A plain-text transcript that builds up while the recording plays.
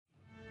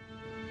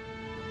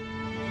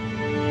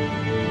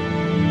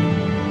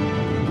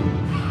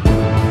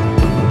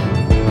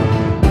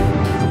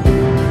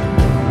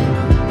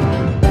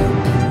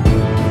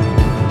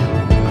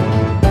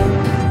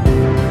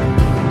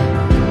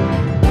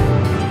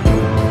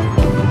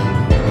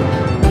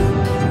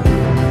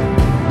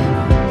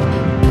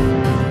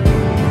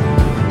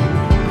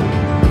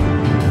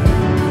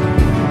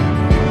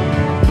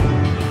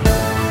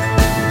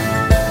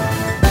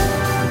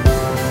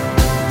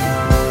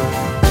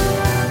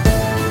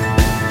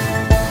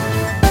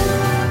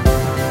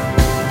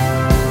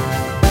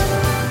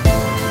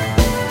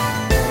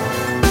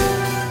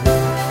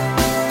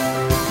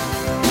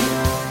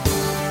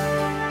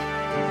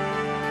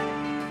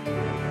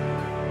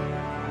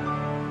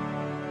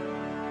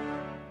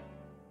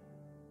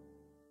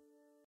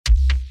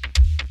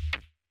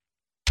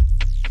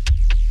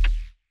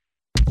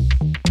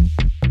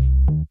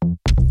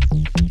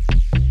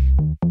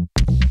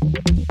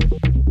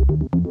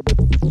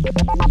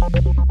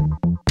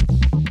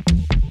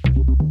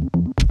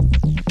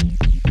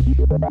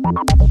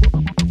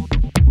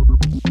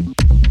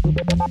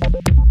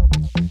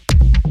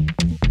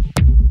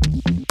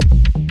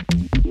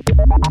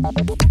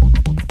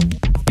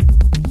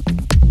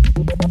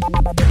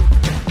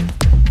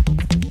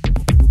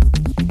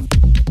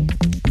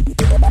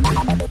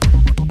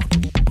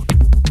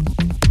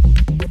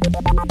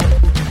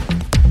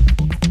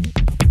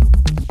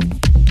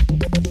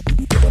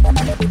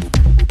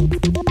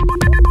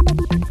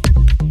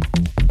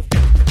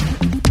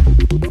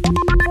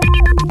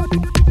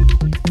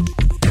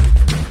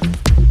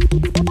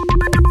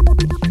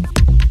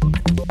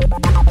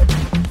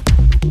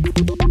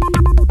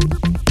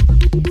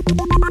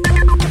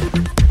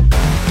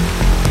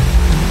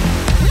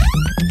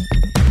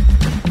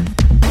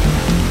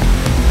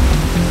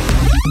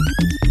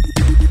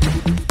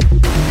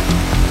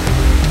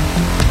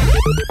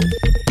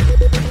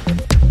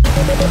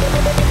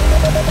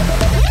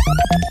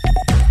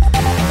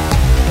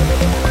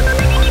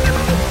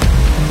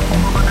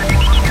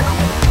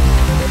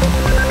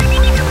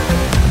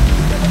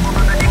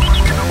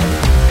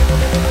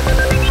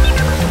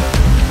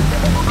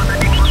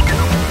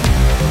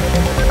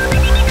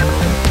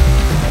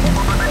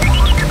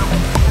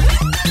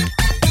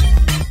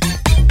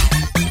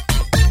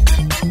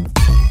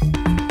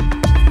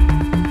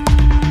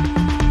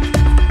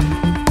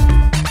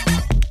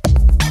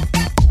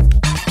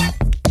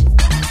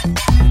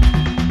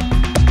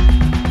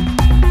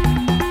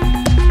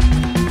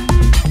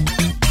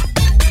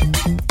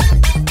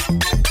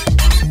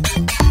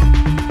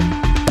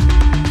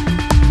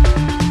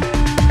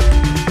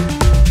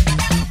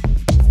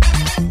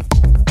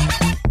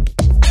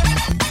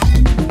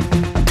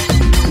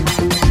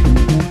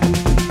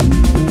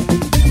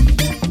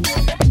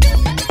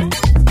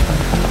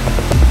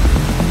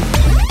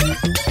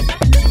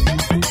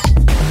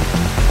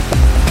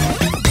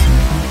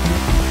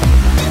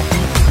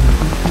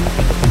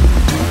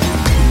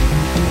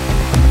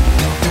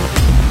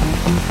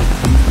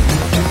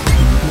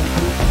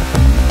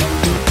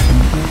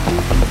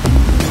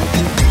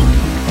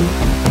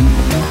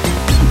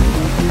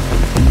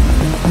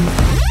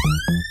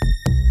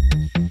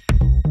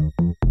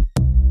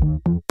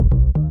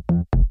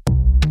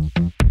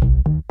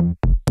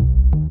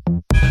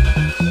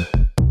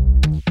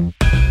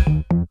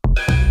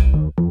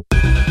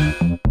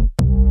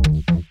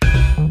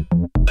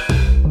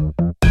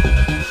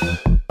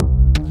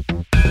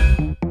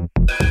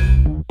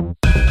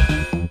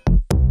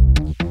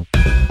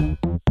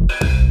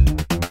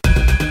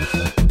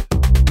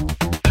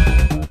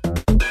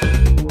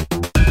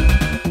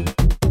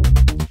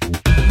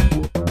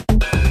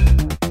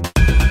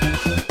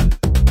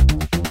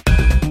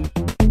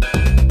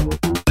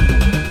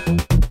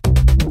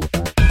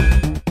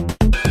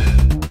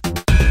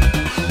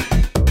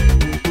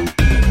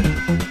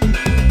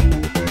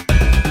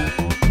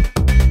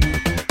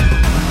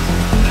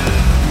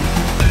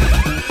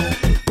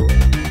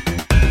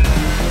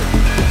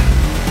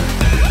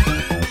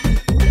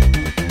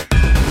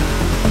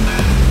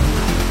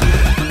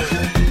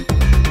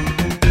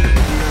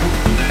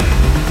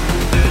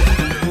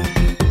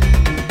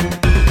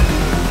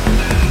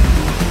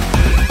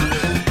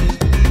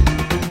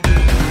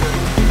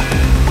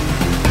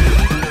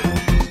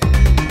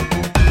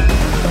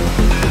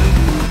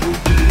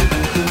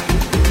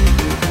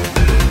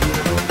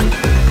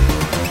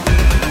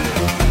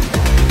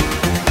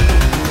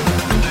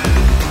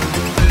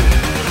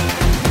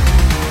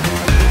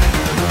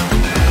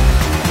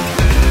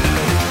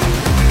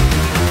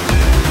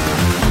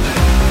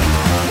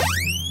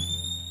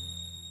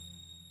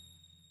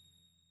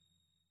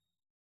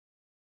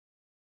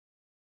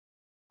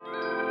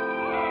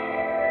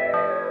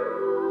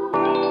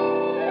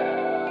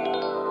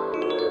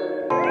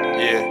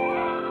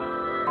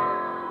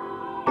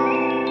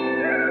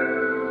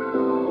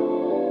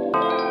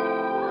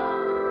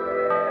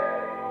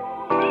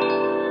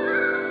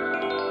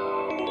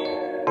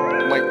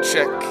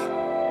check.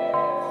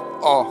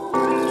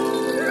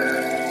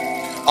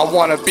 I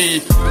wanna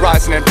be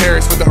rising in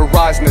Paris with the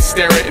horizon to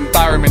stare at.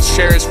 Environments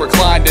cherished,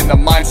 reclined in the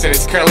mindset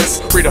is careless.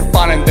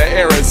 Redefining the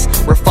eras,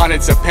 refined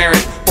it's apparent.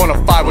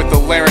 Bonafide with the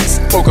larynx,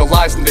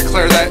 vocalize and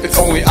declare that it's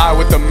only I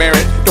with the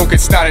merit. Don't get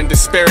snide and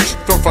disparage,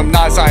 thrown from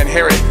knives I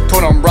inherit.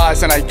 Tone I'm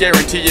rising, I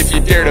guarantee if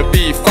you dare to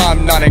beef,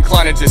 I'm not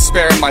inclined to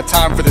despair in my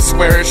time for the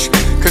squarish.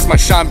 Cause my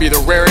shine be the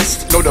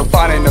rarest, no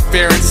divine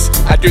interference.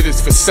 I do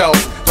this for self,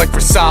 like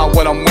Versailles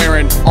what I'm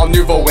wearing. All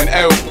nouveau and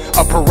out,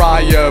 a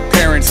pariah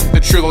appearance. The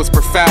true low's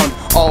profound,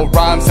 all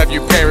rhymes have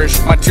you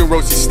perished. My too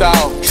rosy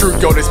style, true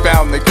goat is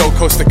bound to go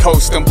coast to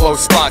coast and blow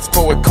spots.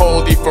 Poet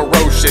cold, he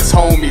ferocious,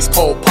 homies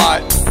Pol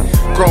Pot.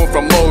 Grown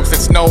from loaves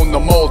that's known to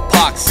mold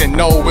pox. And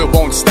no, it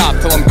won't stop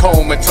till I'm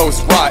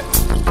comatose rot.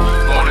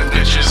 Morning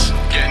bitches,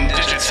 getting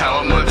digits how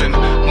I'm living.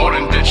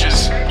 Morning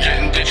bitches,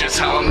 getting digits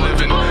how I'm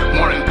living.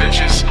 Morning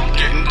bitches,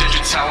 getting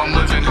digits how I'm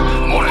living.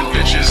 Morning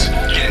bitches,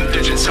 getting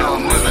digits how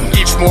I'm living.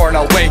 Each morning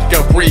I wake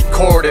up,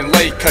 record and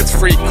late cuts.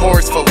 Free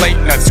chords for late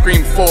nuts,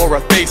 scream for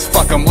a face,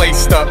 fuck I'm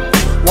laced up.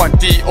 Want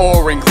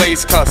Dior and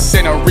glazed cuffs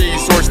in a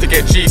resource to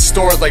get G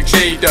stored like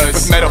Jay does.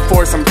 With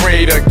metaphors I'm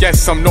greater,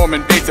 guess I'm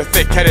Norman Bates, a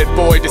thick-headed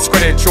boy.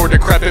 Discredit your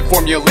decrepit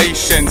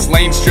formulations,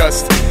 lanes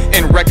just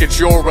in wreckage.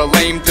 You're a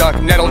lame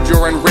duck, nettled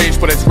you're enraged,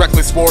 but it's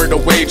reckless war to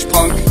wage,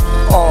 punk.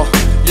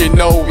 You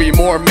know we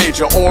more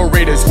major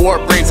orators, war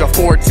brains are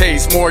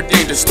fortes. More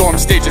danger, storm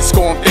stages,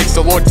 score and fakes.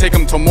 The Lord take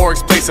them to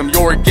morgues, place them.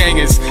 Your gang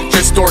is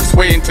just dorks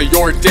waiting till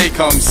your day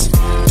comes.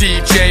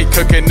 DJ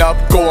cooking up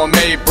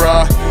gourmet,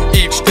 bruh.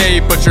 Each day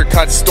butcher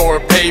cut store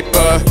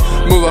paper.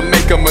 Moolah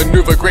make a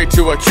maneuver great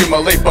to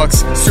accumulate bucks.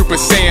 Super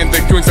Saiyan,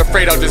 the goons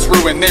afraid I'll just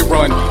ruin, they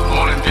run.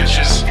 Morning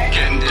bitches,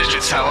 getting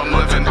digits how I'm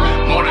living.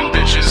 Morning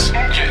bitches,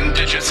 getting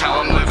digits how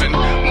I'm living.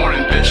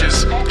 Morning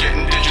bitches,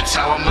 getting digits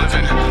how I'm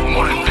living.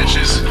 Morning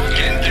bitches,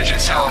 getting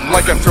digits how I'm living.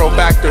 Like a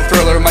throwback to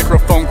Thriller,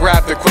 microphone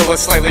grab the quilla,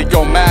 slightly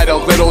go mad. A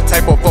little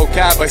type of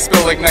vocab, I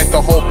spill ignite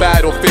the whole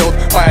battlefield.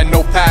 By a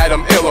notepad,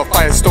 I'm ill. If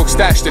I a stoke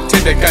stash the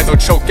tin, guys will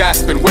choke,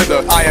 gasping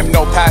wither. I am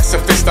no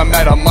pacifist, I'm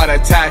at a mud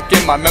attack.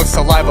 In my mouth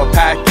saliva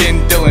packing,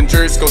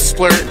 Dillingers go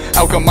splurt.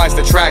 Alchemize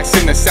the tracks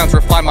and the sounds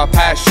refine my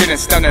passion. And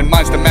stunning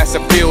minds the mass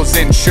appeals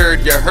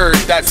insured. You heard,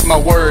 that's my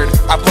word.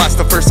 I blast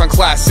the first on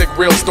classic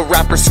reels. The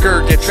rapper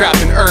skirt get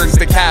trapped in urns.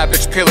 The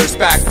cabbage pillars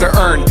back to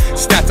earn.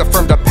 Stats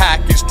affirm the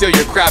package till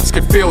your crabs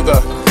can feel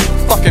the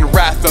fucking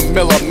wrath of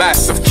Miller,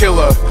 massive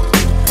killer.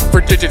 For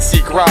digits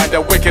he grind, I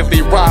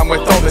wickedly rhyme with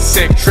all the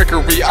sick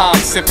trickery. I'm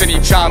symphony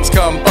chimes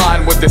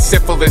combined with the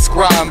syphilis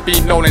grime. Be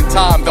known in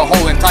time, the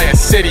whole entire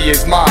city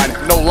is mine,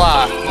 no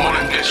lie.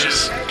 Morning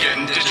bitches,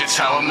 getting digits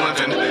how I'm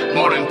living.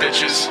 Morning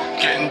bitches,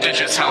 getting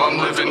digits how I'm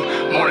living.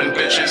 Morning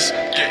bitches,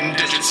 getting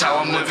digits how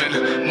I'm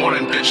living.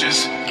 Morning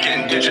bitches,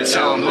 getting digits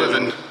how I'm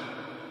living.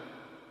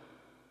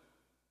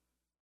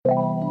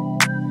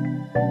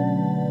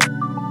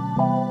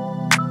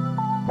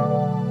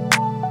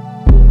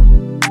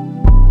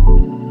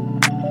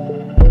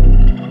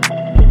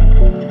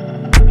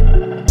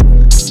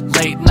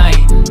 Late night,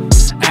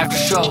 after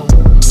show,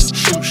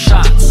 shoot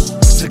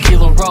shots,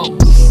 tequila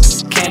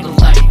rolls,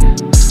 candlelight,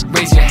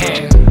 raise your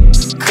hair,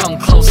 come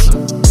closer,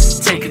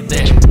 take it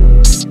there,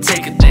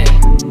 take it there,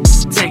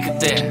 take it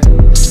there,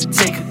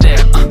 take it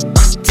there,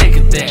 take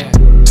it there,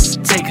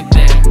 take it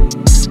there,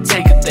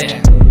 take it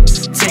there,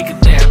 take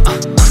it there,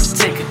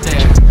 take it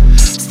there.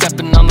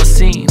 Stepping on the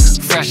scene,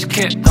 fresh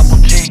kick, double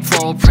G,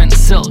 floral print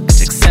silk,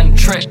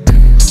 eccentric,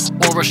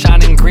 aura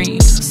shining green,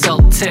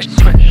 Celtic,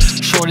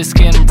 shorty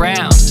skin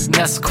brown,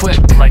 nest quick,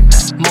 like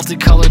that.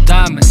 Multicolored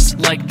diamonds,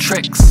 like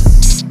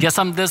tricks. Yes,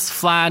 I'm this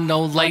fly,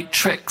 no light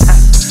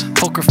tricks.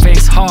 Poker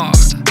face hard,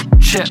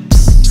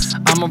 chips.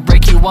 I'ma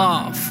break you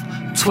off,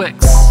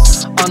 Twix.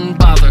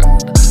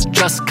 Unbothered,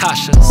 just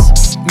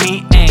cautious.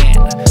 Me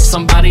and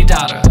somebody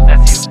daughter.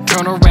 That's you.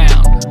 Turn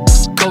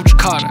around, Coach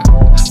Carter.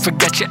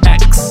 Forget your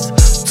ex.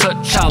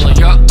 T'Challa,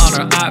 your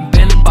honor. I've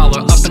been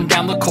baller up and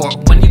down the court.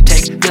 When you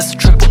take this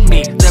trip with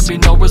me, there be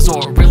no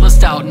resort.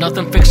 Realist out,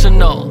 nothing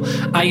fictional.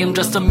 I am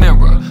just a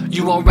mirror,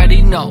 you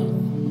already know.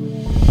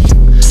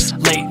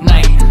 Late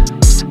night,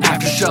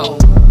 after show,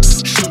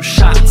 shoot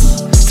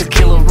shots,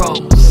 tequila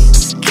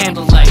rolls,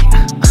 candlelight,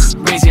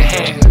 raise your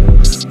hair,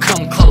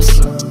 come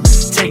closer,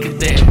 take it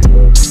there,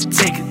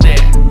 take it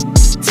there,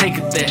 take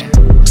it there,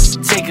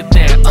 take it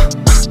there,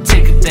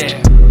 take it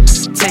there,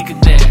 take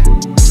it there,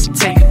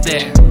 take it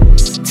there,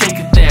 take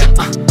it there,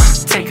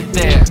 take it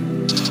there.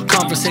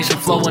 Conversation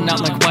flowing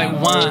out like white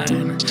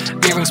wine.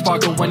 Earrings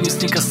sparkle when you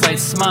sneak a slight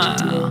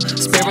smile.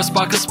 Spare a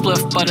spark of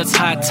spliff, but it's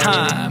high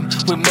time.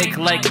 We make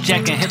like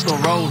Jack and hit the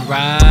road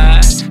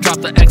ride.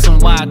 Drop the X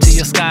and Y to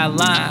your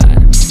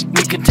skyline.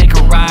 We can take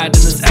a ride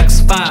in this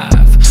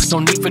X5. No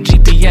need for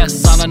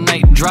GPS on a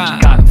night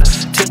drive.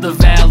 Tip the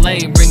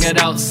valet, bring it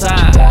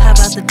outside. How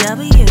about the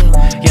W?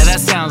 Yeah, that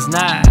sounds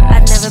nice.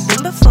 I've never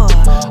been before.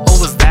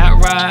 Oh, is that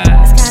right?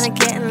 It's kinda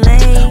getting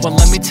late. Well,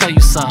 let me tell you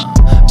something.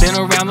 Been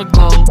around the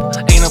globe,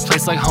 ain't a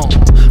place like home.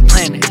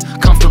 Planet,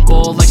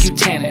 comfortable like you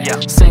tan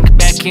it. Sink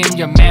back in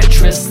your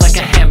mattress like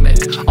a hammock.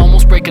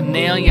 Almost break a a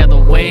nail, yeah, the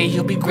way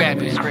you'll be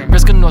grabbing.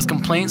 Risk a noise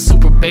complaint,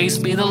 super bass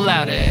be the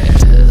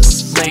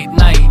loudest. Late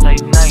night,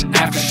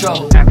 after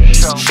show,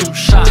 shoot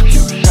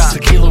shots,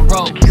 tequila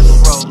rolls,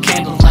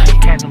 candlelight,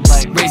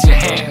 raise your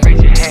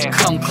hair,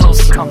 come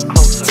closer,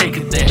 take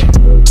it there,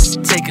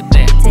 take it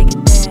there, take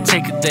it there,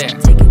 take it there,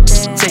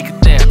 take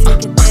it there,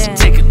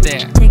 take it there,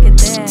 take it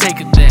there, take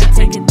it there,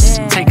 take it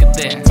there, take it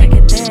there, take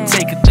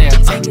it there,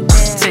 take it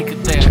there, take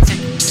it there.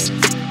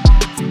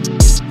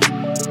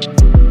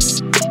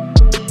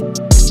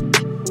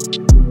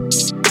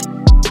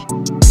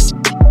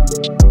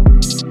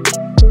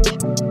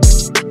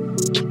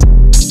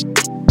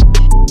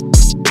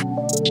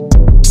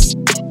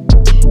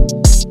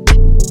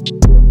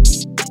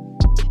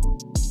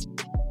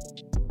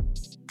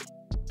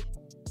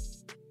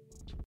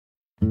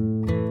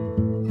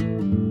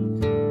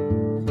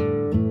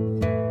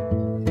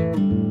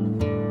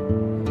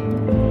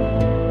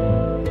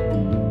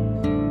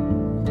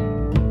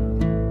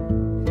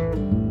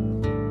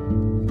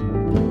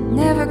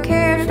 Never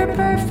cared for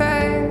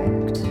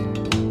perfect,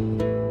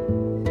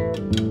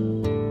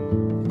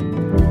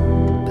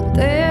 but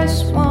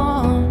this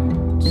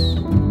once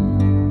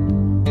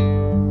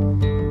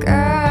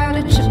got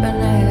a chip in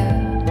it.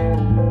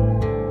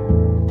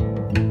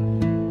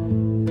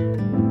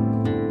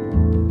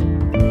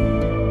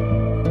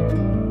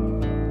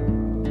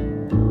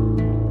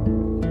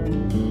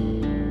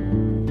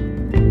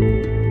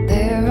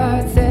 There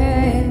are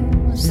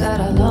things that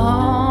I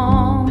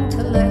long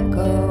to let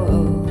go.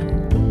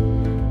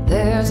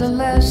 There's a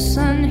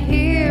lesson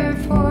here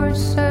for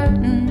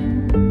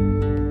certain.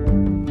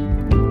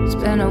 It's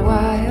been a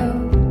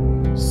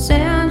while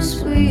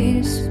since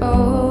we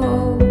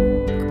spoke.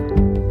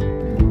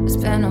 It's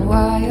been a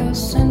while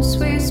since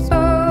we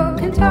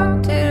spoke and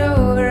talked it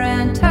over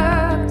and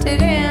tucked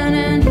it in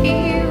and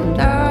healed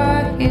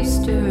our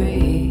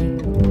history.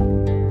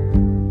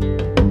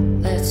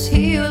 Let's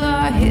heal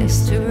our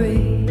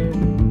history.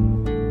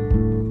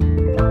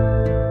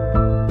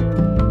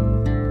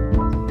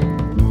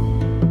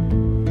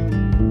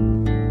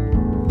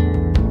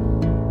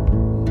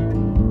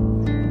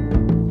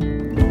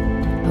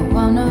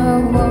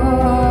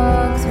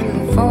 Walk through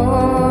the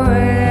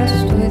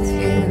forest with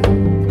you.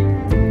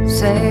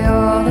 Say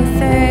all the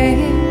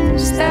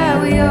things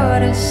that we ought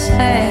to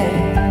say.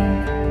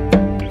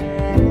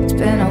 It's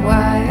been a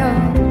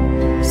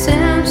while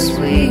since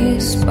we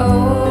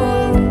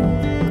spoke.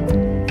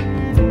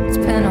 It's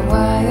been a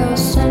while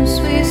since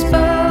we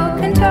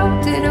spoke and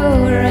talked it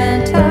over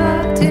and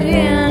tucked it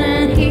in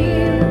and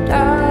healed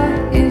our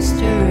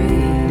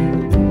history.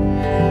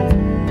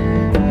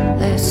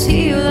 Let's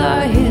heal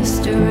our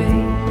history.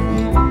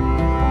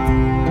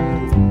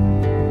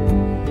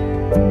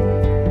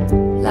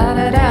 La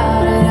da da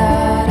da da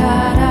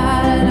da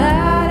da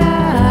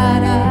da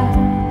da.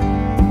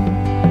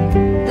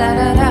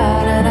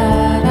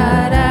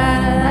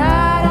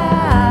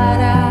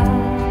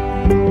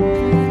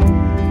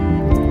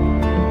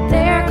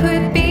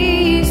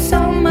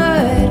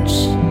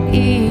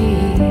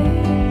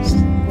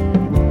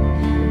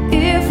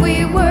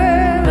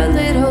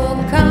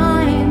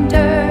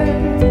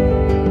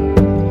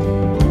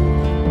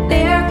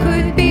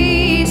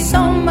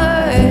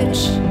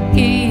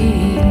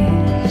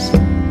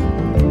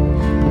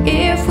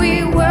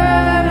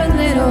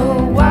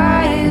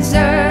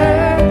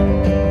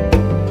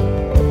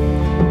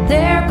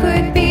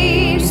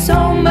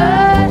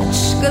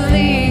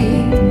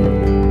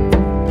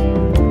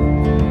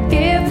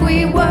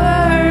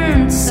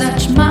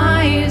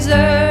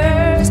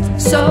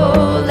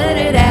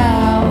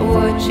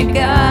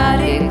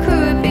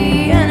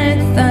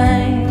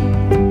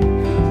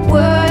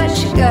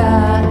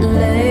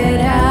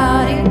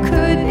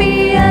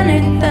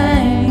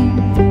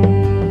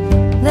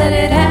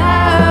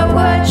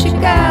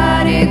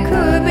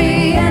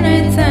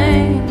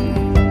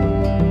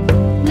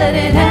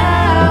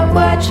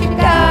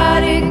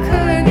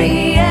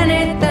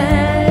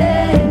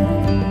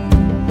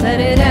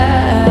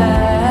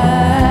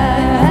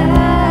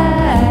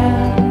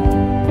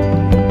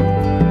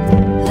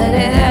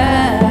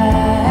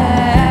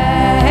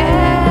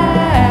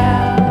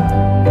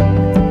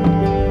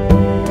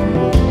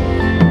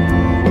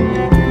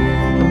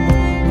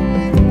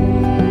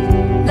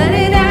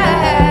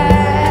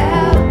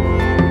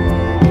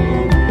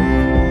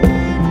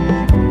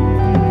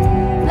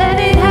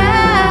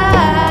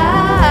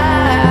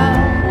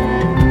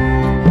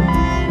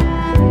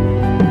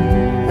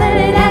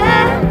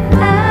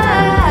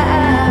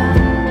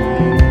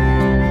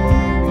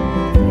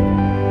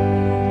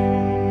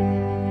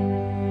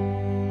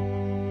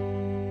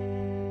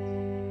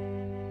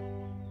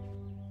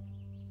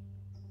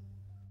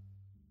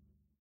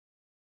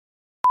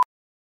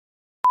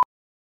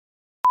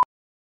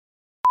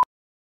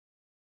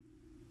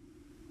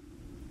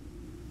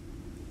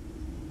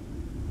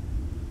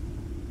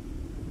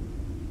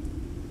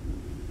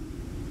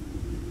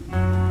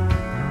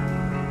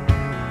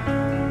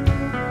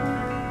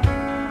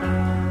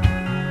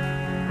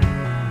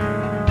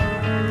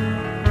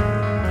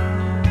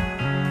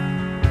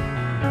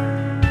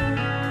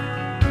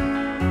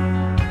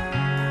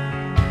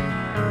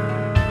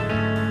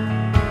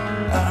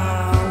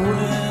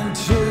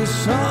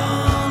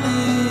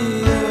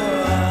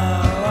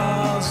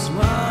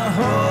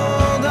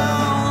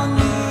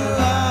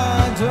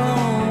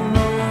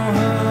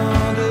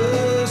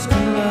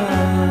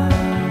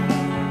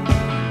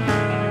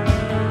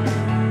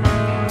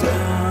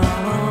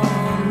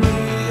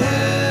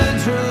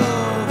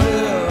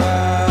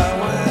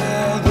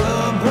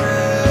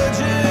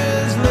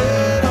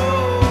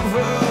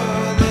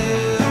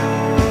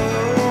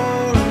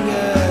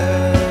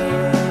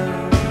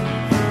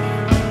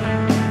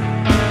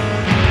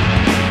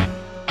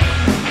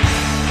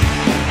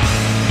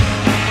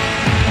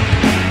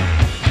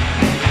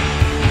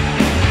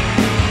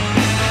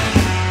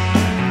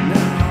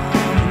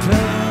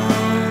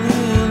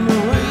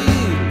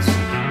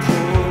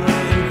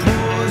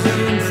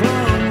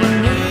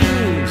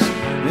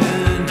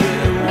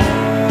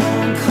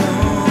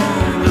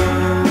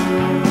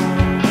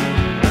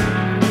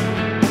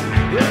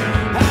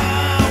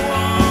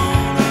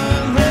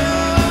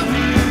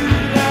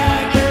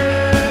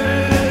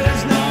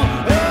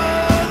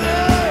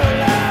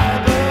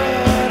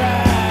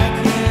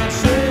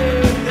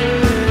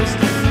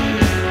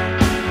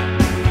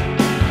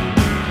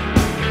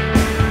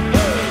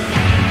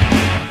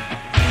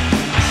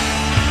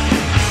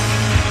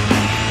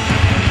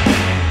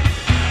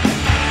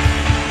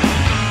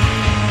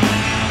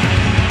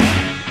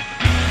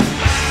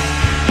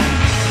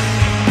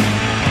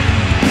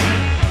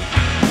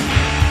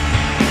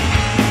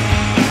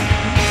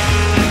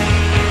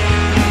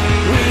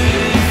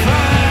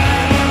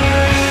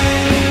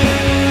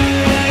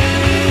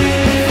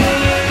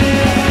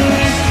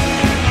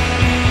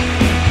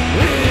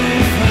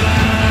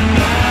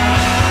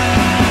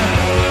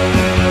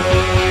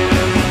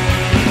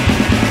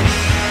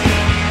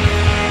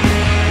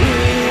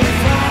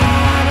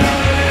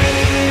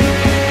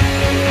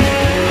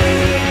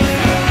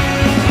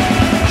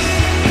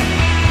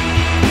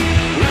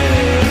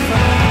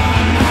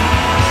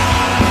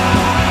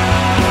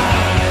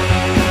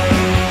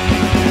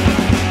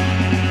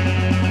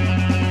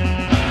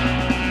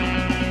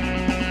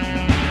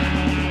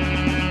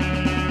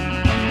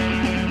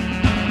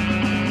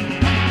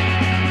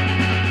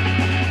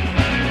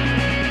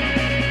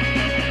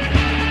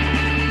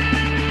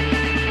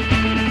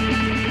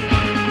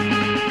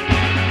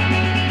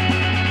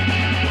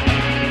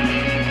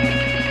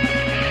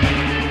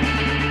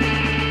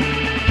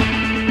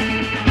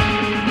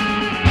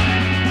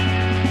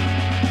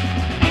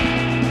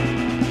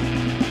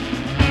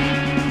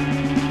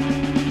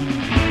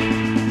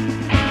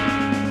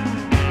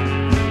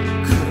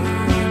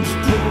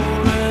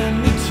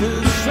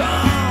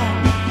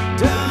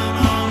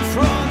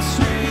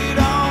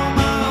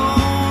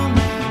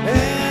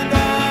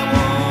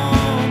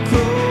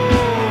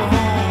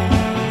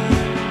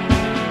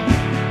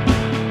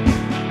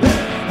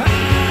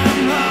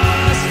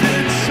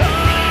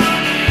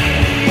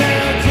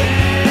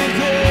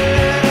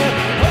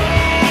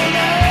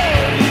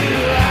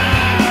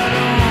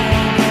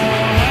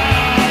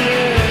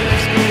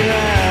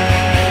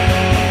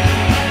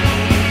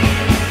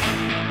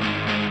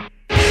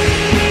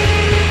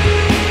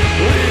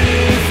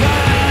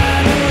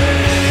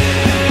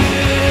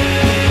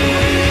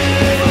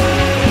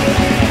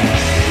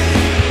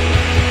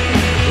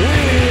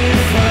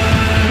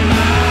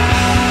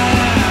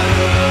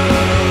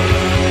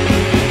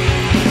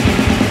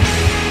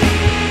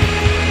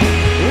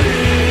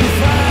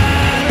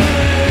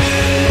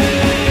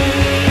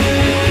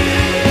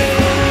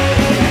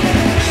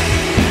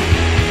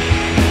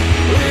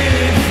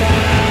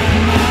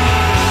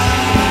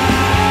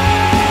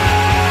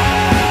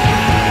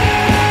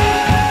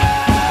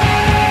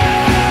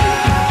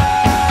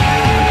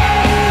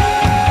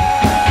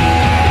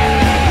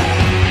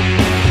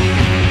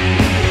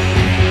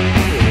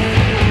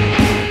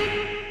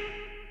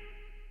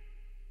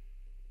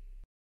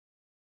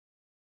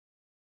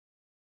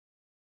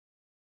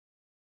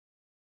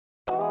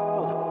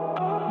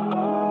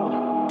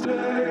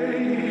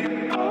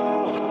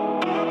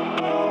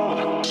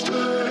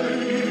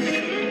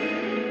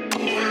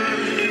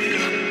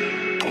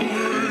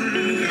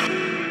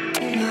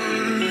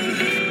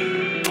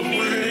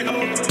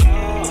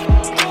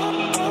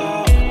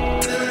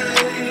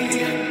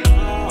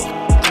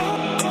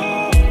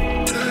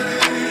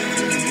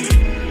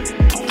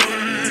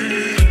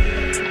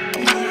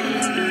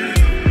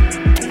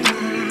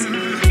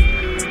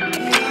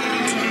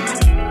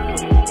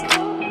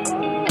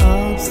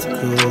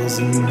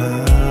 in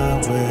my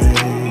way.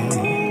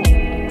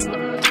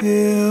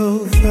 He'll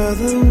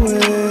feather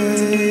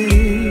away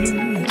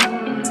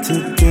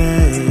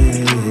today.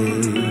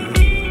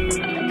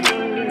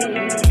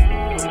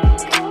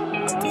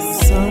 The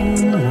sun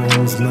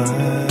warms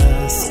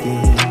my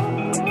skin,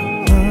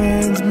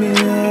 reminds me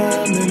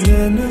I'm an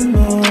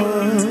animal,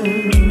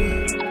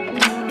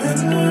 and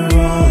we're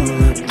all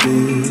a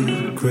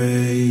bit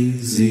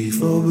crazy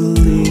for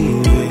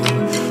believing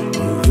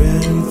we're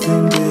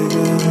anything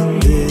bigger than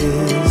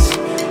this,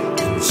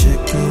 and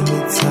checking the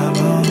time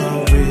on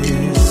our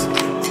wrist,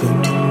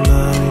 spending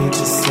money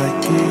just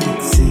like it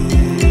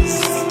is.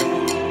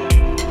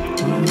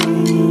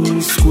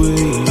 Ooh,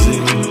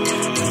 squeezing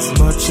as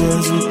much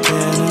as we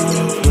can out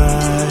of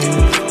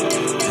life,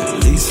 at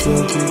least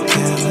what we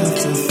can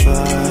after 5.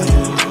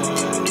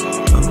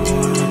 I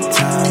want a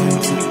time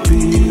to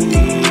be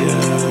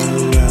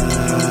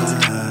alive.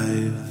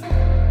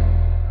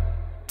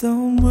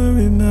 Don't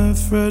worry, my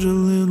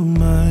fragile little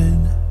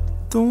mind.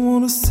 Don't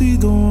wanna see,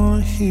 don't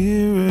wanna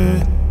hear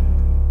it.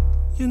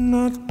 You're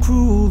not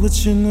cruel, but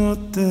you're not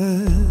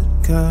that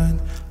kind.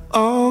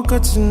 All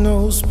guts and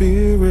no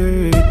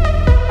spirit.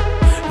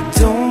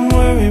 Don't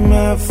worry,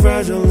 my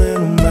fragile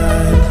little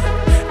mind.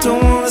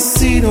 Don't wanna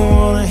see, don't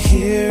wanna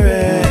hear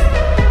it.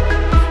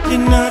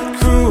 You're not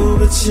cruel,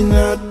 but you're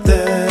not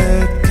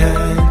that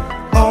kind.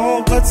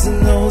 All guts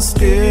and no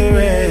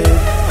spirit.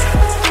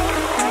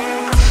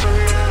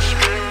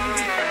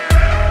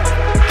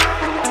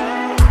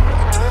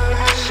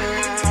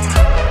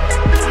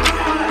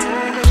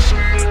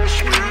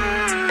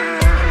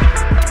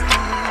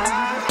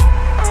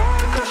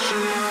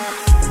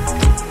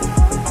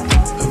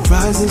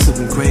 Rises of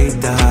a great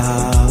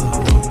down,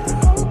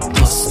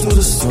 bust through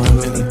the storm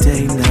any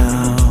day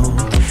now.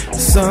 The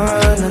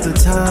sun at the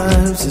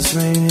times is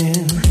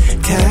raining,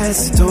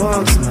 cats,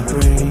 dogs in my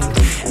brain,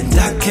 and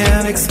I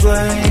can't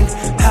explain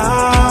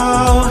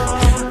how,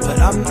 but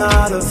I'm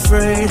not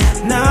afraid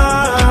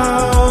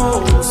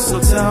now. So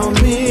tell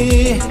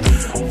me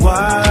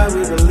why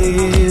we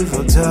believe,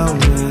 or tell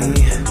me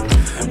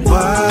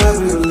why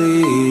we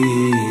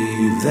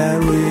believe that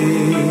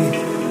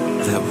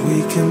we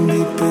can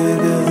be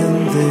bigger than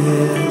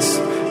this.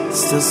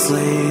 Still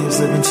slaves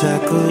living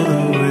shackled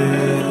on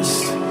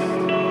wrist.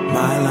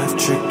 My life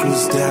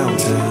trickles down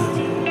to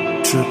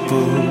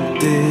triple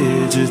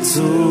digits.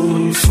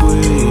 Ooh,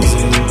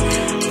 squeezing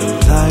the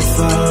life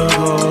out of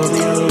all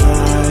the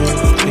alive.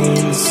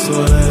 Being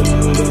swollen,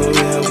 but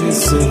yeah, we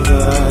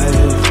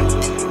survive.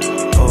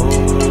 Oh,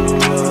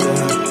 what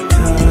a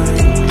kind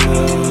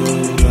of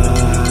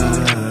life.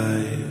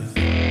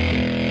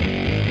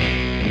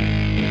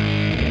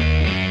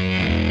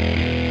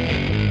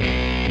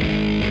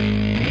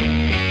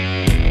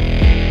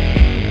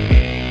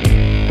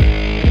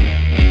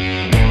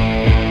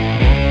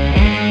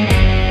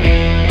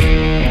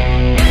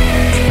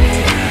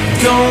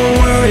 Don't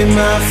worry,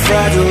 my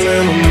fragile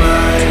little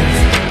mind.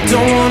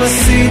 Don't wanna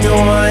see,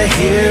 don't wanna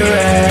hear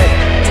it.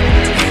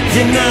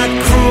 You're not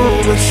cruel,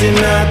 but you're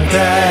not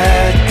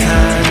that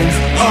kind.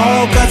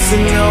 All guts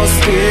and no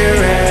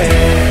spirit.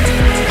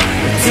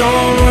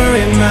 Don't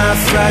worry, my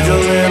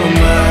fragile little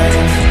mind.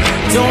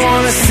 Don't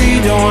wanna see,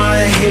 don't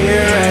wanna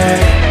hear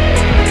it.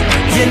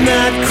 You're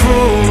not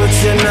cruel, but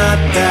you're not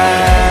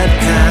that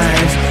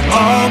kind.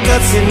 All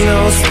guts and no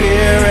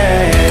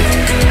spirit.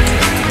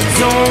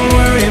 Don't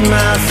worry,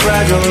 my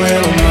fragile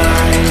little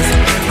mind.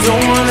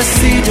 Don't wanna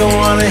see, don't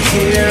wanna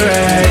hear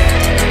it.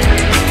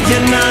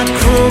 You're not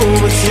cruel,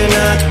 but you're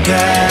not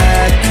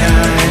that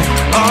kind.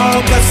 All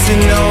guts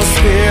and no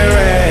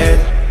spirit.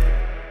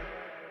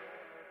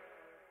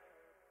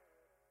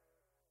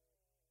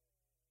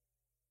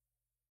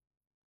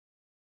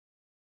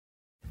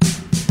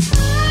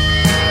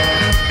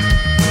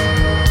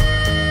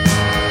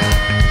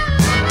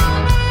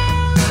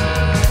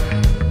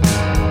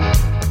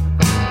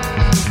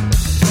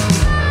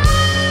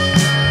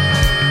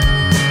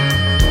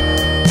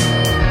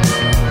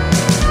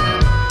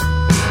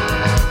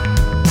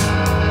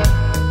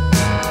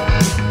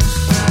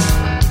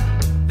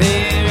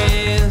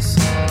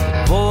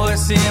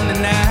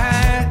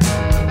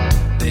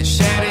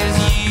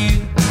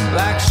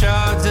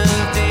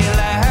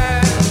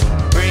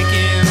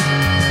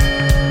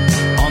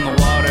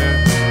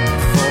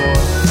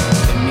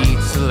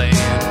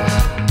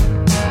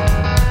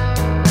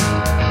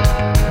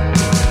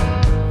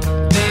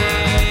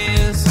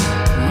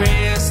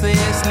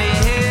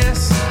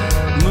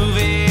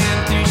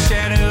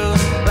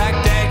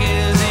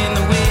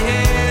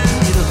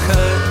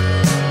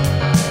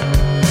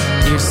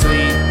 Your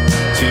sleep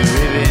to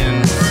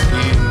ribbons,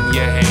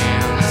 your hair.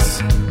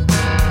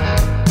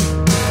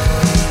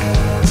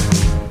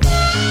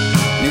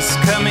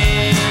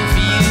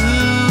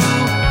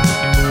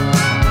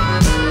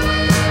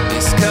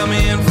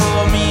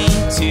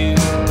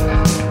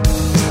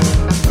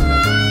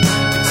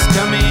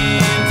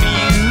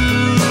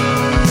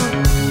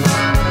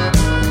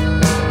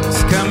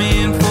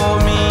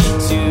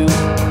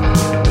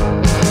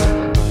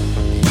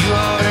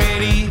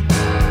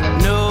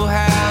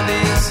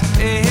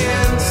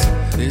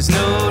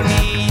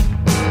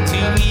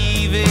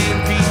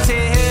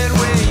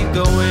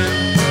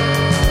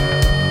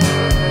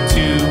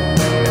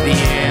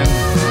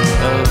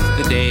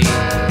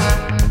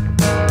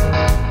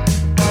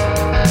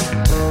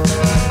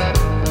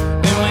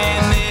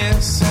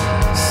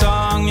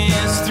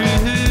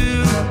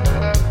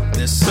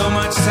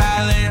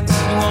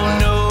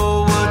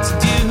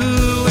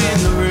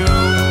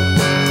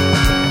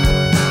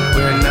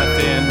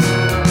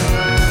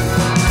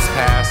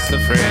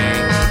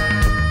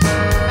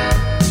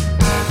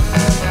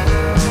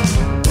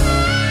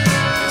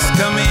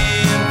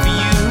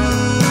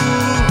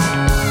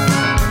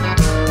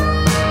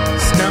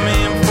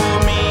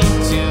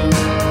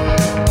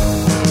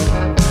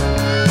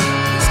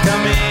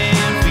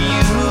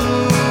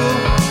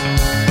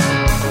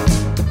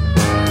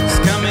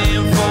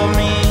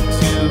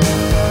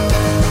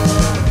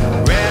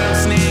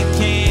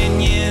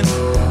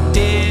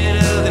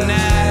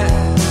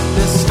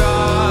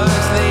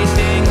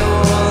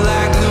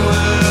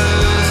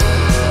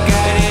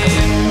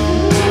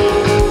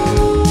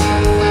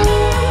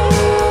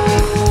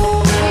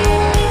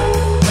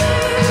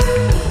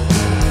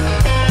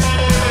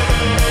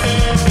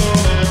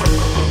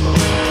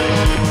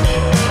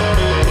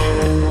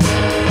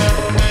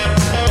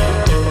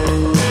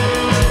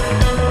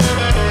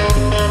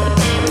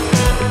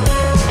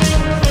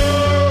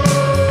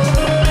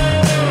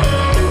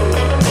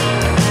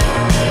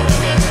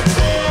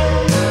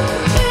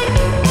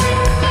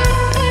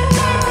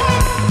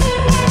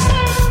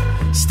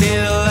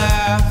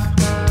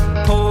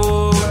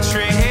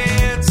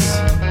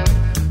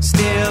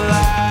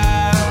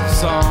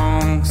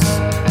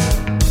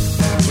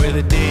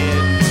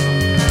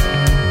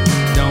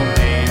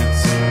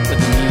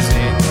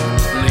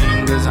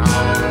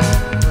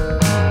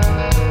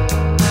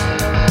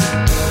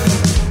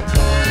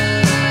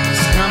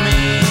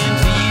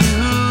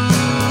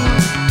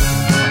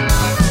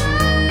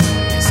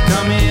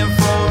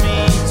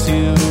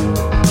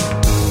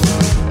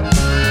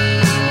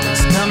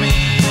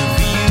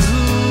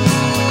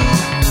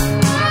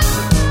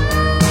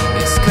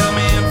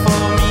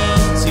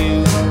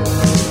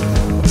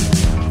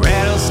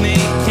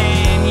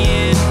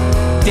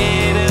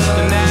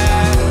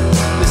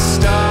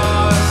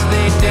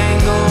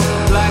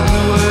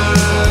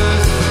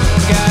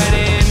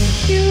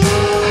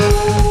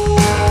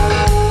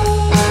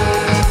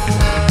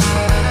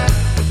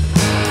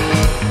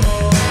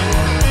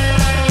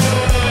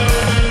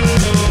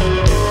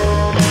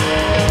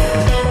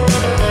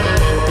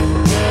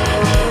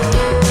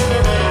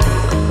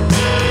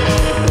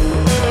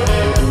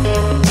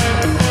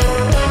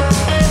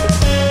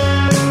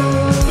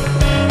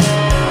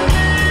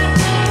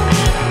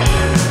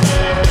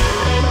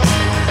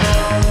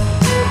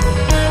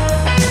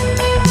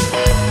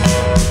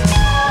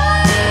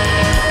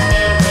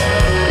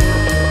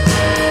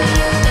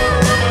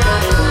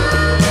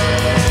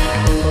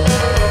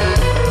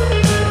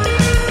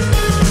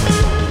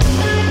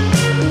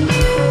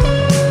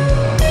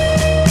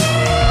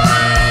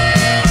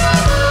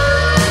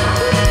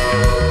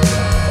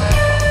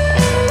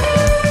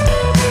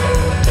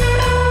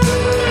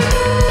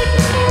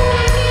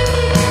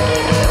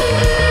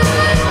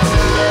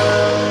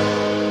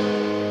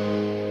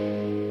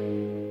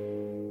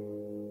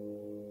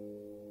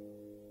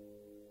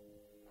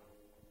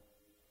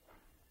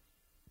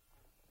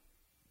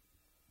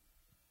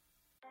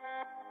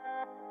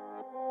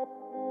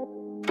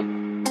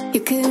 You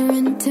could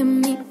run to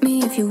meet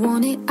me if you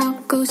want it. I'll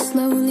go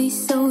slowly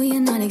so you're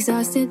not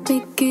exhausted.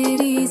 Make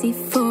it easy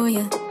for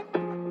you,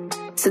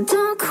 so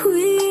don't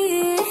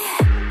quit.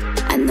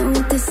 I know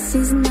this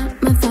is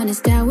not my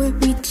finest hour.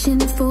 Reaching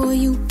for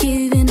you,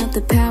 giving up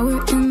the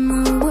power in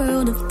the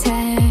world of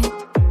tag.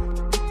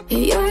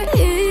 You're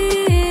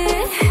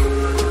it.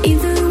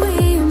 Either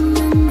way, I'm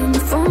running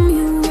from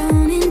you,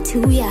 running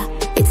to ya.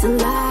 It's a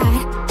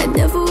lie, I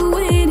never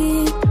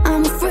waited.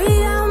 I'm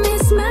afraid I'll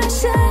miss my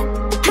shot.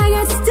 I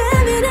got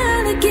stamina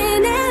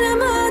again,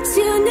 animals,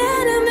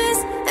 unanimous.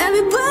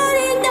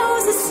 Everybody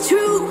knows it's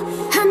true.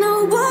 I know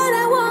what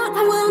I want,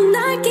 I will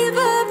not give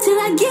up till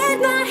I get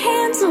my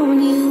hands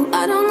on you.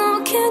 I don't know,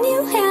 can you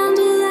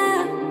handle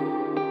that?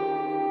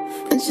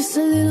 It's just a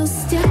little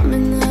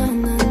stamina.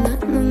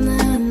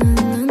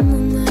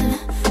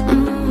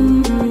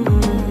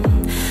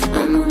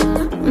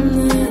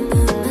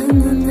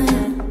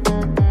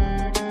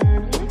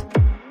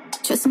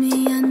 Trust me,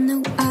 I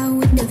know I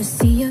would never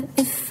see you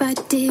if I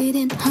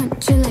didn't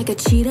hunt you like a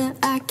cheetah.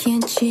 I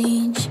can't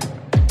change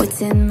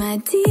what's in my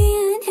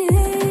DNA.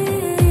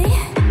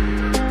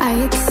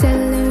 I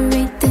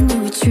accelerate, then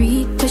you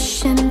retreat.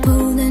 Push and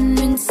pull, then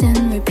rinse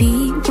and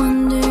repeat.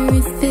 Wonder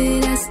if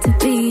it has to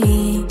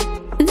be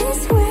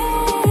this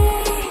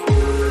way.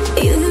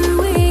 Either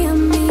way,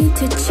 I'm made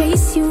to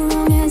chase you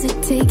long as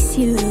it takes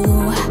you.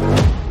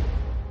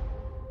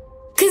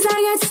 Cause I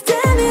got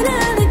stamina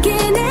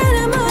again,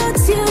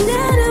 animals,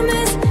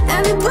 unanimous.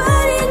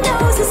 Everybody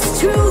knows it's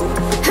true.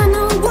 I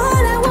know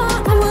what I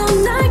want, I will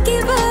not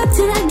give up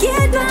till I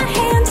get my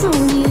hands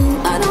on you.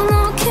 I don't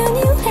know, can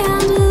you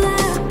handle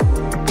that?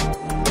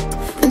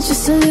 It's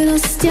just a little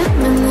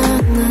stamina.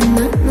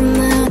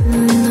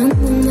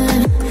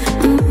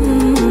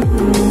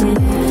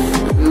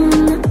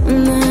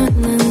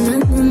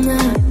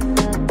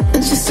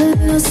 It's just a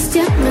little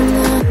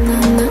stamina.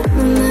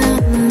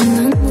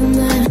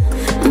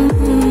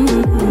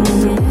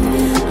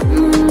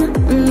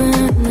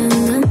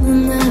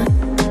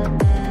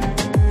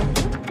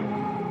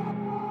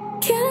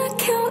 Can I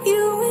count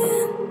you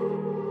in?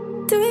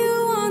 Do you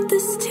want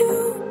this too?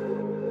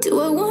 Do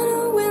I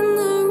wanna win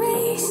the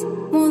race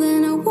more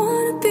than I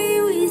wanna be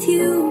with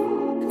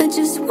you? I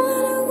just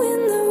wanna win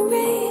the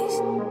race,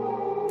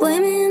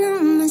 blaming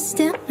on my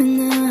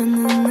stamina.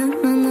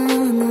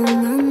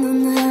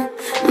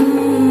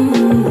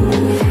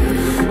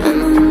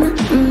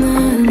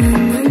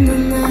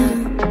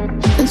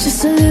 It's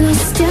just a little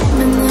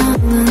stamina.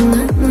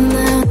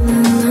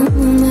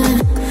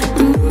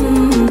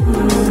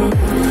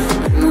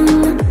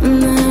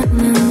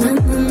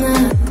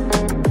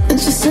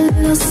 It's just a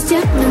little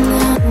stamina.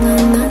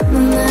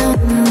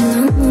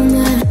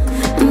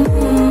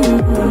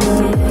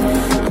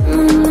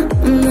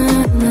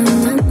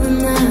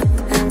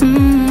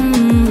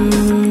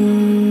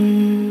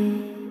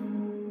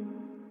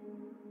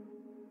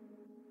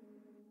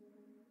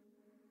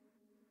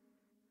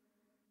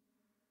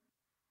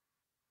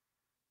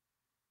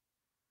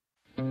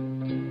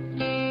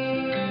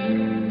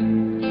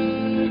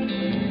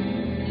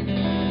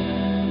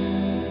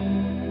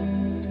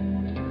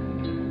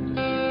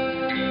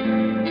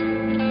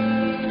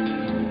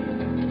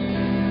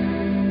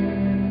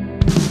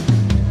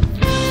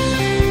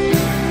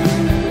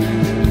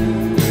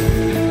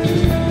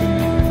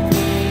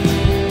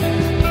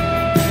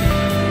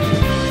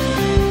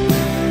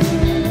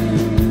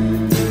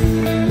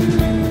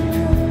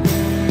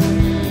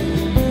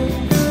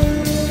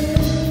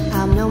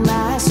 I'm no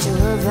master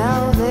of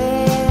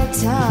velvet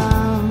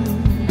tongue.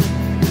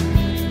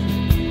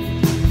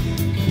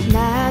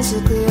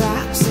 Magically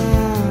wraps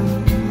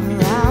him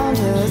around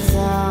her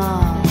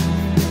thumb.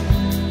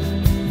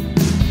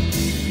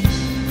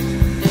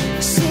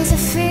 She's a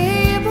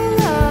feeble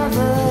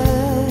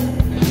lover,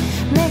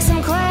 makes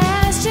him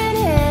question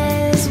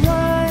his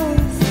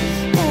worth.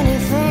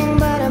 Anything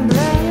but a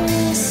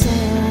blessing.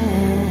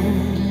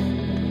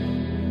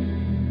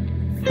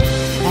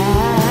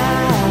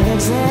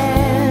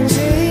 Alexandria,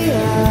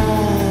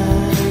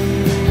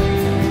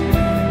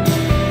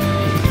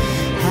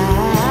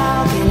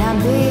 how can I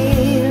be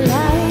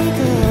like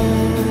her?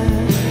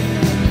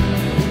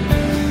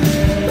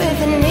 With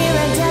an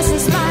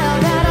iridescent smile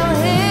that'll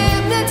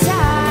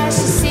hypnotize.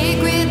 She's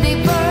secretly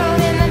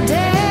burrowed in the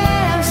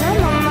depths of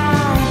my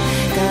mind.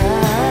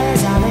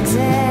 'Cause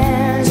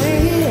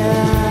Alexandria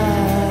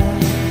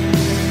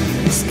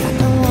has got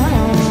the one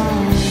I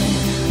want.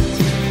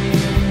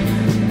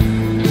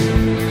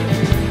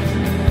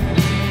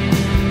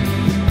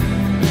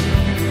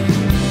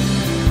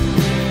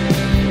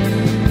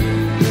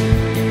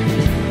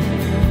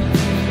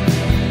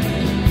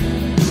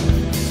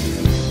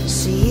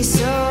 She's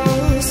so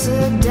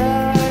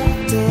seductive.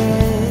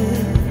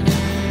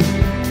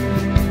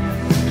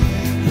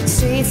 He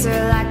treats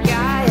her like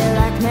Gaia,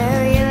 like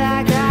Mary,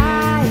 like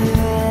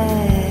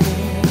Iris.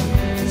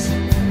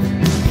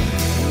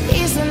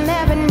 He's the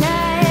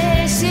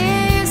marionette,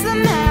 she's the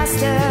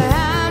master.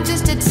 I'm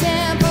just a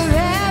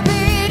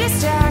temporary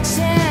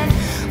distraction.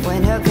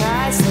 When her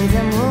guides leave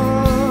them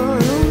wounded,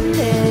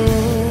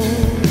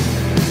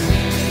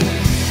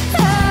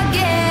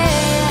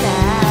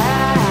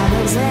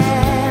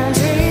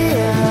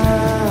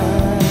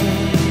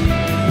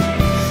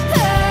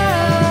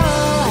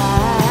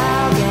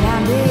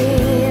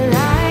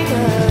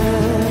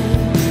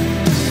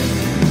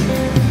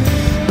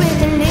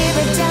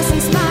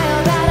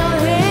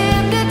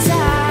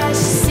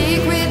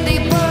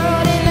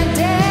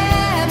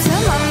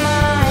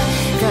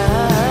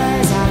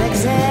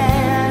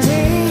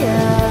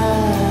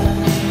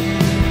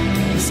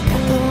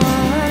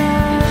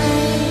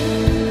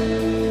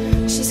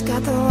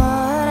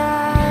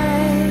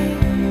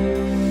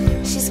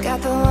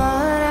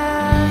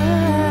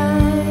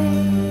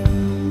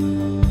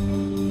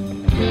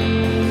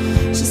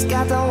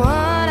 got the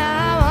one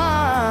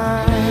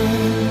I want.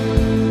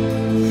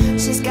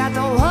 She's got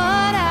the one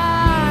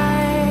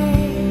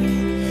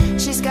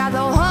she's got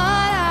the one I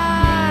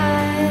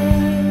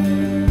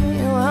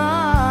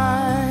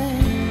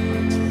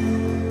want.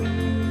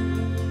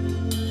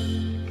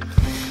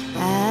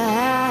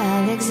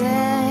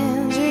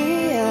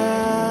 Alexandria,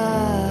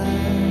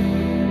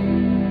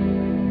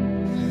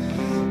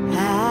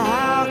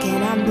 how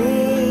can I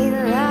be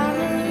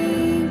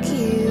like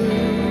you?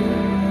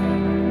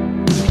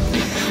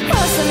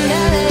 What's the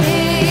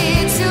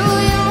melody to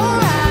your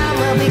rhyme?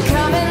 We'll be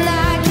coming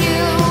like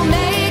you,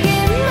 make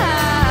it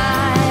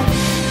mine.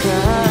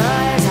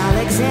 'Cause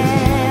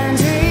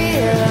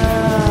Alexandria,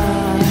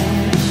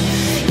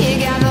 you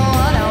got the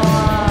one I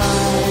want.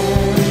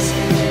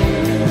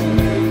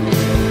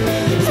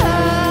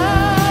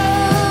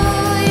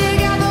 Oh, you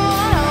got the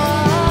one I want.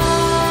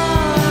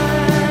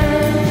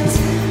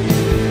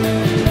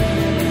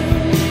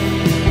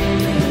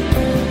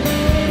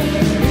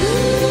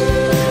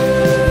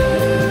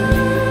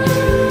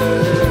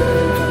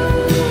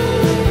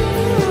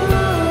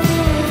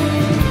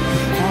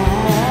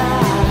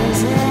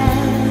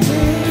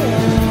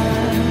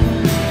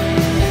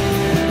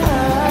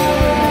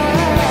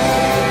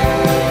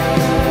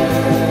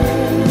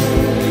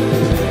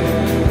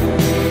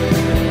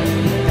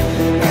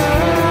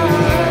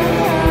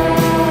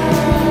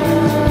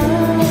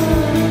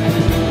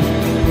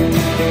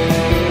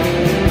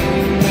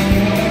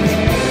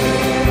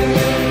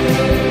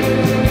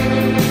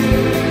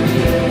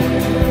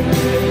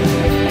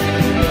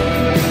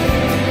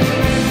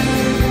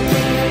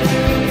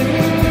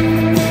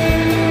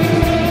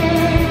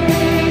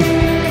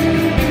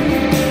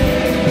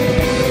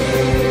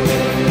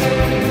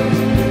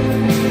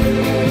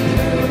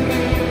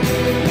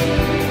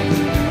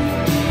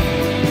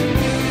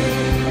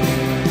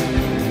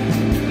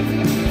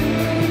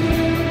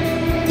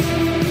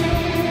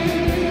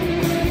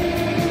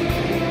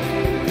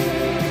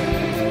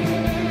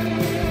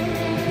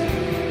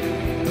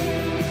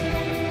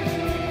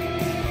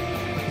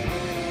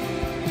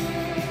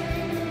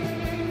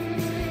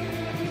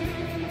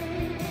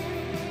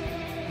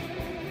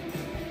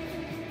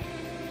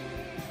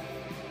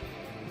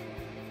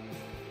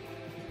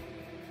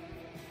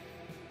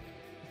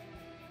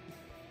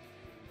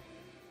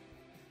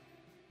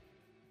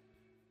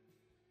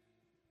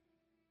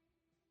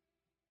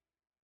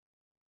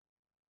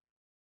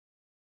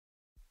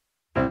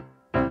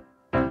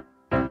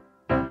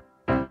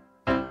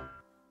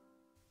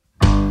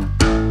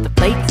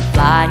 Plates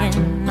flying,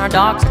 our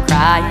dogs are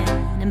crying,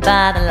 and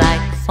by the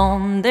lights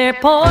on their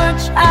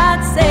porch,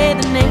 I'd say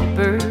the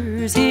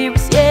neighbors hear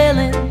us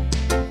yelling.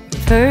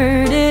 You've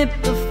heard it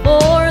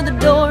before, the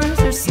doors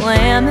are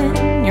slamming,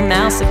 your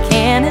mouth's a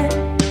cannon.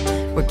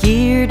 We're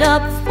geared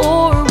up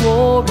for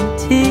war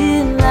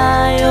until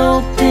I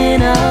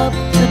open up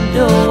the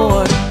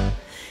door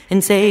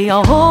and say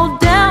I'll hold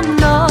down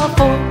the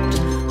fort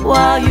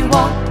while you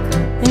walk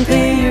and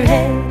clear your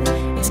head.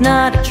 It's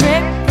not a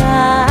trick,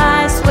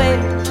 I swear.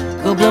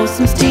 Go blow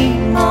some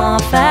steam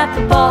off at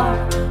the bar.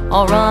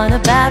 I'll run a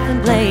bath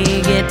and play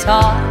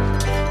guitar.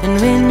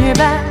 And when you're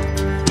back,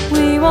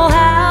 we will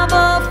have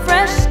a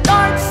fresh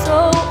start.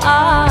 So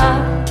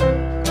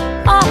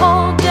I'll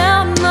hold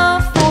down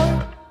the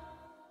fort.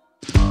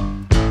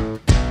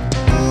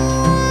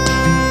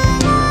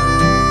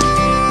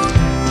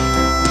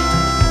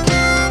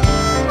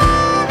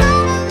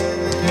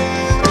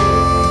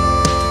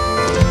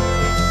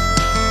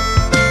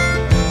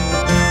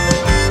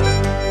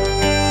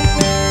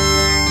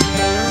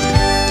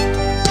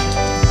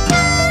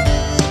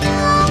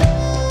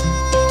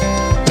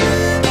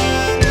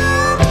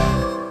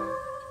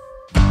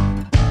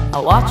 I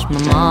watched my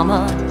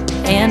mama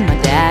and my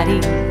daddy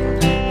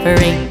for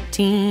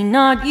 18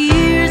 odd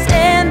years,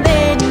 and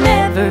they'd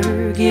never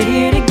get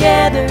here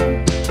together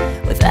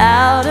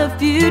without a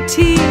few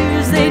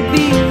tears. They'd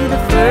be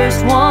the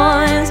first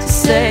ones to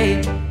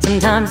say,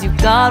 sometimes you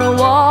gotta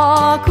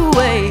walk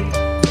away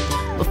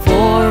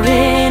before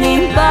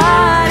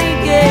anybody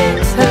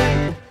gets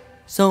hurt.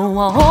 So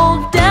I'll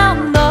hold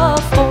down the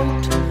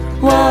fort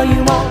while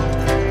you walk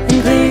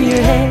and clear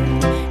your head.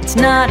 It's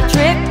not a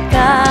trick,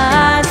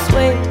 I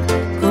swear.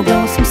 Go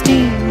blow some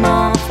steam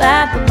off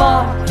at the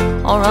bar.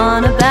 I'll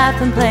run a bath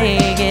and play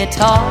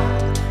guitar.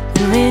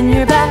 And when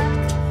you're back,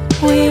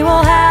 we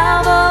will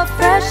have a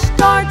fresh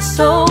start.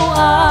 So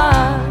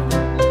I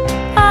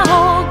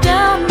hold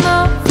down the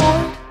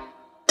fort.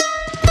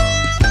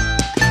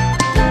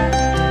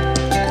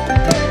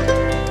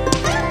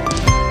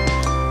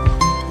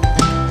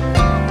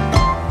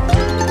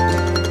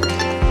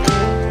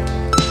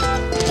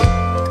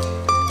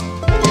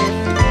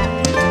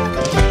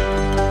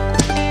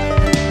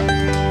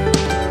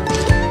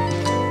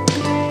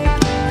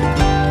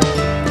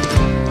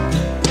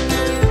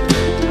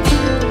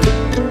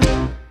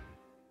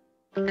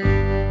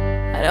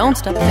 I don't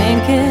stop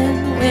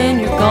thinking when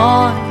you're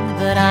gone,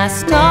 but I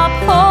stop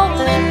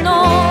holding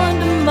on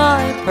to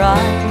my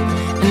pride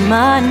and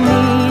my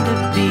need to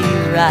be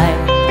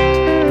right.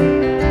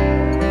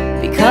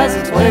 Because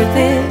it's worth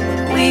it,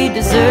 we we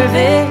deserve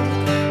it,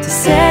 to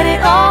set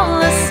it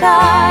all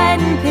aside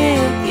and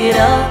pick it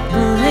up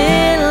a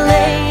little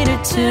later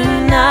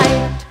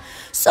tonight.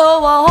 So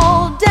I'll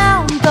hold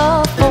down the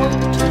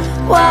fort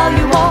while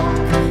you walk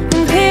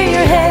and clear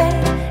your head.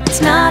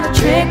 It's not a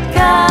trick,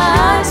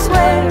 I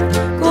swear.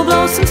 Go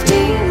blow some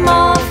steam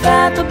off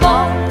at the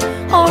bar.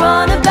 I'll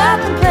run it back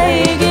and play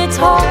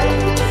guitar.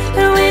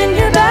 And when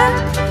you're back,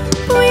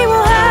 we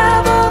will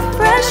have a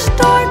fresh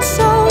start.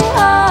 So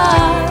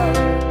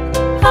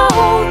I'll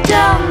hold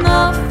down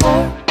the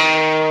fort.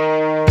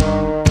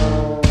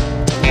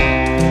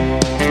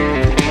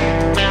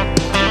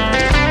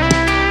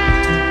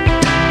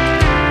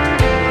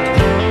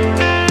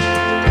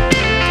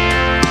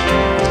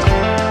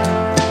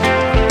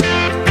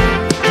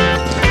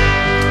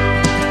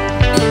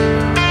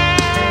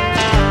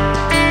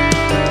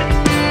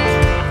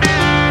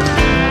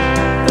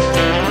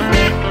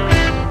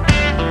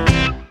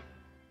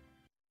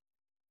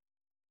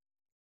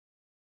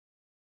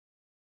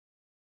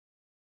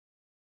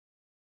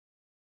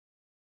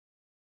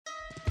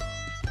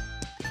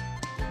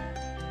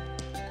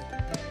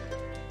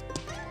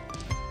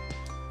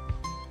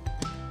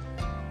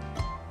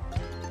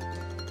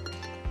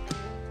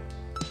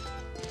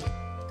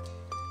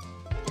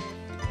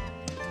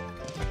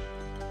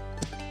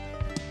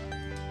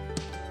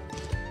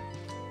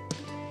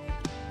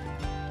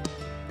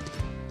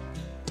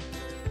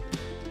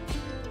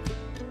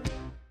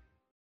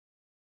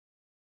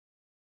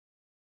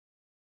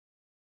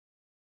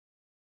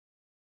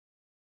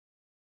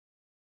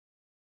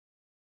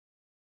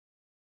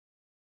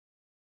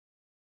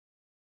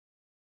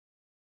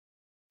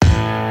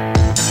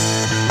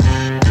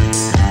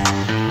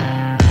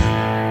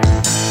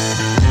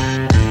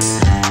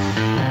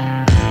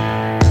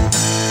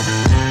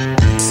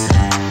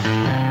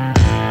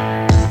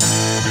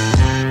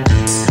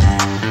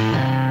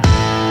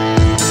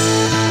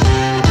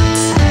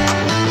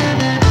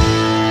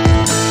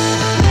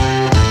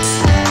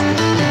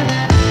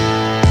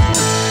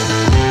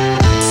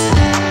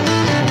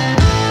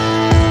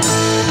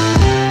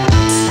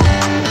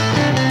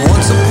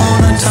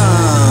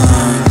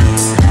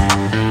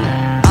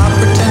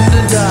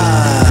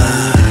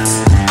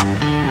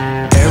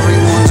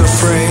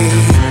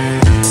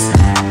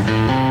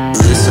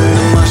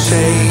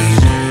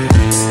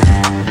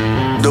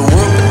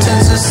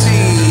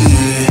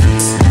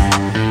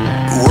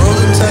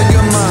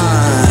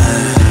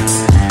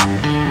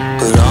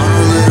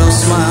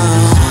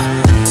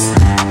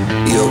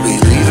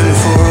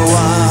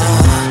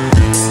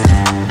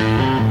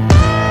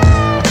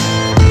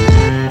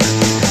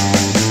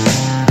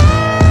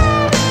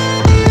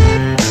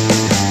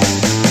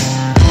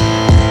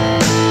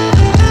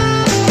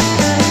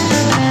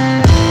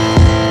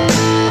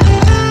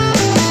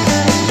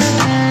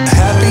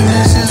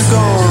 Happiness is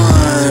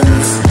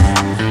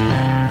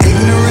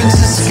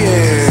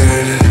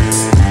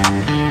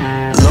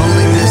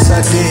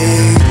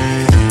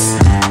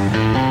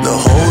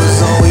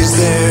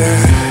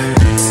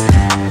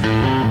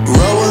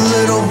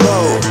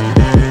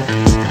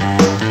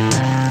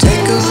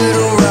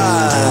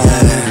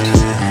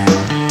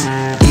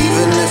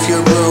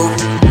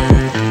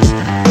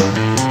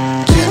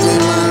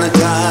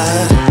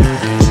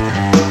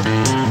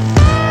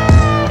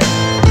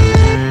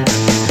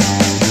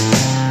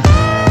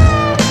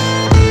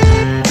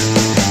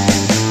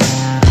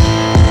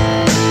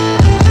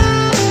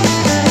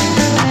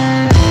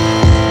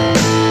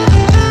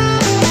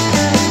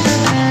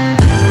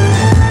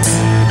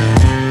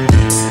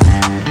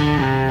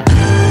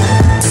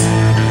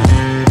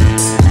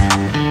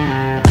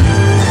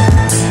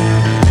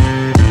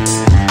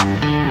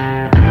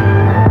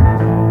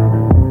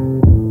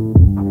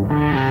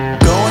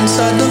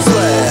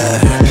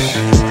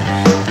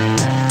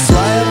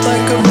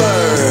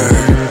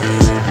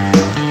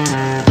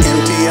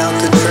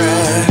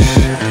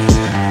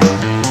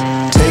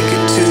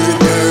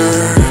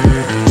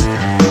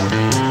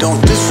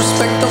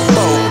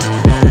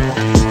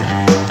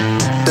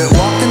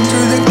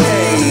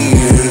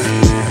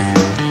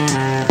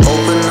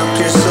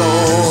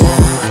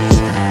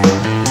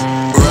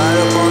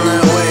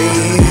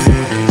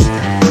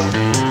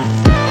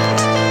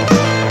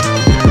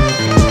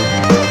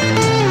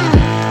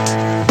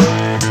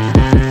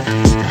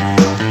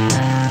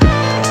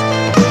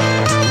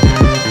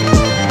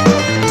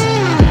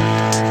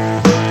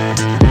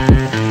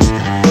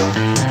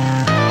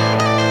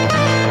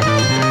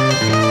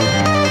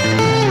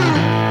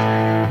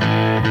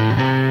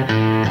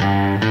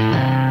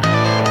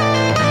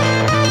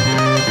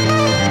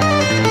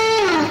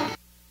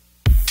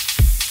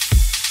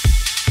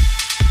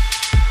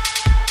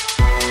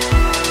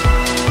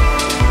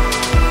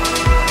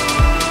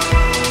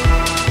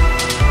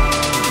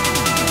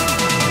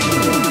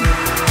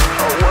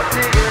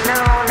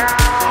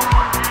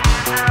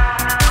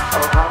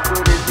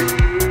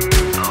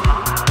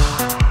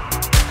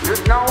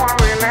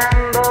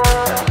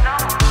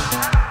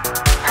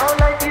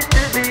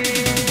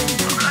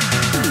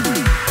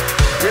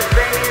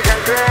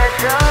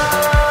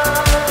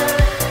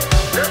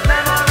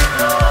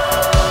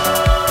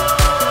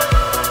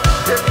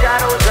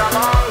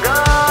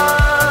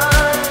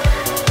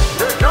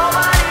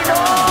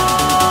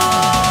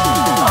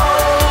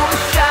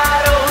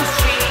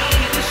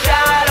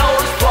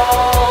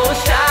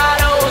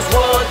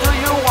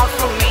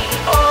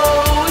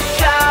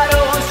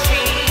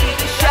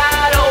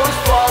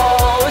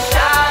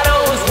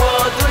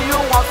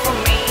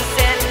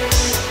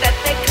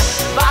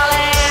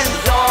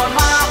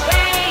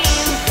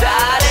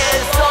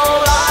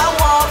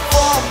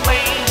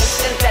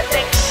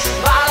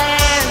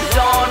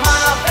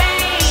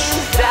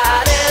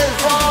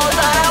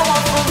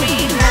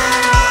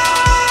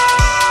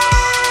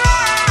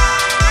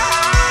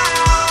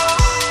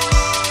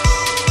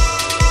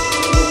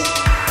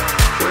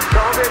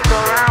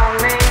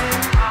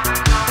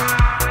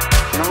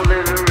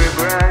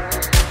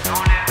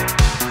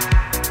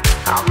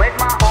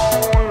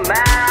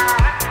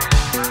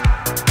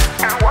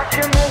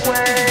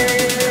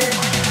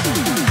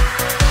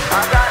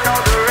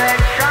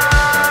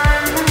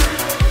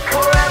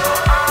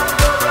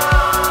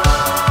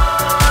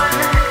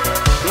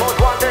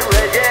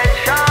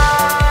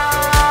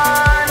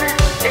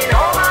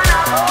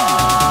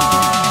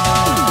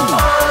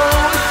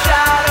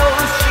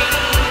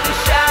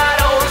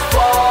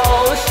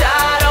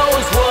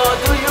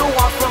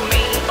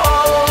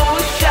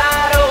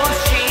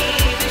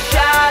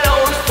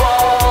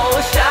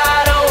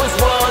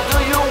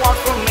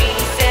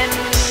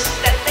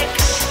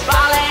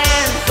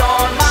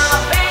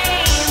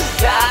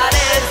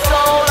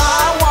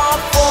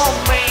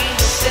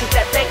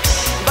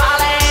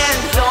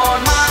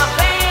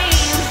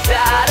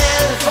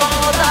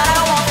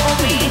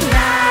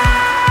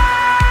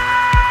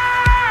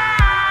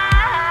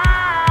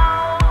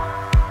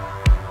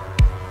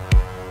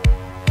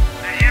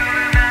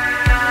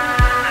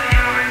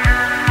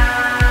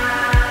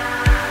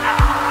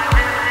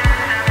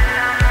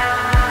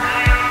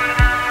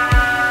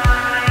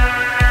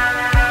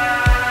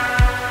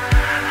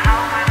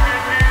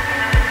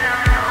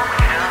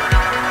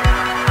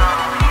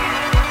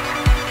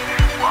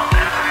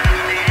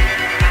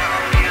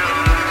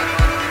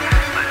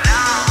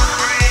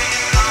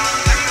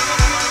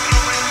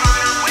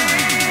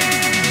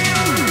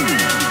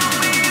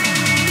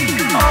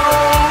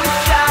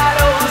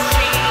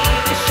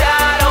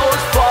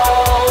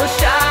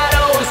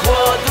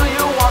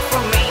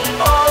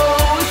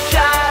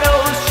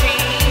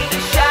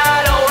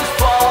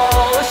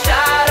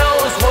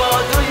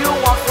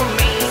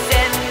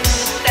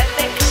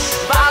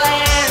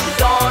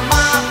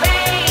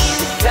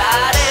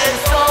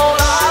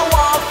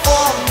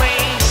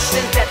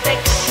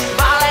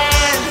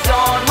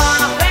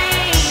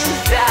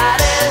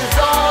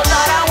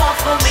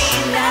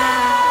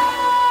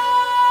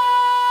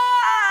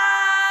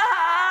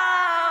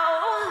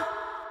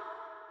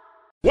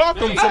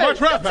my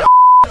trap house.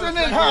 In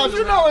this house,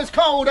 you know it's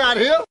cold out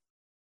here.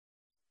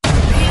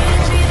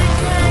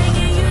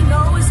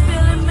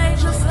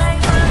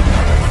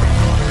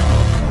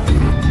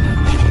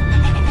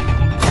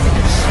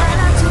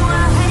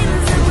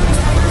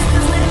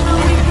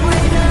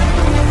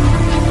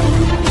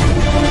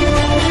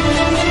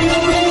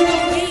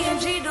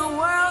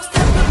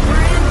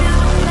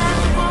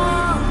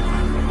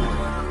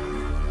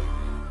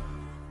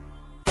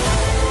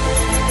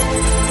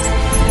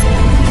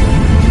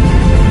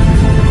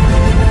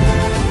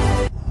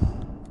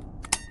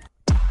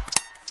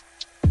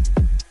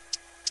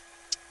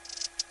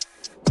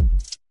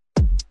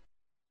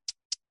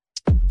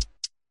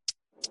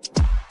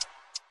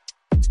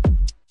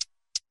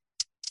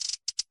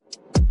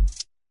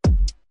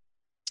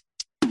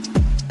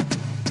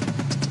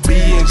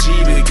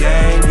 The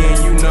gang,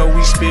 and you know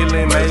we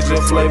spillin'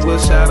 major flavor.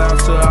 Shout out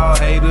to all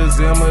haters,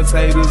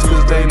 imitators,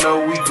 cause they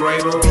know we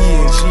greater.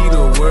 B&G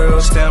the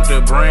world, stamped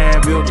the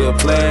brand, built the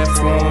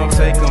platform,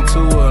 take them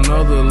to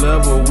another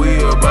level, we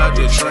about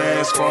to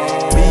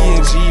transform.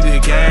 B&G the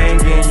gang,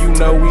 and you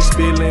know we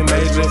spillin'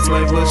 major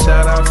flavor.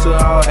 Shout out to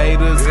all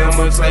haters,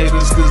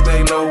 imitators, cause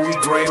they know we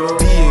greater.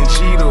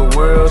 B&G the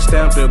world,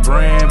 stamped the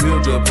brand,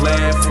 built the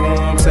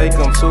platform, take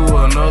them to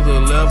another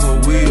level,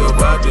 we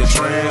about to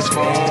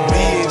transform.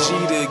 B&G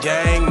the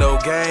gang, no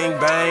gang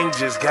bang,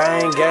 just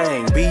gang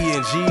gang.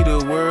 B&G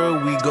the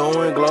world, we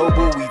going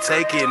global, we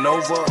taking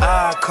over.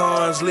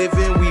 Icons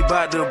living, we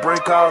bout to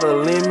break all the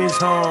limits,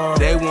 huh?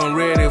 They weren't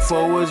ready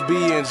for us,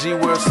 B&G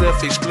world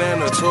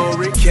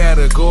self-explanatory.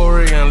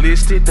 Category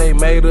unlisted, they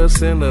made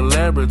us in the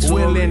laboratory.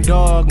 Willing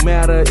dog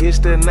matter, it's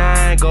the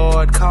 9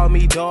 guard, call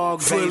me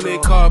dog. Fully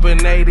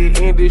carbonated,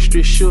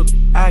 industry shook,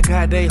 I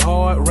got they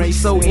heart rate.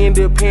 So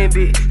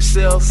independent,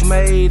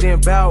 self-made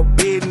and bout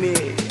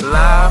business.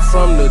 Live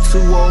from the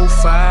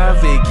 205,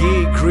 it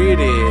get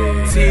gritty.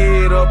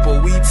 Tear it up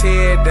or we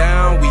tear it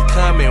down, we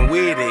coming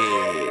with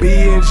it.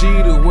 B&G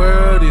the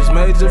world is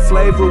major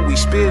flavor, we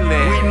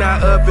spillin'. We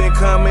not up and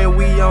coming,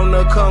 we on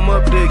the come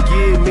up to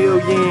get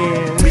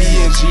millions.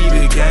 B&G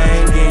the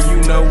gang, and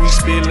you know we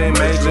spillin'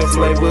 major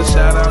flavor.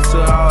 Shout out to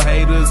all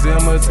haters,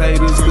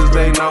 imitators, cause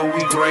they know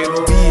we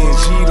greater.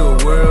 B&G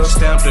the world,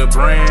 stamped the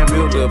brand,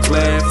 built the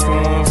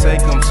platform,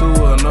 take them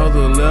to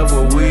another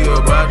level, we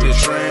about to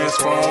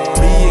transform.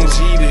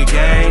 B&G the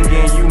gang,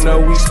 and you know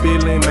we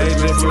spillin'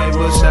 major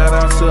flavor. Shout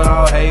out to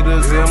all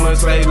haters,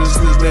 imitators,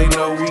 cause they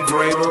know we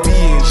greater.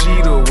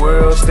 B&G the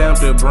world,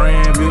 stamped the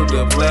brand, built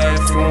the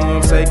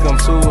platform, take them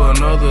to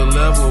another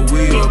level,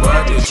 we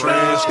about to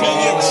transform.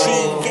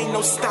 B&G, ain't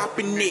no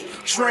stopping it,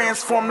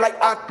 transform like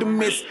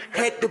Optimus,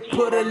 had to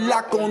put a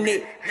lock on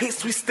it,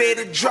 hits we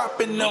steady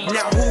dropping them,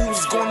 now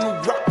who's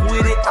gonna rock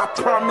with it, I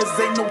promise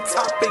ain't no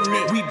topping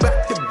it, we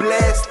back to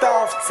blast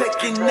off,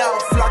 taking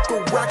off like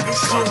a rocket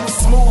ship, we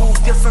smooth,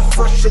 yes I'm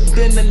fresher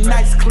than a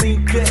nice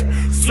clean cut,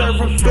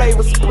 serving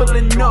flavors,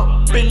 pulling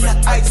up in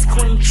the ice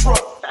cream truck.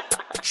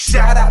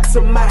 Shout out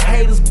to my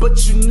haters,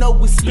 but you know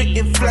we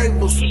spittin'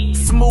 flavors.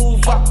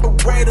 Smooth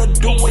operator,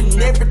 doing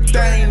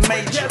everything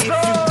major. If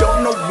you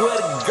don't know where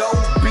to go,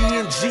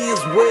 B&G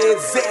is where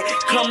it's at.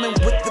 Coming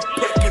with the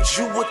package,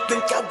 you would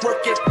think I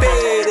work at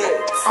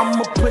FedEx.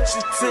 I'ma put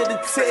you to the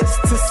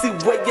test to see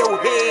where your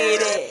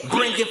head at.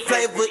 Bringing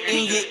flavor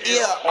in your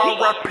ear,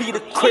 R.I.P. to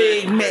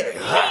Craig Mack.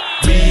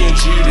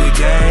 B&G the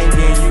gang,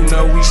 and you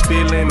know we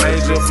spillin'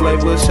 major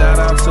flavor. Shout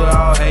out to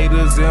all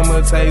haters,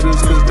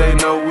 imitators, cause they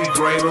know we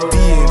greater.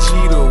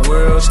 B&G the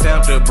world,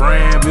 stamped the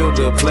brand, built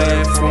the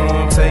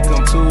platform, take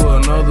them to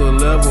another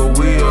level,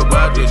 we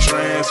about to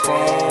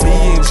transform.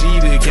 B&G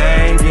the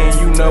gang, and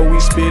you know we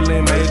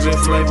spillin' major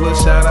flavor.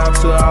 Shout out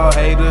to all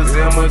haters,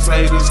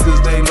 imitators,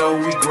 cause they know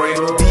we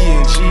greater.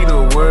 B&G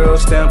the world,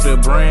 stamped the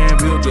brand,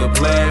 built the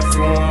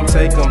platform,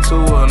 take them to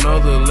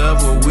another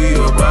level, we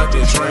about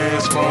to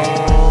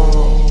transform.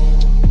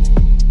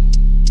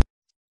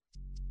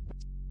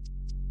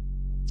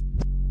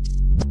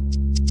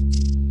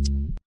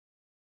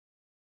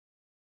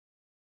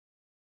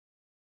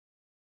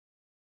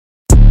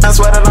 I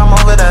swear that I'm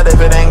over that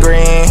if it ain't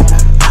green.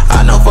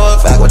 I know for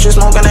a fact what you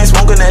smoking ain't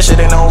smoking, that shit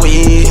ain't no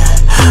weed.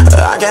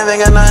 I can't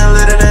think of nothing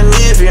litter than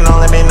me if you don't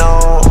let me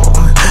know.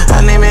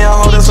 I need me a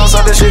holder so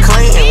suck this shit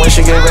clean. When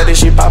she get ready,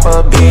 she pop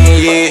a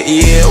bean. Yeah,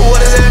 yeah. What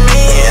does that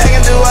mean? I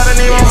can do what I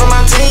need wrong for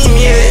my team.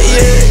 Yeah,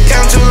 yeah.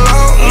 Count too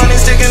long, money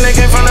sticking, they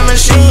came from the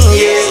machine.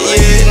 Yeah,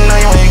 yeah. No,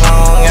 you ain't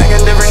wrong.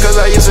 Acting different cause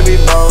I used to be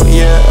broke.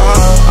 Yeah,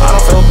 I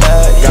don't feel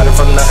bad. Got it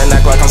for nothing,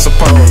 act like I'm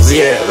supposed.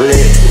 Yeah,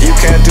 lit. You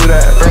can't do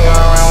that. Bring her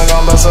around, we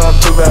gon' bust up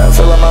too bad.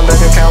 Fill up my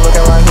bank account,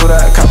 looking like who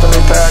that? Cop a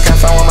new pair, I can't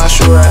find where my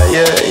shoe at.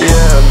 Yeah,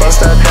 yeah.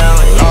 Bust that down.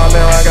 You know I've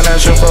been rocking that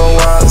shit for a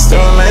while.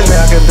 Still amazing,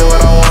 I can do what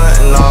I want.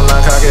 And no, I'm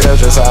not cocky,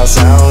 that's just how I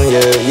sound.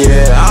 Yeah,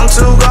 yeah. I'm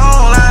too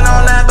gone, I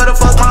know that, better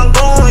fuck my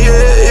goon. Yeah,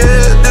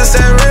 yeah. This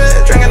that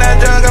red, drinking that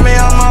jug, got me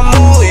on my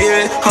mood.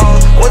 Yeah,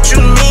 what you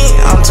mean?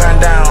 I'm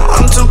turned down,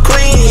 I'm too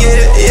clean.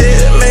 Yeah,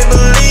 yeah.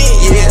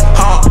 Maybelline, yeah,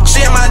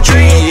 she in my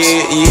dreams.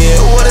 Yeah,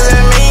 yeah. What does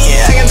that mean?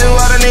 I can do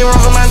what I need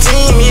wrong for my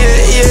team.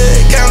 Yeah,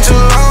 yeah. Count too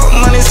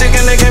long, money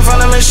sticking, they came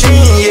from the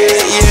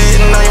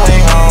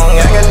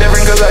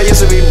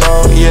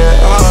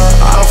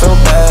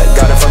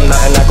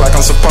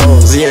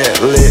yeah,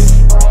 lit,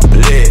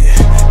 lit,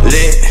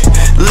 lit,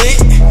 lit, lit,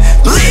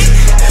 lit,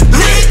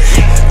 lit,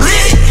 lit,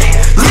 lit,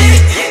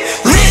 lit,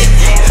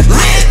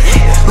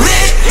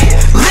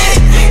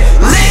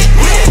 lit,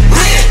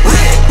 lit,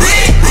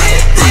 lit,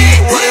 lit.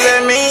 What does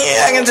that mean?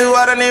 I can do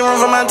all I need room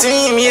for my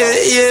team, yeah,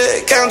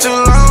 yeah. Count too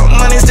long,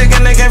 money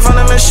sticking that came from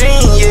the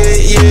machine, yeah,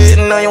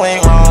 yeah. No, you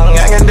ain't wrong.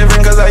 I get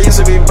different cause I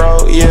used to be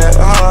broke, yeah,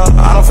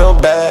 I don't feel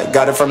bad,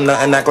 got it from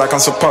nothing, act like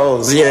I'm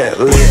supposed, yeah,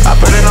 lit. I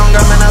put it on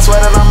gum and I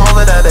swear that I'm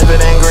over that if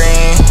it ain't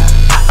green.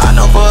 I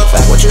know for a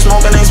fact what you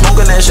smoking ain't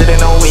smoking, that shit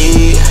ain't no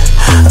weed.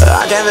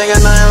 I can't think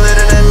of nothing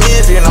litter than me,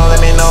 if you know, let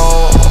me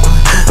know.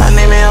 I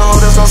need me a hoe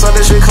that's gon' suck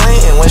this shit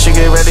clean. When she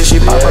get ready, she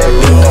pop her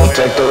beat. Don't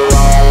take the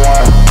wrong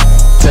one,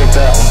 take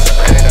that one.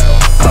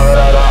 All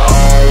that I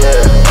own,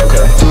 yeah,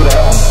 okay, do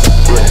that one,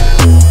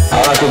 yeah.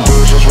 All I could do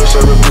is just wish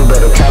I would do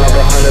better. Count up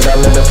 100, I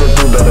live it for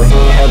do better. He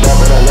ain't had that,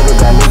 but I never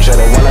got new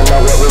cheddar. Wanna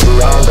know what was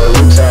beyond, though,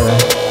 you tell me.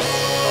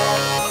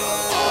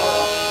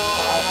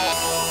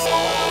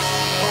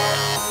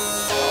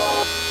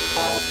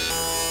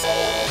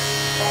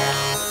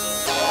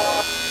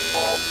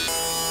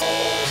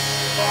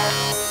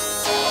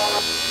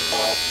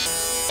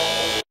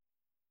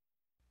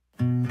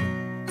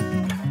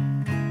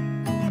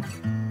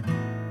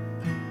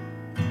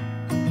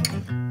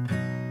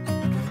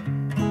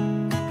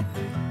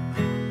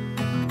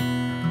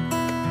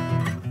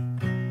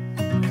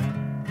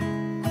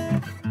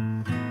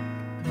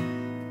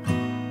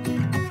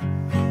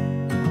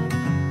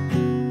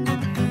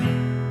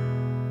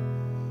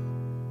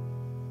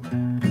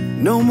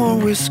 No more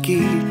whiskey,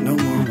 no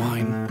more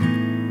wine.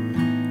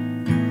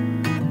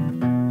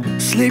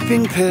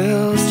 Sleeping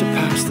pills to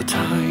pass the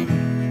time.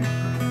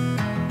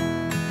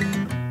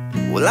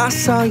 Well, I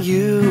saw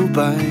you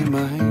by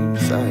my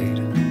side,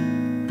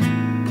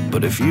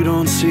 but if you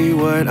don't see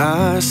what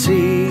I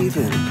see,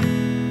 then,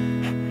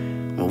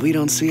 well, we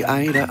don't see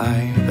eye to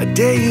eye. A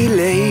day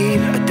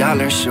late,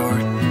 $1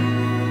 short.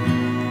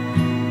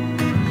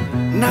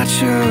 Not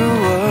sure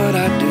what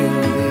I'd do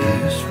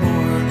this for.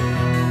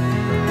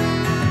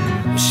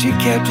 She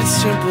kept it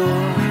simple,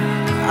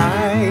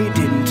 I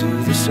didn't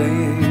do the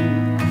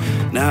same.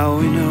 Now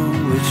we know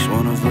which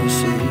one of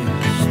us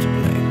is to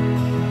blame.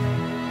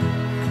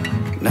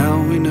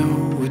 Now we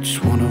know which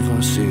one of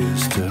us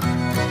is to.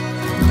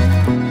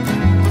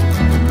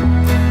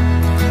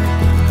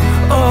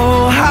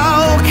 Oh,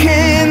 how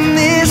can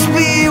this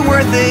be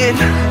worth it?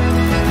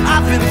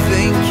 I've been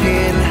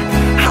thinking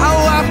how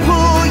I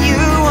pull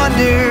you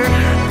under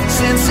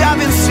since I've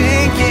been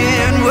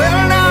sinking.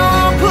 Well, now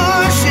I'm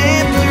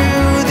pushing through.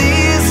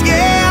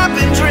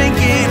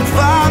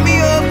 Fire me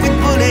up with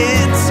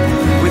bullets,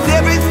 with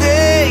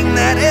everything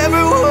that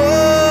ever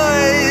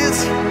was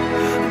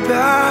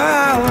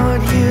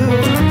about you.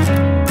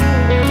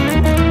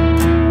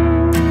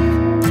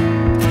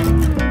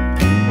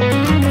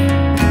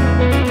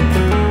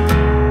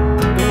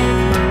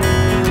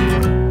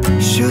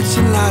 Chutes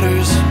and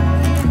ladders,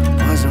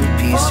 puzzle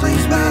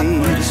pieces made.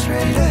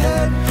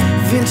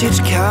 Vintage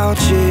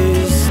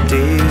couches,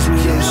 days and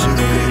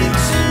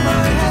charades.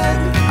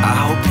 I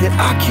hope that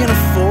I can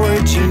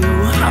afford you.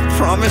 I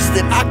promise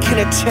that I can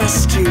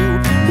attest to.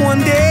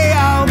 One day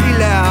I'll be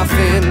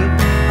laughing.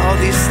 All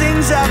these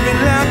things I've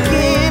been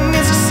lacking.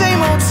 It's the same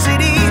old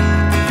city,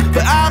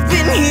 but I've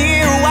been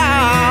here a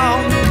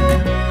while.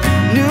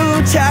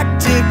 New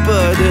tactic,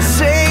 but the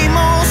same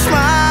old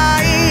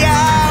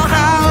smile.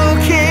 How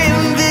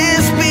can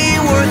this be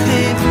worth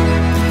it?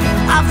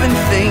 I've been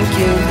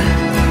thinking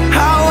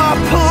how I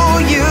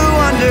pull you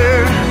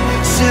under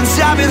since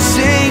I've been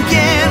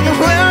sinking.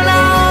 Well,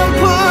 now I'm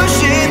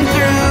pushing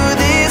through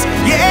this.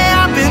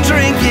 Yeah, I've been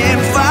drinking.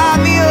 Fire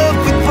me up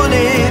with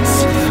bullets,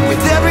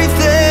 with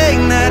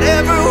everything that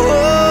ever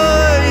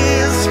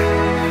was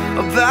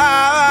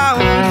about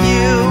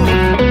you.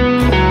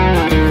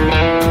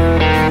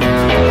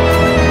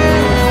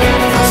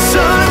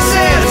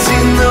 Sunsets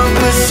in the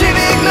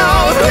Pacific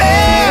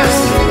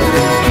Northwest.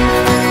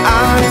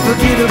 I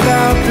forget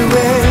about the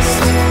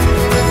rest.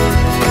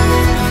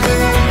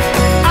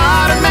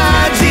 I'd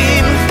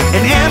imagine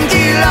an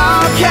empty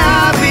log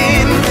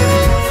cabin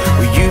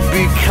where you'd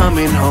be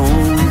coming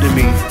home to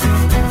me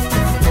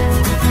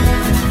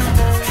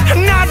and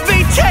not be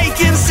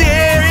taken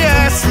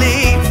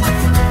seriously.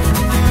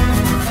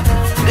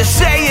 They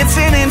say it's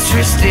an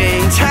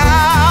interesting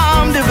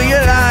time to be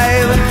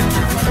alive.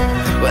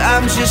 Well,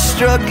 I'm just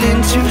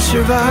struggling to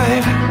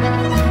survive.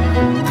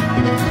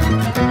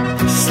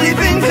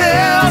 Sleeping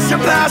pills to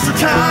pass the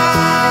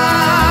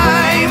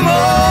time.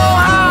 Oh,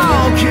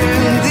 how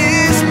can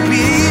this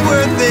be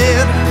worth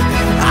it?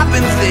 I've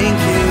been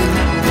thinking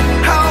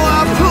how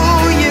I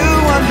pull you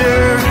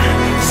under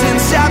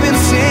since I've been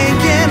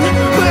sinking.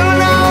 Well,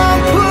 now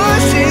I'm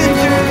pushing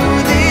through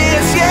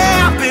this.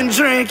 Yeah, I've been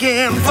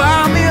drinking.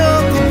 Fire me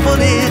up with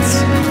bullets,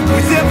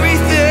 with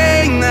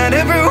everything that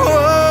ever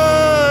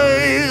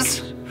was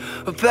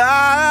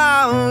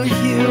about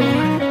you.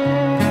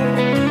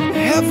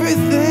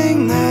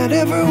 Everything that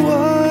ever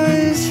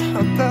was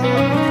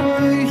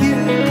about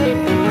you.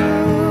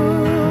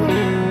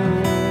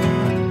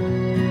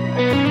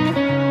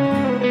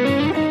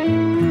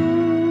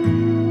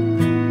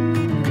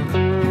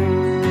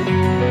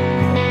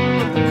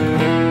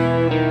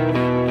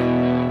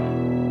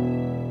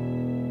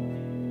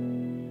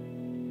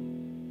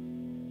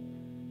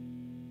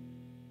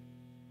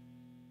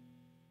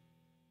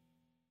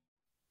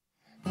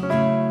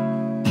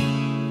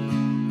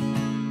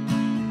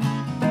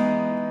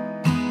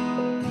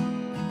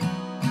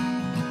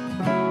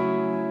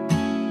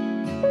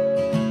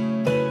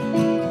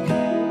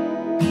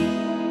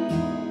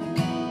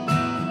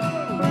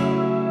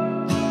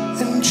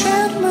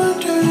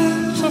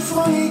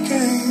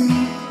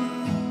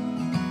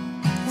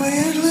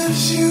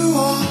 cuts you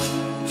off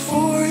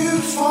before you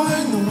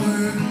find the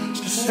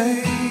words to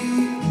say.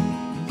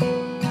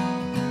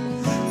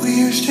 We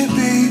used to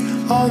be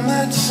on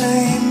that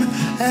same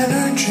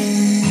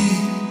energy.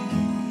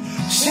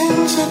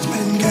 Since it's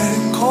been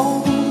getting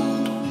cold,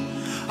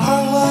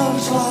 our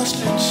love's lost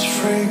its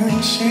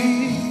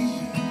fragrancy.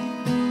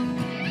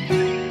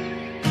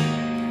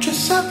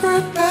 Just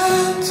separate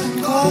beds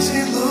and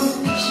glossy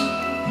looks.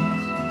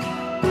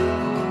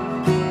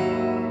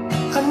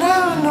 I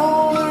never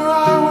know the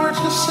right words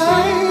to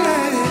say.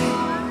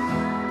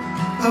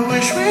 I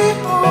wish we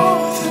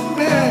both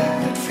admit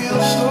it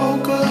feels so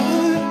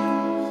good.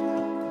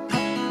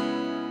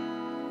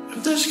 If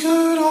this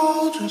could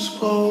all just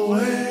blow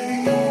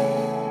away.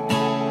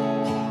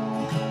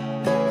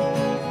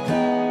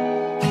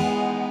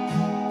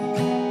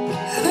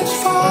 And it's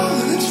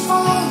falling, it's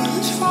falling,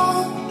 it's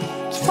falling,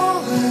 it's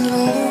falling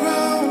all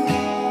around.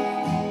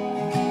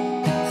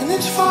 And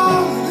it's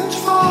falling, it's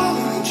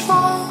falling, it's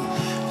falling,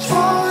 it's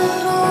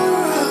falling all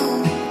around.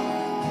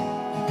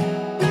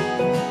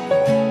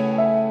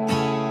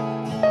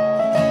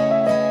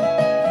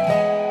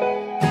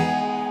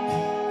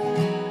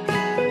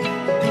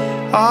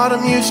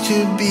 Autumn used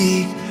to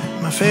be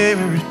my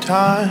favorite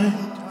time.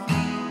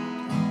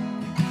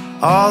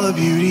 All the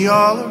beauty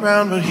all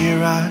around, but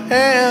here I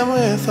am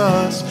with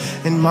us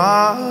in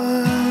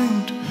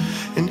mind.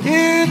 And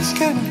it's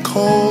getting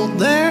cold,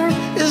 there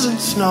isn't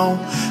snow,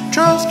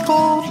 just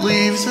cold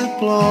leaves that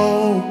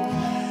blow.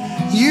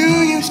 You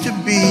used to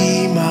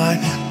be my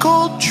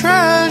gold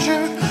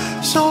treasure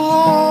so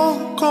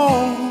long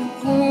ago.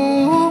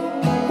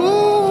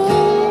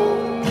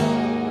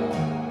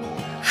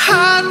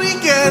 How'd we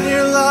get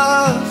here,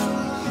 love?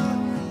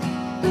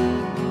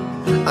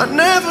 I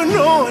never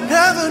know, I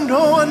never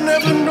know, I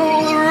never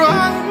know the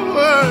right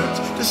words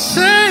to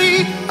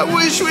say. I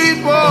wish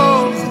we'd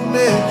both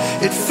admit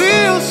it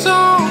feels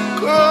so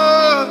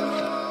good.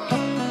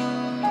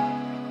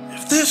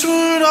 If this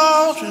would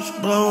all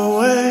just blow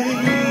away.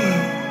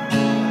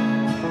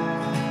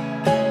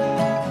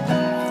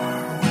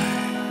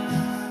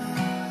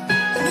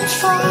 And it's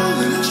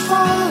falling, it's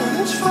falling,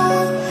 it's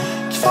falling,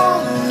 it's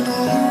falling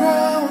all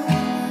around.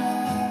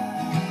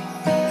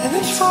 And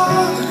it's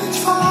falling, it's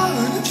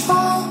falling, it's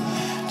falling,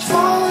 it's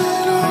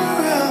falling all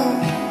around.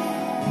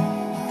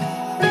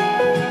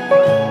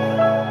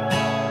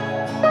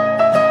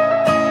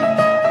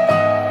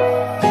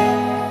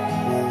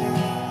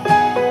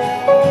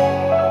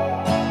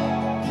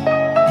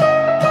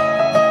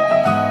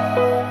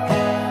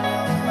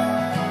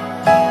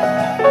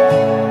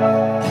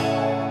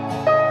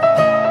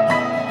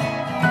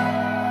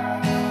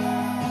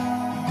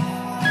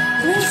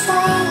 And it's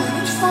falling,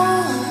 it's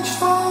falling, it's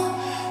falling,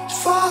 it's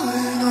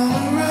falling all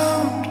around.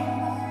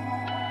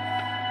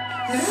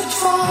 And it's falling, it's falling, it's falling, it's falling all around. And it's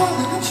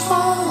falling, it's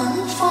falling,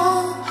 it's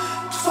falling,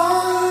 it's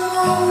falling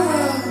all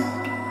around.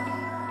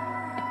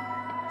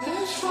 And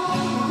it's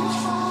falling,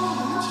 it's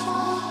falling, it's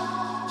falling,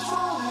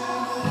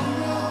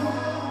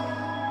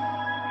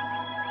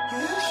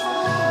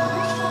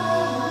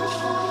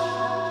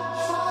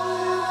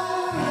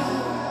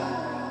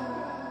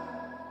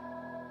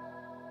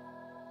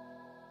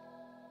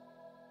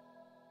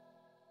 it's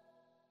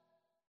falling all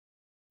around.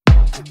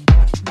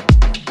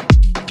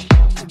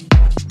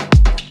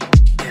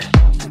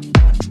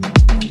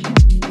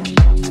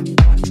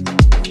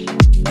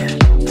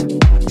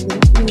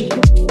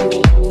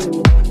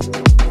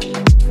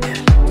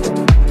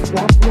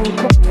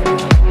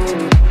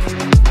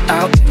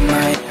 Out in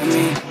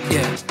Miami,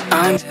 yeah,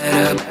 I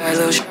met a bad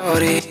little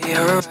shorty,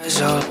 her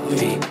eyes all on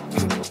me.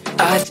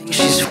 I think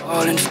she's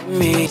falling for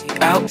me.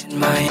 Out in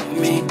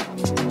Miami,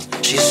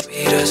 she's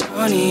sweet as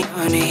honey,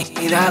 honey,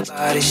 that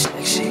body's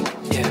sexy,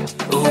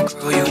 yeah. Ooh,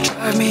 girl, you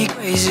drive me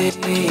crazy.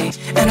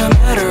 And I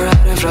met her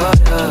out in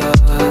Florida.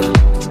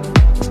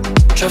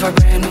 Drove a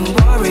brand new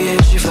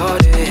Warrior, she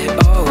floated,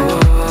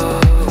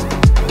 oh.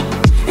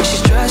 And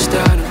she's dressed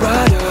down in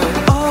Prada,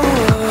 oh.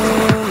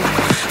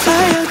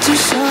 Fly out to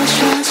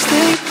Sunshine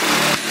State,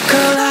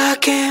 girl, I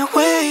can't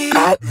wait.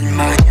 Out in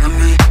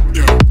Miami,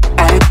 yeah, I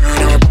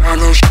met a bad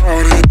little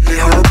shorty,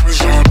 her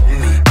eyes all on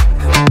me.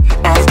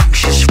 I think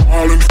she's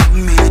falling for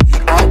me.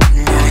 Out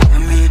in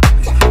Miami,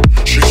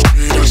 she's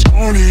sweet as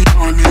honey,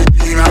 honey,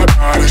 that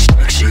body's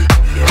sexy.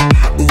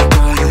 Ooh,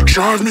 girl, you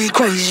drive me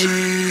crazy.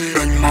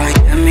 In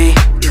Miami,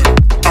 yeah,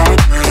 I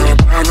met a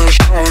bad little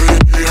shorty,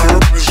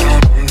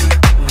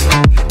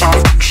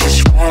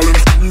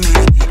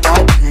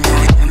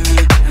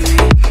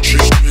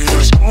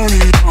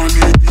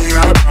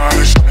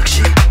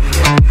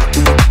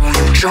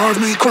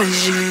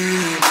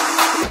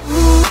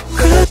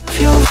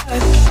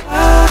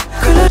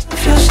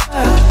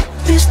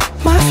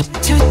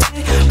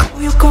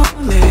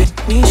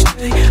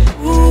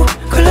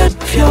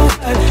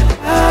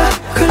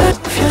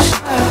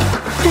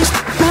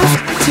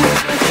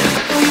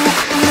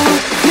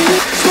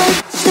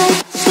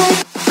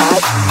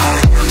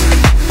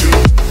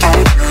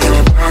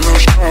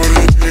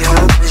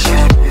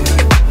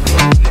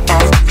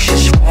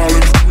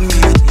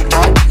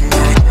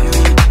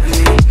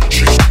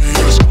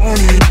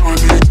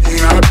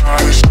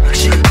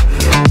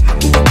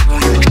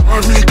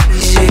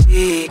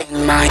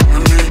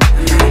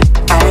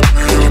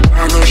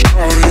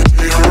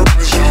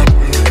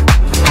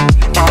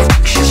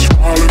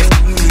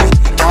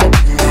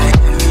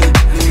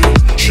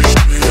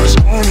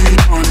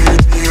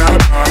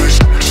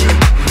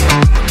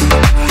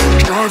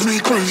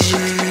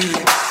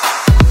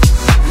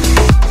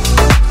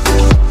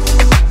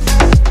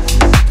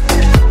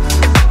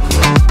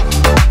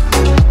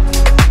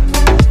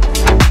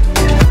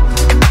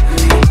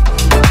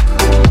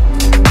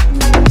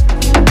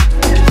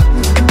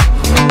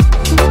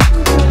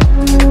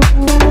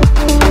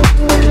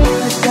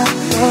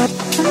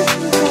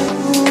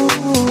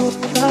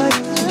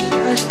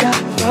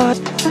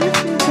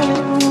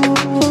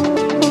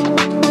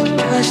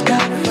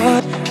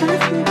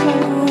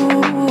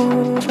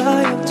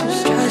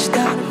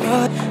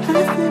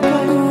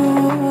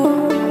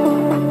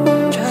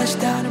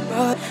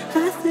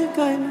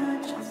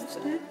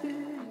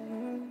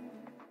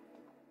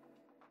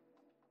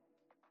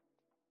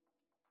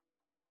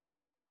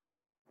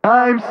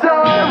 I'm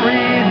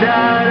sorry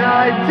that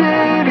I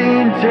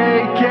didn't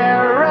take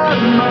care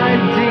of my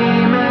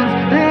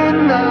demons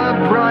in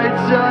the bright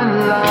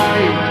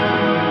sunlight.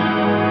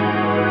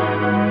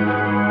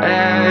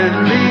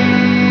 At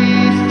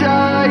least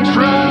I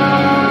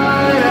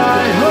tried.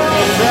 I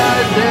hope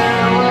that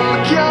there will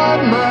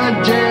come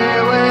a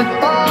day when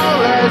all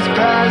is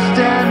past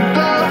and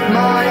both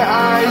my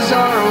eyes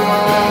are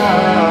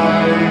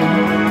wide.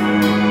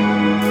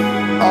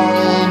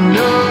 Oh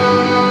no,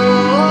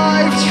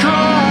 I've tried.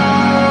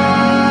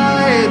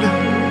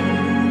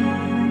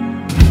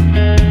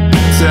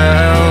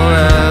 Tell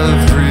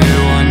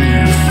everyone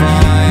you're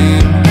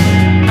fine.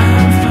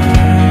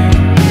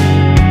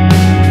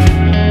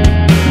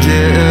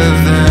 Give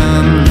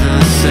them the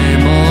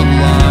same old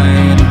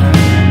line.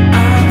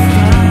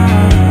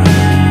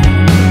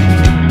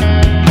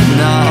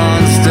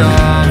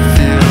 Non-stop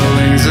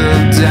feelings of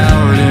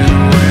doubt and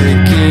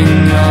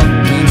waking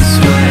up in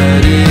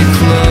sweaty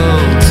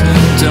clothes.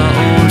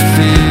 Don't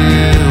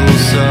feel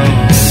so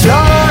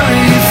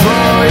sorry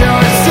for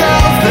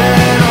yourself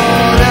and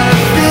all the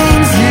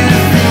things you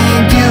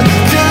think you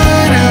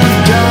could have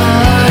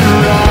done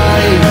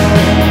right.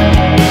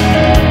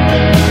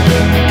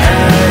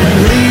 At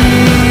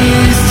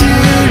least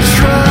you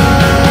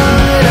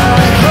tried.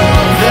 I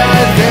hope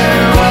that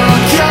there will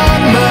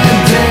come a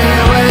day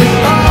when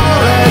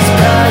all is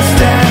past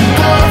and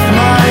both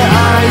my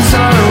eyes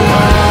are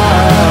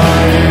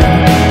wide.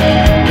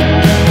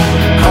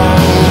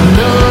 Oh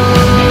no,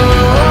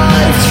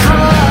 I've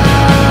tried.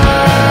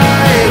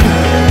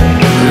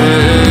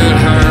 It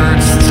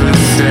hurts to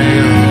say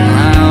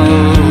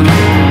aloud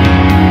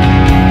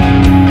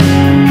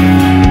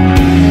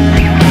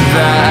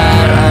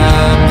that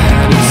I'm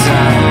headed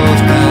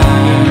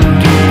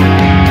southbound,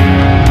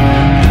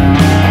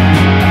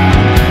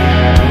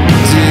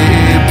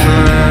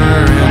 deeper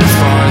and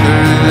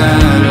farther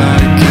that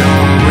I go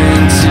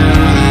into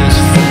this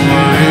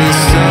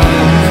forest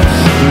of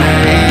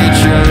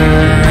nature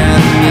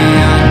and the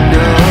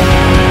unknown.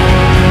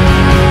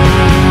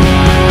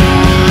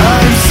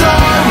 I'm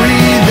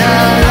sorry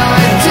that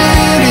I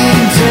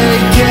didn't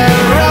take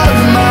care of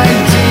my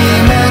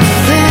demons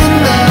in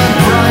the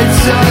bright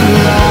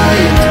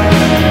sunlight.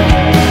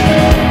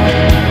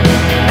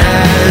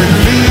 At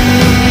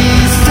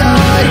least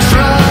I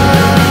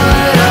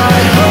tried. I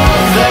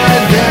hope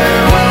that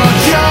there will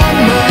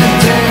come a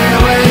day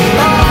when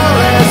all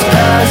is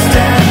past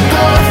and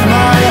both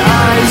my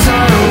eyes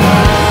are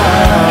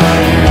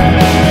wide.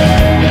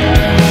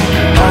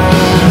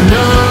 Oh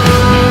no,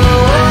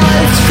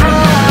 I've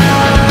tried.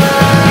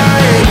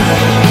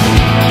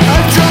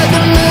 I've tried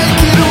to make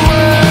it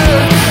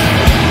work,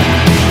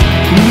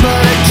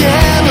 but I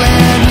can't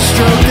land a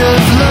stroke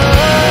of luck.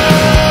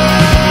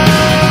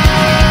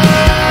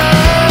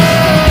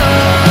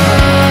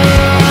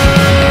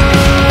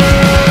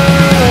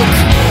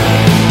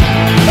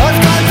 I've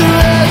gone through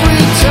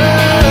every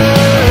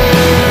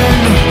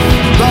turn,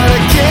 but I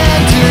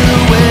can't do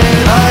it.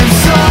 I'm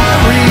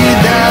sorry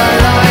that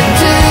I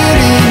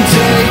didn't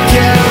take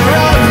care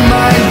of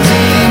my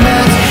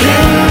demons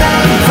in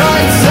that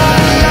bright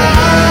sunlight.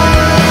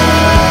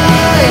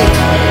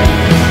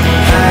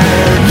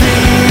 At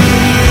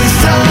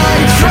least I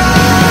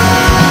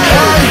tried.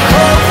 I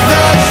hope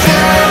that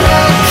there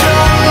will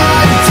come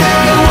a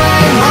day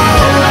when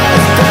all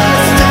is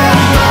past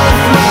and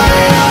both my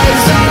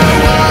eyes are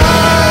wide.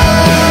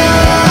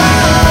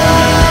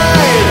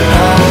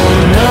 Oh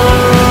no,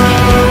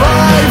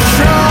 I've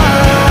tried.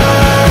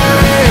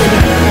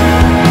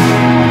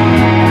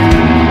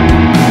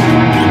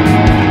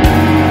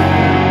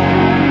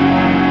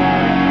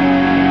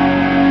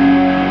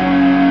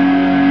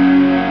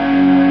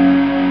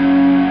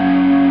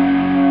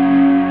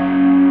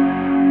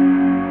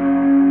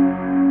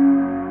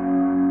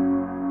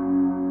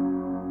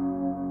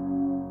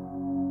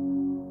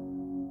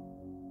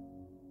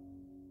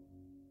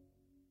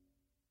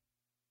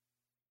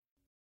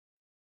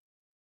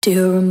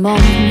 Dear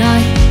Ramona,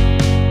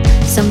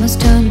 summer's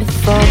turned to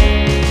fall.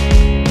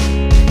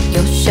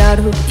 Your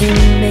shadow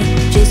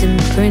image is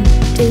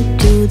imprinted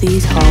to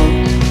these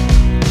halls.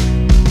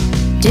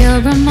 Dear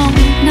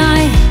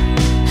Ramona,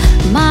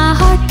 my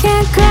heart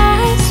can't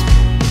grasp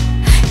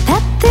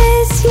that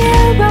this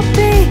year I'll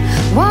be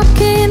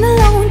walking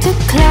alone to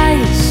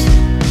class.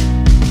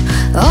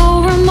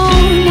 Oh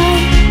Ramona,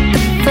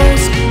 the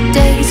first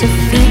day's a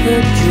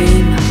fever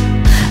dream.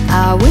 I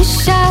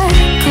wish I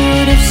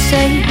could have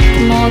saved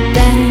more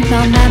than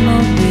our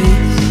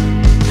memories.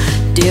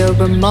 Dear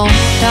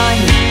Ramona,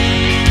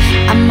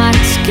 I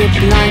might skip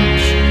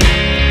lunch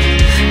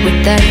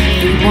with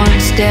everyone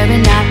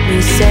staring at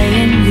me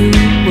saying you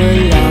were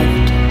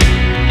loved.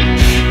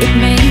 It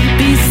may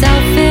be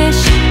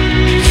selfish,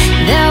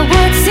 their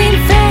words seem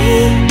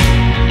fake.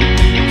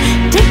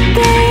 Did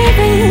they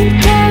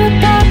even care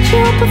about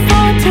you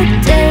before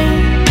today?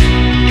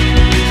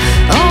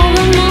 Oh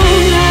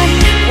Ramona,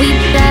 we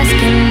bask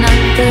in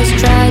others'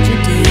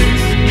 tragedies.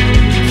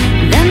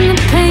 Then the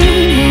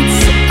pain hits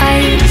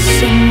ice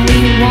and we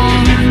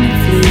wanna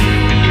flee.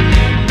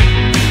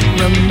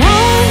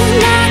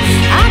 Ramona,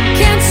 I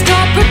can't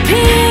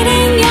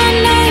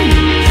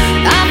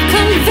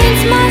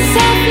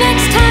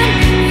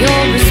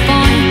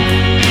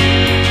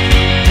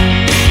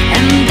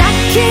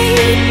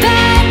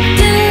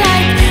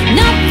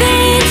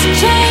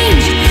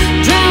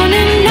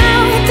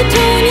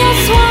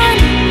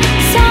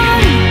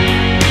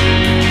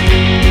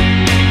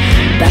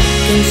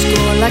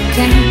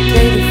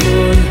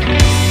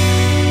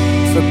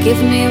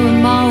Forgive me,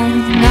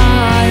 Ramona.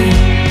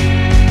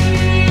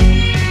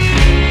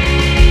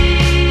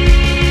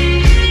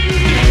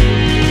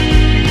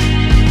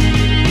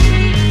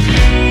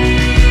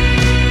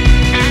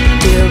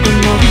 Dear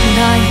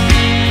Ramona,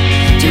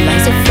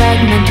 July's a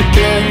fragment of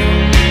blood.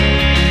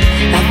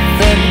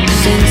 Ever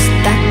since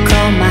that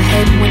call, my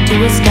head went to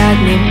a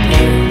stagnant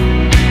blur.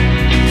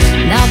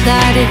 Now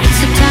that it's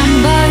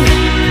September,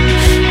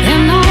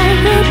 in our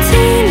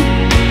routine,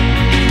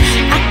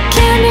 I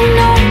can't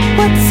know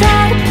what's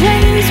out of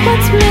place,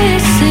 what's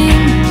missing.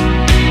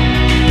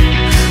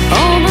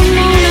 Oh,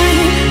 Ramona,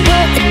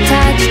 we're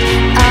attached,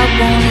 I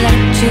won't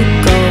let you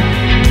go.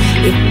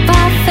 If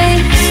I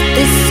face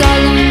this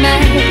solemn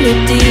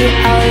melody,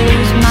 I'll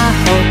lose my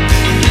hope.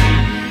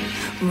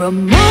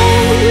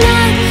 Ramona,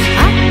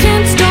 I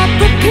can't stop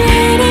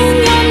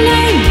repeating your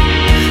name.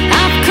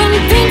 I've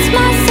convinced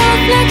myself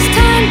next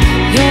time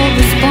you'll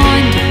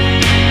respond.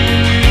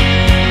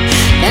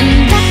 And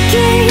I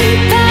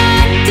keep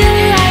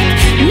acting like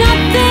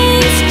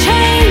nothing's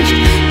changed,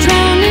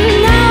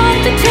 drowning out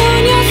the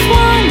tune your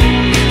swan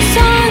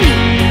song.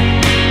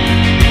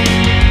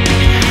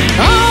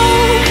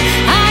 Oh,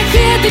 I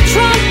hear the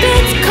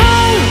trumpets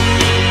call.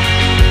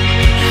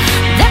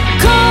 They're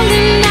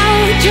calling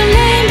out your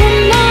name,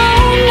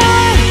 Ramona.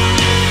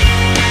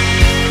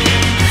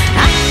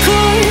 I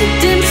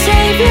couldn't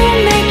save you,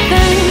 make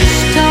them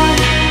stop.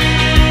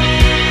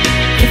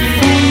 If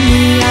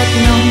only I'd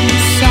known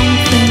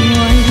something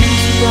was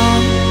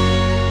wrong.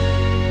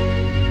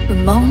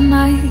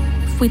 Ramona,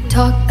 if we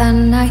talked that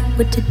night,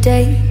 would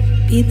today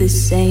be the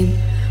same?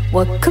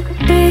 What could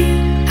be?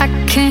 I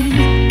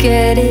can't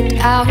get it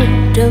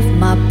out of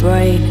my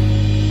brain.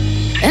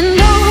 And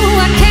though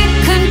I can't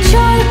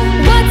control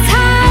what's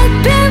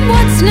happened,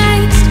 what's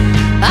next,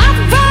 I'd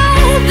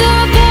rather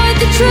avoid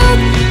the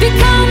truth,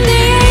 become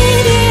the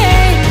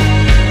idiot.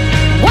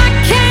 Why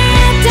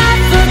can't I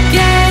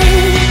forget?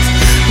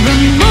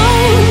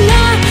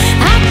 Ramona,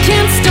 I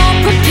can't stop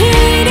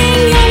repeating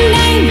your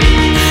name.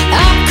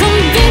 I'll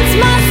convince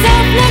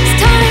myself next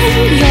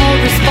time you'll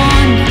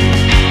respond.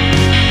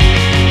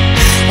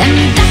 And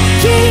I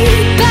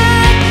keep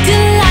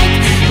acting like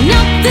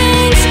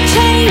nothing's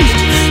changed,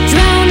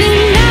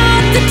 drowning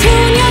out the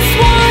tune your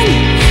swan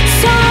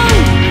song.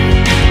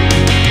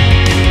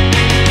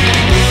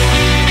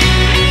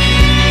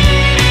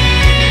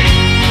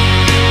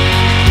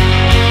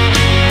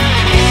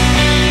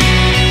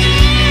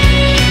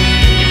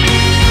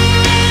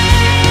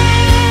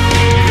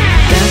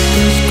 Back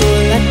in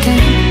school, I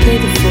can't play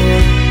the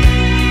fool.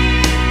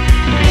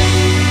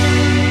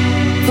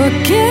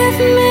 Forgive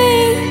me,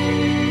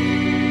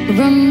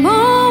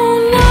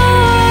 Ramona.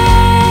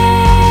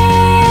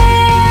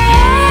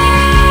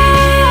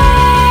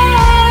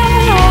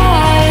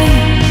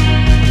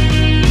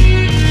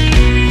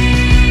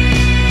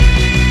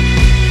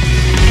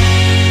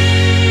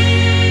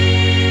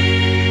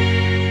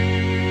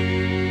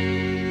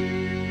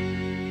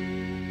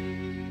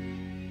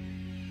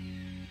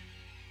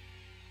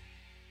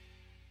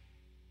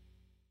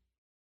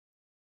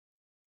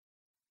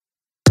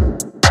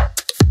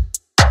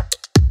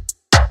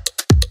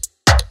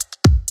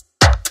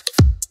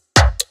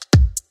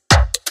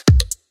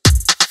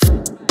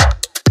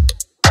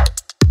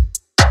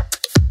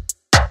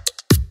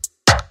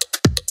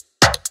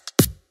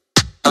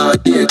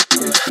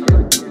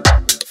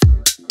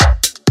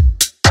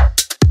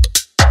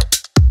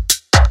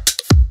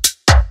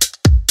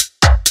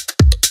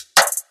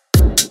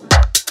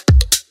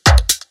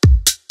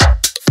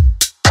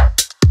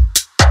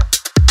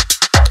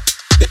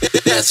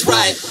 That's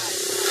right.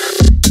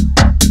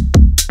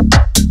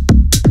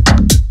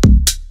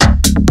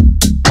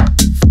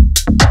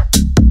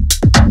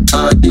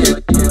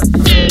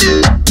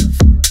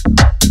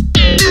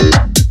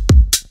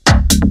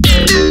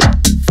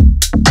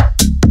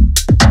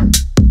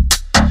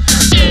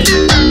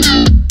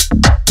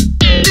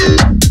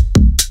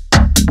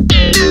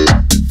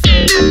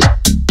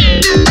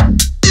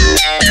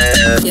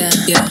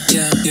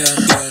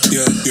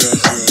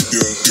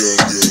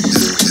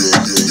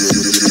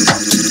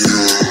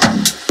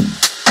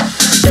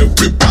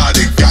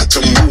 Everybody got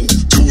to move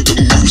to the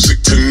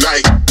music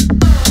tonight.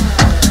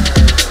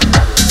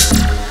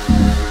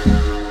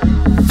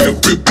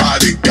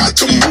 Everybody got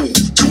to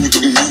move to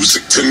the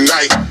music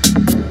tonight.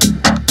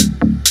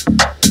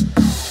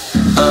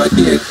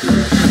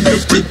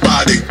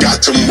 Everybody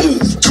got to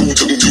move to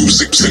the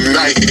music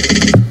tonight.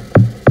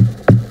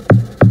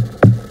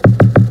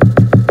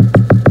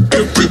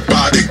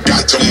 Everybody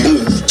got to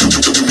move to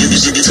the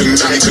music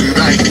tonight.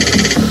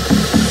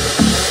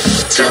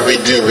 Till we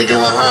do, we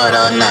going hard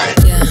all night.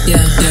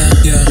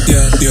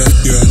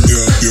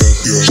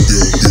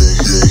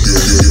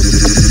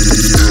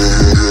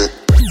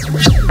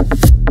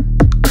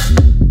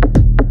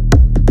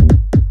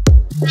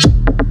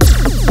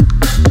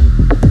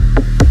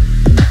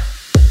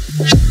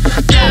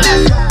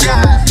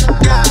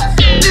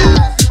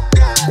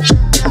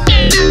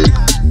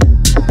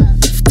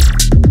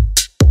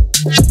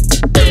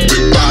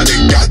 Everybody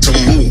got to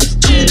move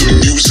to the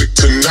music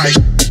tonight.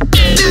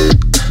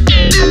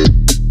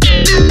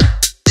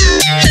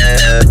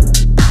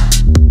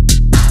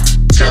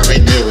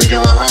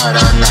 hard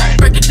all night.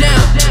 Break it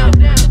down.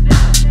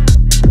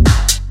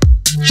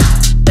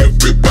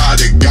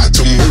 Everybody got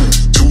to move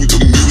to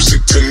the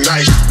music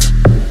tonight.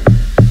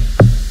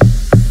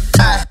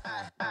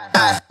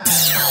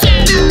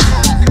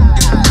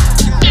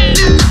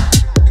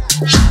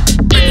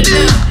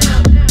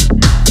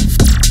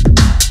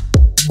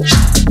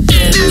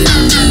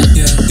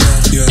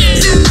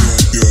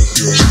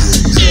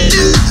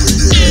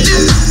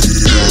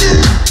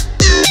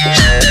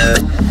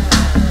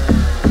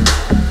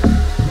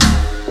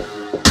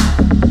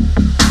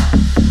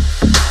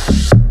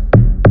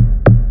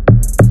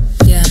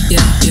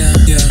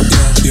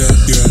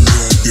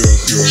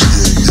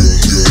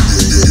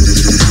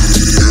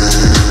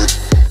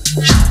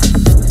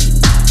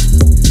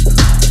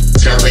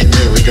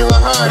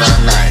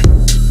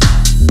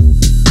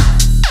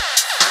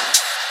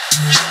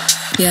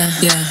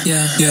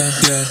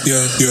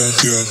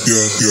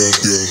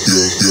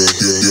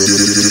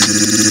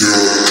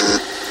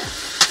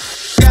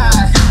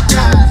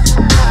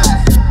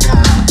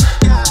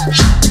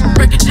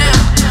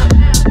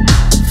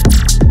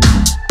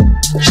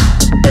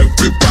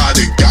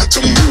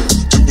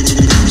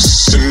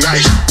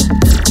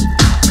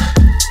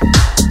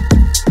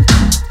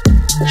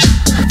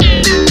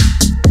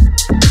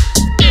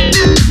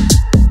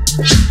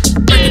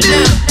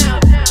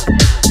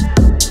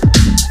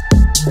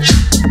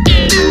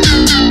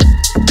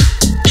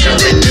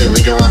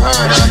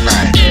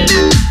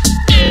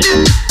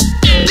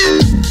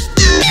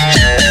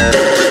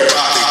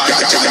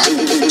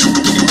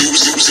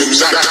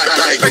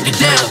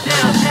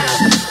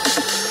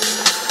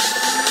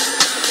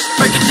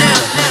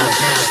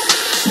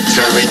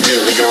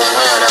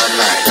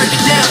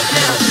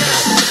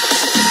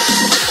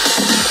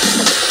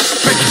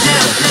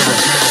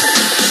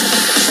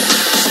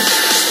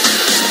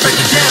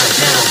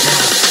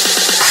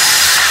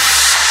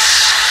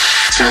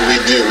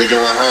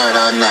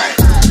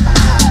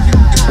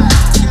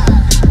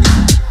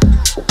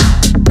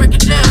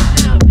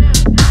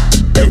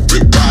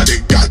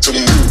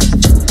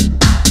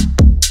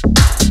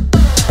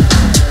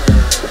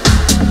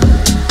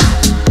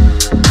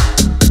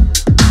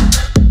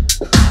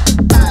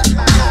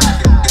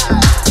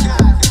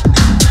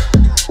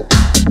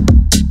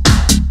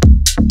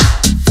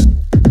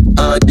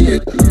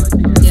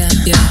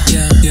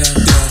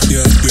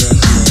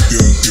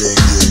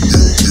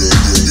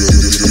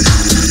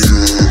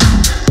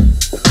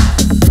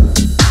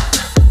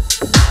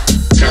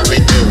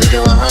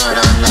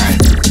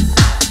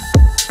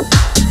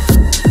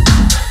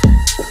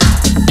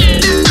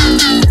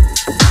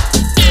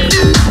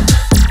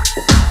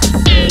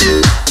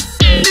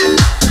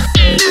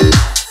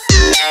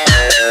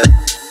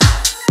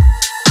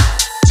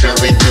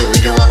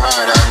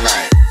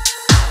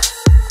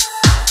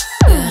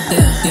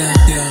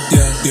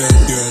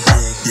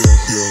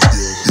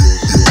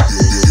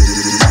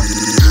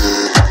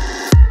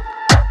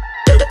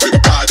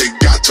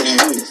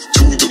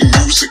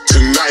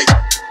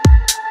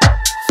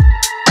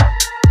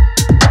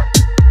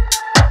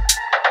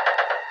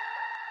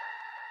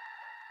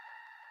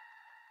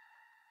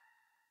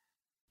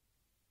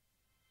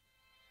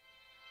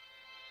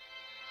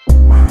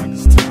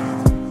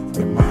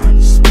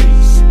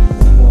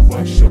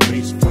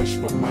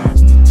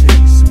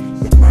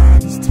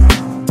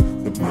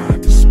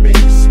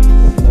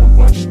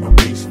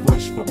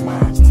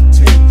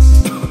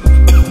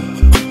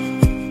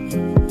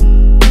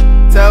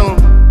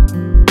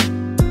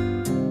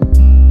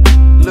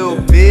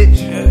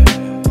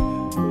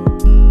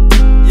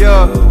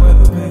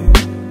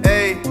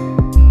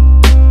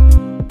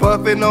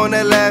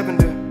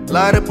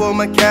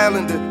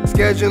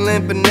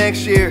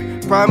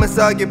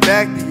 I'll get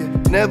back to you.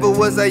 Never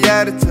was I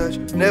out of touch.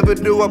 Never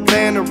do I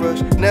plan to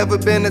rush. Never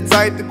been the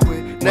type to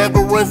quit.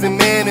 Never wasn't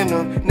man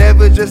enough.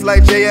 Never just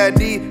like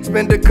JID.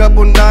 Spent a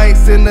couple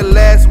nights in the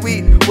last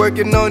week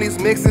working on these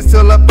mixes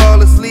till I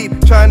fall asleep.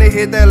 Trying to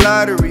hit that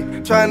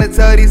lottery. Trying to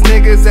tell these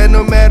niggas that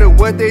no matter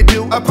what they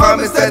do, I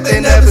promise that they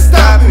never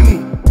stopping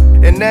me.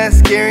 And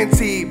that's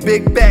guaranteed.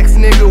 Big backs,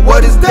 nigga,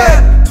 what is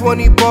that?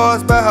 20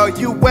 bars about how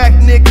you whack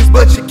niggas,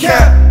 but you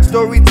cap.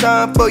 Story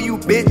time for you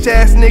bitch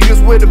ass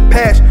niggas with a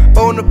patch.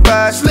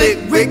 Bonafide, slick,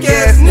 Rick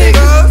ass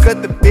niggas.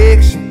 Cut the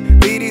big shit.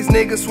 Leave these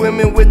niggas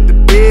swimming with the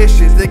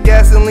fishes. The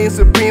gasoline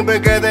supreme,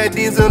 but got that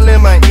diesel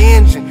in my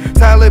engine.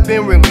 Tyler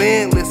been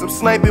relentless, I'm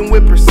sniping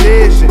with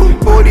precision.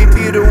 40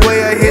 feet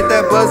away, I hit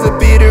that buzzer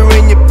beater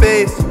in your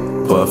face.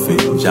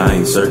 Puffing,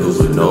 giant circles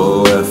with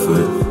no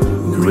effort.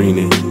 Green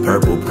and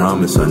purple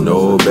promise I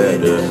know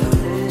better.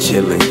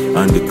 Chilling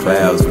under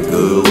clouds with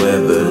good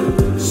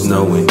weather.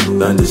 Snowing,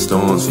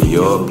 thunderstorms for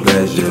your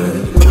pleasure.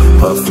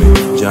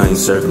 Puffing, giant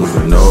circles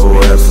with no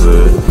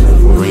effort.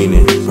 Green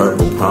and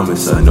purple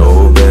promise I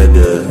know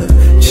better.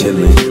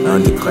 Chilling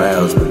under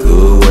clouds with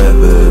good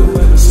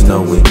weather.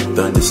 Snowing,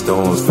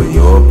 thunderstorms for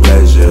your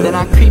pleasure. Then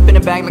I creep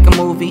spin it back like a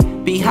movie.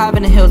 Beehive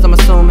in the hills, I'm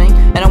assuming.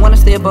 And I wanna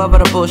stay above all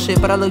the bullshit,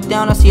 but I look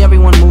down, I see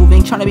everyone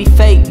moving. Tryna be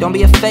fake, don't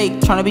be a fake.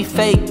 Tryna be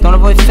fake, don't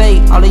avoid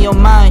fate. All in your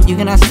mind, you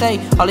cannot say.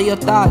 All of your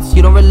thoughts,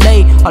 you don't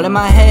relate. All in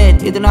my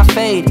head, it do not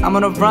fade. I'm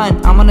on a run,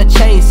 I'm on a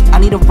chase. I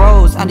need a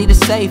rose, I need a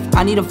safe.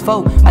 I need a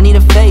vote, I need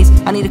a face.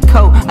 I need a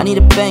coat, I need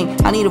a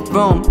bank, I need a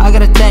room. I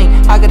gotta think,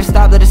 I gotta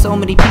stop letting so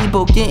many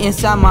people get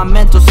inside my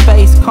mental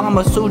space.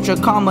 Karma Sutra,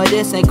 karma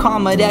this and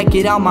karma that,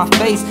 get out my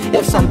face.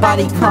 If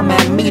somebody come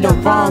at me the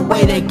wrong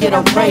way, they get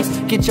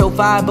erased. Get your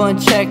vibe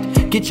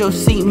unchecked, get your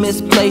seat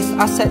misplaced.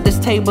 I set this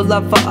table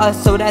up for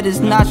us, so that is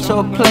not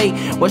your plate.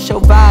 What's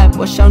your vibe,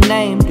 what's your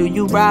name? Do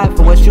you ride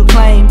for what you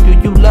claim? Do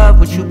you love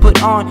what you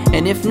put on?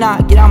 And if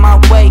not, get out my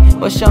way.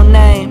 What's your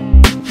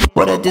name?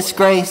 What a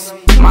disgrace.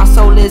 My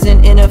soul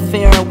isn't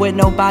interfering with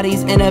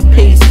nobody's inner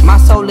peace. My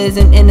soul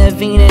isn't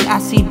intervening, I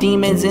see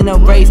demons in a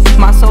race.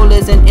 My soul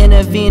isn't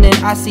intervening,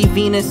 I see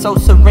Venus so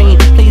serene.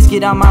 Please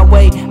get out my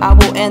way, I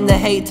will end the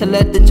hate to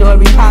let the joy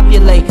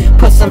repopulate.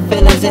 Put some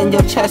feelings in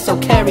your chest, so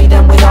carry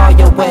them with all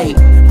your weight.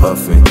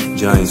 Puffing,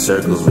 giant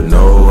circles with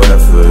no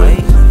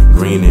effort.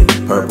 Green and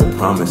purple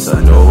promise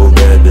I know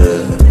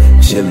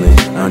better. Chilling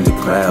under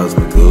clouds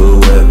with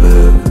good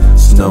weather.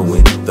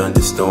 Snowing,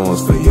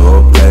 thunderstorms for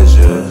your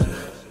pleasure.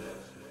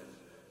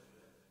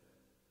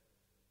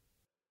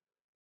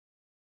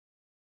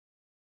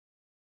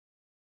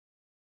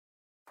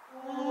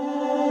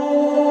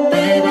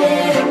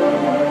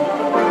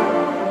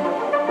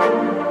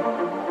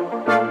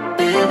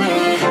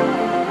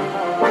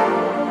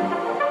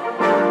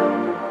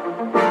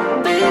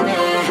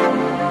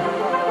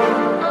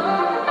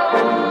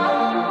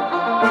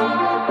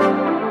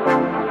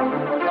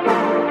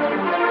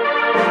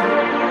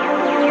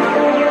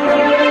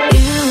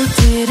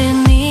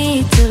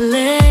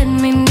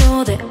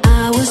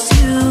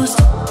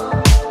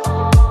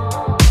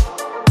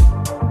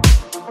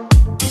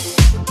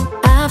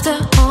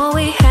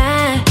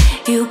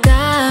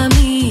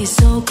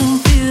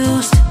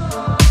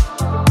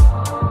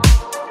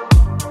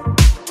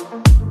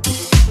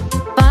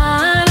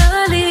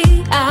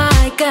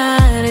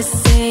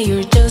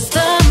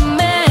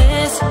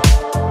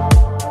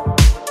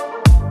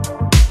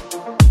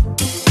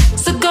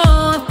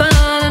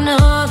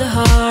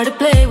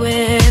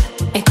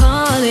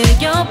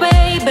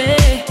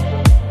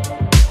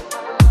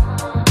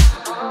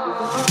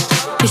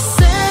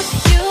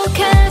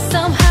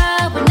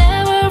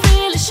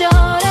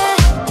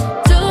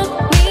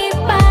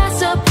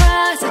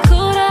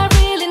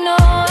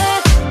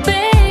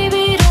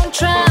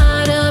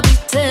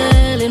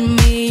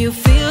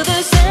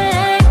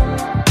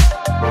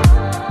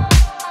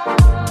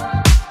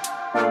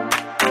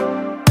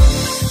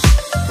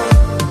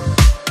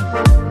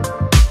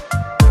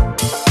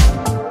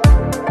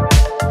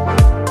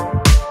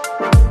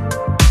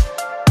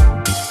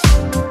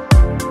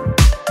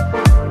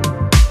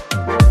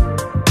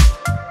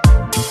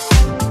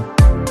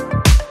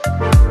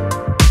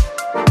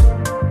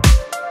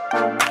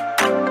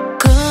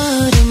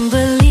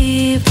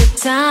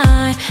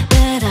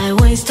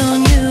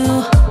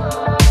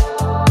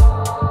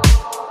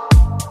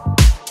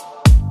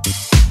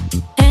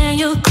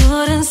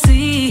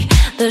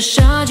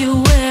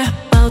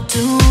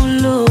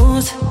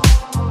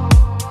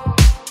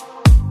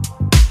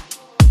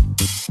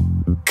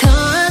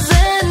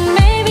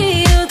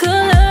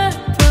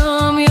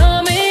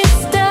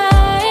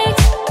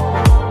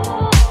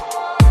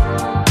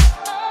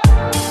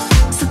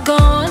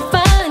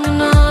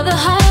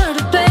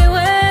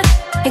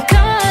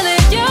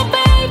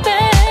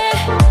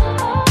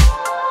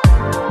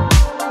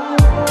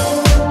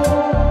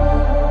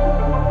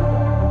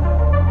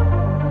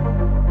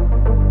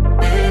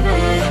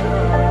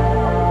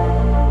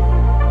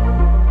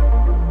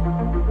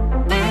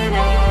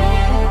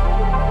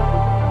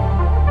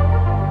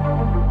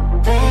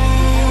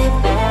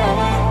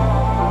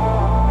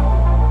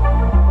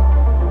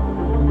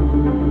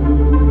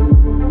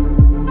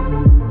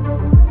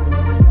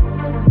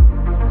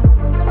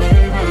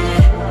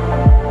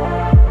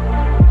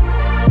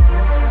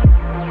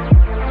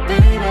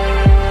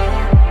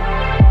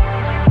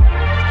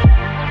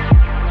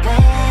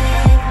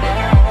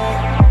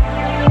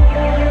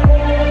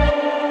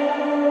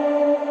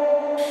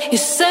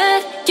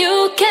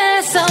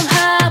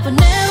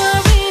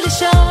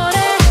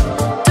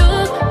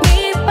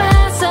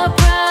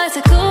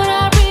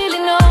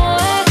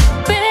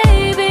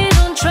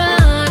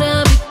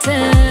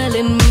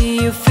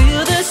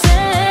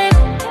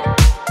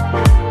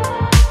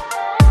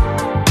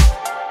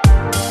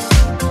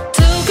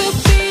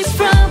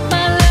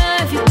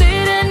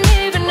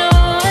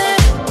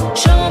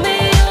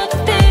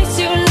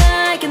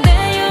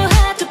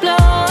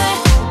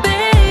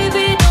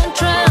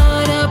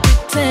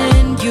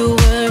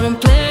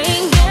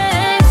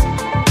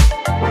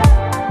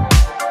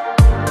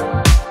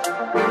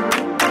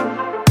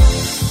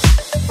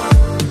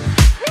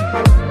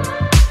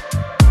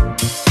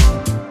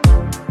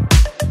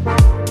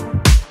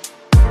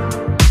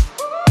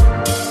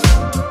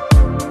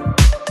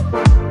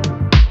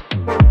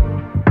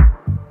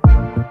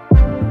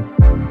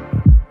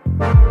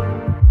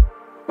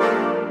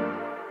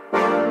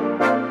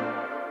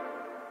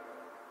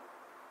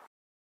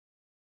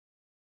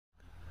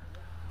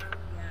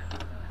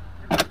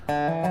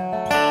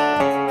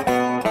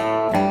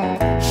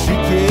 She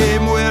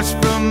came west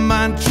from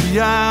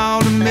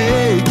Montreal to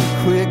make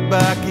a quick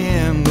buck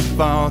in the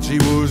fall. She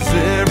was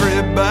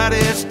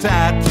everybody's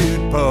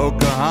tattooed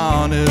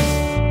Pocahontas.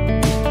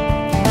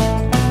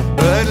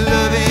 But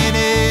loving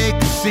a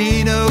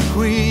casino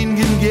queen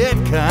can get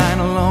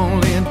kinda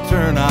lonely and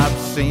turn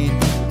obscene,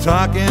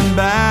 talking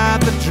about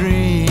the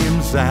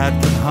dreams that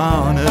can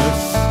haunt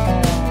us.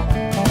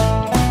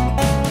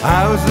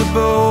 I was a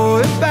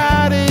boy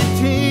about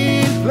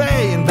 18,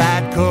 playing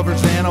bad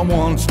covers in a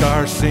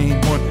one-star scene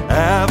when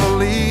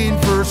Aveline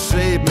first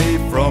saved me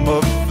from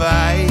a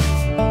fight.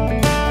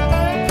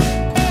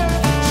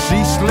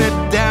 She slid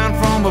down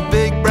from a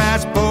big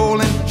brass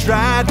pole and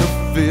tried to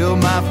fill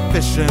my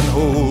fishing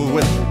hole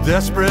with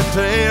desperate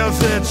tales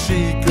that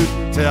she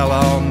could tell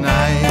all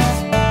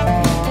night.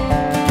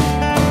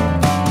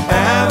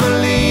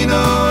 Aveline,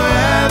 oh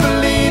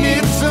Aveline,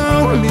 it's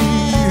only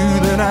you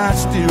that I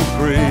still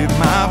crave.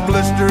 My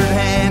blistered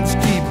hands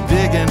keep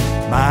digging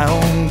my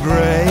own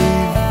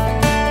grave.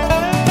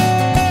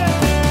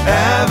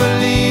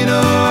 Aveline,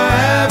 oh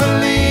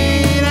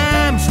Aveline,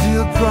 I'm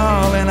still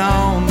crawling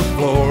on the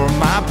floor.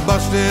 My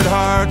busted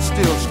heart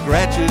still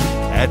scratches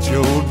at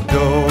your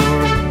door.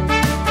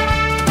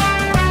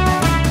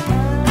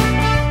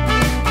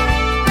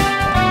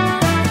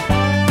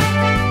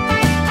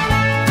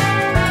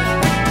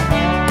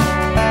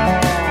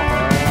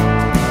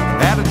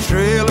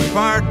 Trailer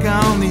park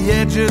on the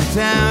edge of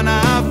town,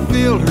 I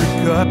filled her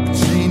cup and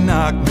she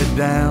knocked me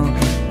down,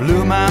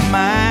 blew my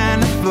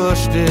mind and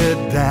flushed it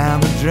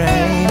down the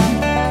drain.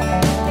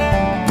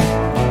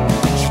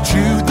 She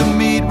chewed the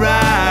meat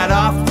right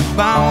off the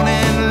bone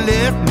and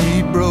left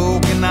me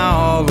broken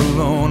all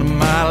alone in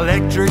my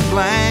electric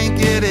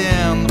blanket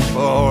in the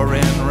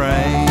pouring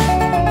rain.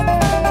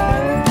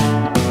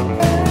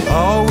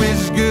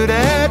 Always good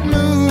at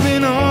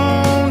moving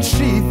on,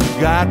 she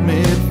forgot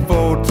me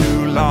for too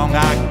long.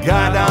 I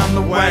got on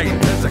the wagon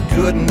cause I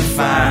couldn't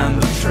find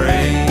the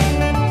train.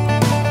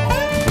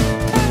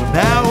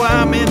 Now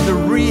I'm into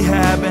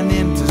rehab and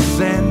into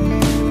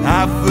zen.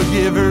 I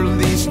forgive her at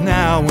least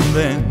now and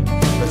then,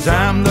 cause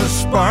I'm the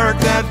spark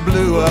that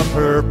blew up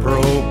her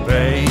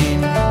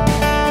propane.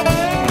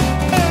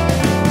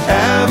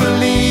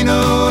 Aveline,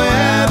 oh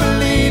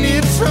Aveline,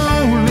 it's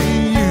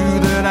only you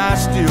that I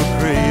still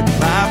crave.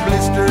 My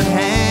blistered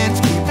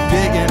hands keep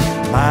digging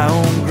my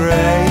own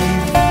grave.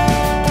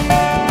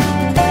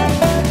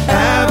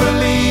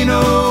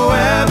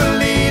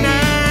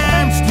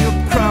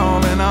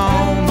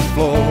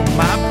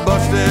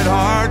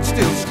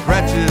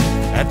 Scratches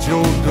at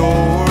your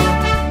door.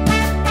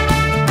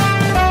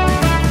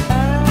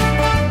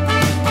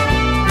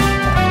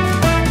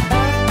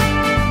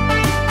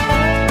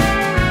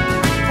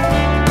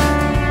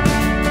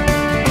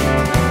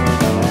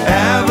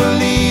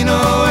 Aveline,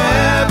 oh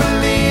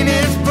Aveline,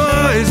 it's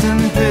poison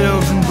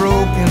pills and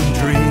broken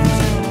dreams,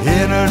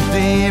 inner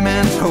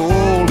demons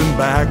holding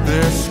back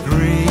their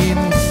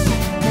screams.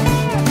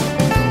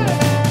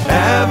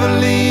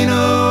 Aveline,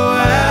 oh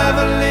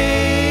Aveline,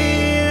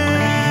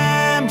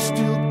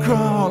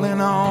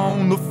 crawling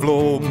on the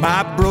floor.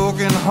 My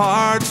broken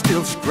heart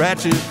still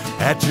scratches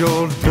at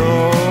your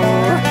door.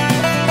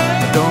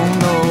 I don't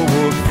know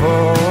what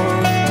for.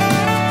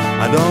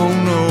 I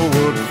don't know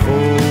what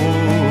for.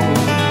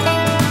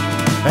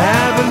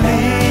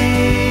 Aveline,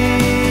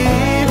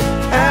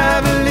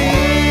 Aveline.